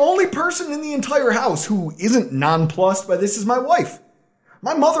on, the only person in the entire house who isn't nonplussed by this is my wife.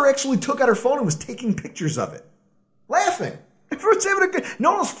 My mother actually took out her phone and was taking pictures of it, laughing. Everyone's having a good,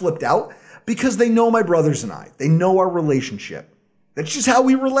 no one else flipped out. Because they know my brothers and I. They know our relationship. That's just how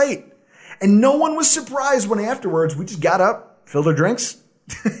we relate. And no one was surprised when afterwards we just got up, filled our drinks.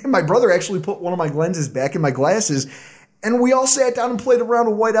 My brother actually put one of my lenses back in my glasses. And we all sat down and played around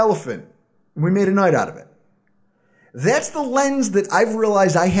a white elephant. And we made a night out of it. That's the lens that I've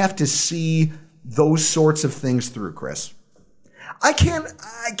realized I have to see those sorts of things through, Chris. I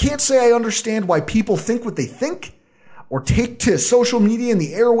can't say I understand why people think what they think. or take to social media and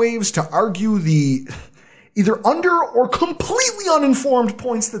the airwaves to argue the either under or completely uninformed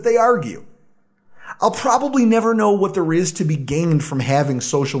points that they argue. I'll probably never know what there is to be gained from having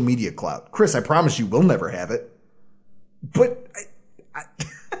social media clout. Chris, I promise you will never have it. But I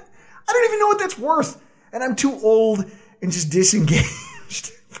don't even know what that's worth. And I'm too old and just disengaged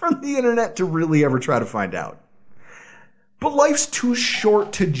from the internet to really ever try to find out. But life's too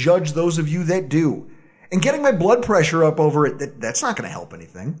short to judge those of you that do. And getting my blood pressure up over it, that's not going to help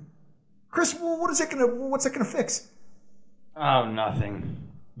anything. Chris, what's that going to fix? Oh, nothing.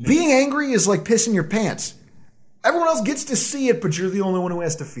 Being angry is like pissing your pants. Everyone else gets to see it, but you're the only one who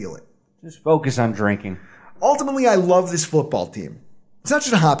has to feel it. Just focus on drinking. Ultimately, I love this football team. It's not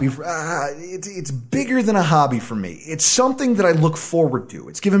just a hobby. It's bigger than a hobby for me. It's something that I look forward to.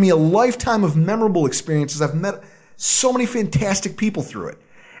 It's given me a lifetime of memorable experiences. I've met so many fantastic people through it.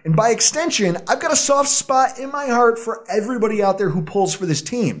 And by extension, I've got a soft spot in my heart for everybody out there who pulls for this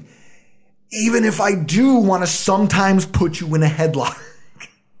team. Even if I do want to sometimes put you in a headlock.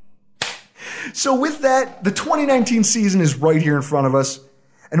 So with that, the 2019 season is right here in front of us.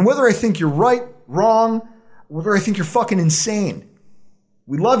 And whether I think you're right, wrong, whether I think you're fucking insane,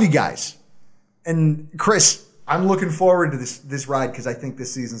 we love you guys. And Chris, I'm looking forward to this ride because I think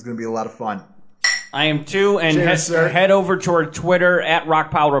this season is going to be a lot of fun. I am too. And head over to our Twitter at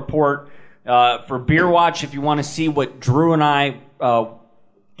Rockpile Report for Beer Watch if you want to see what Drew and I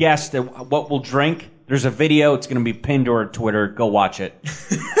guessed what we'll drink. There's a video. It's going to be pinned to our Twitter. Go watch it.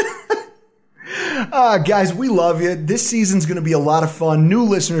 Guys, we love you. This season's going to be a lot of fun. New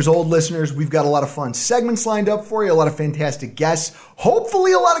listeners, old listeners, we've got a lot of fun segments lined up for you, a lot of fantastic guests,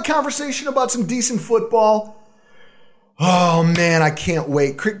 hopefully a lot of conversation about some decent football. Oh, man, I can't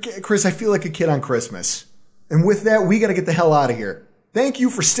wait. Chris, I feel like a kid on Christmas. And with that, we got to get the hell out of here. Thank you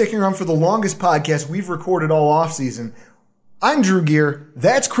for sticking around for the longest podcast we've recorded all offseason. I'm Drew Gear.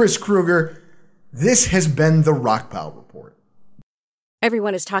 That's Chris Kruger. This has been the Rockpile Report.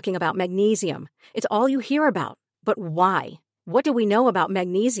 Everyone is talking about magnesium. It's all you hear about. But why? What do we know about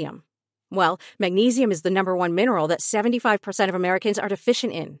magnesium? Well, magnesium is the number one mineral that 75% of Americans are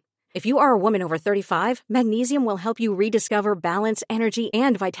deficient in. If you are a woman over 35, magnesium will help you rediscover balance, energy,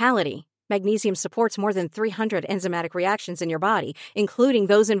 and vitality. Magnesium supports more than 300 enzymatic reactions in your body, including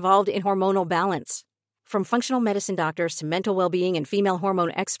those involved in hormonal balance. From functional medicine doctors to mental well-being and female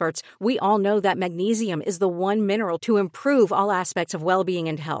hormone experts, we all know that magnesium is the one mineral to improve all aspects of well-being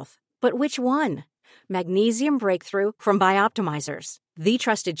and health. But which one? Magnesium Breakthrough from Bioptimizers, the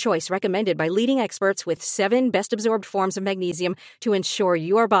trusted choice recommended by leading experts with 7 best-absorbed forms of magnesium to ensure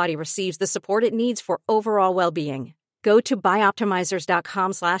your body receives the support it needs for overall well-being. Go to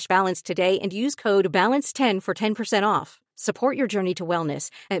bioptimizers.com/balance today and use code BALANCE10 for 10% off. Support your journey to wellness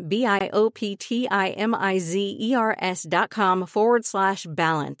at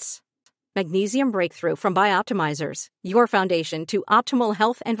bioptimizers.com/balance. Magnesium Breakthrough from Bioptimizers, your foundation to optimal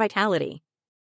health and vitality.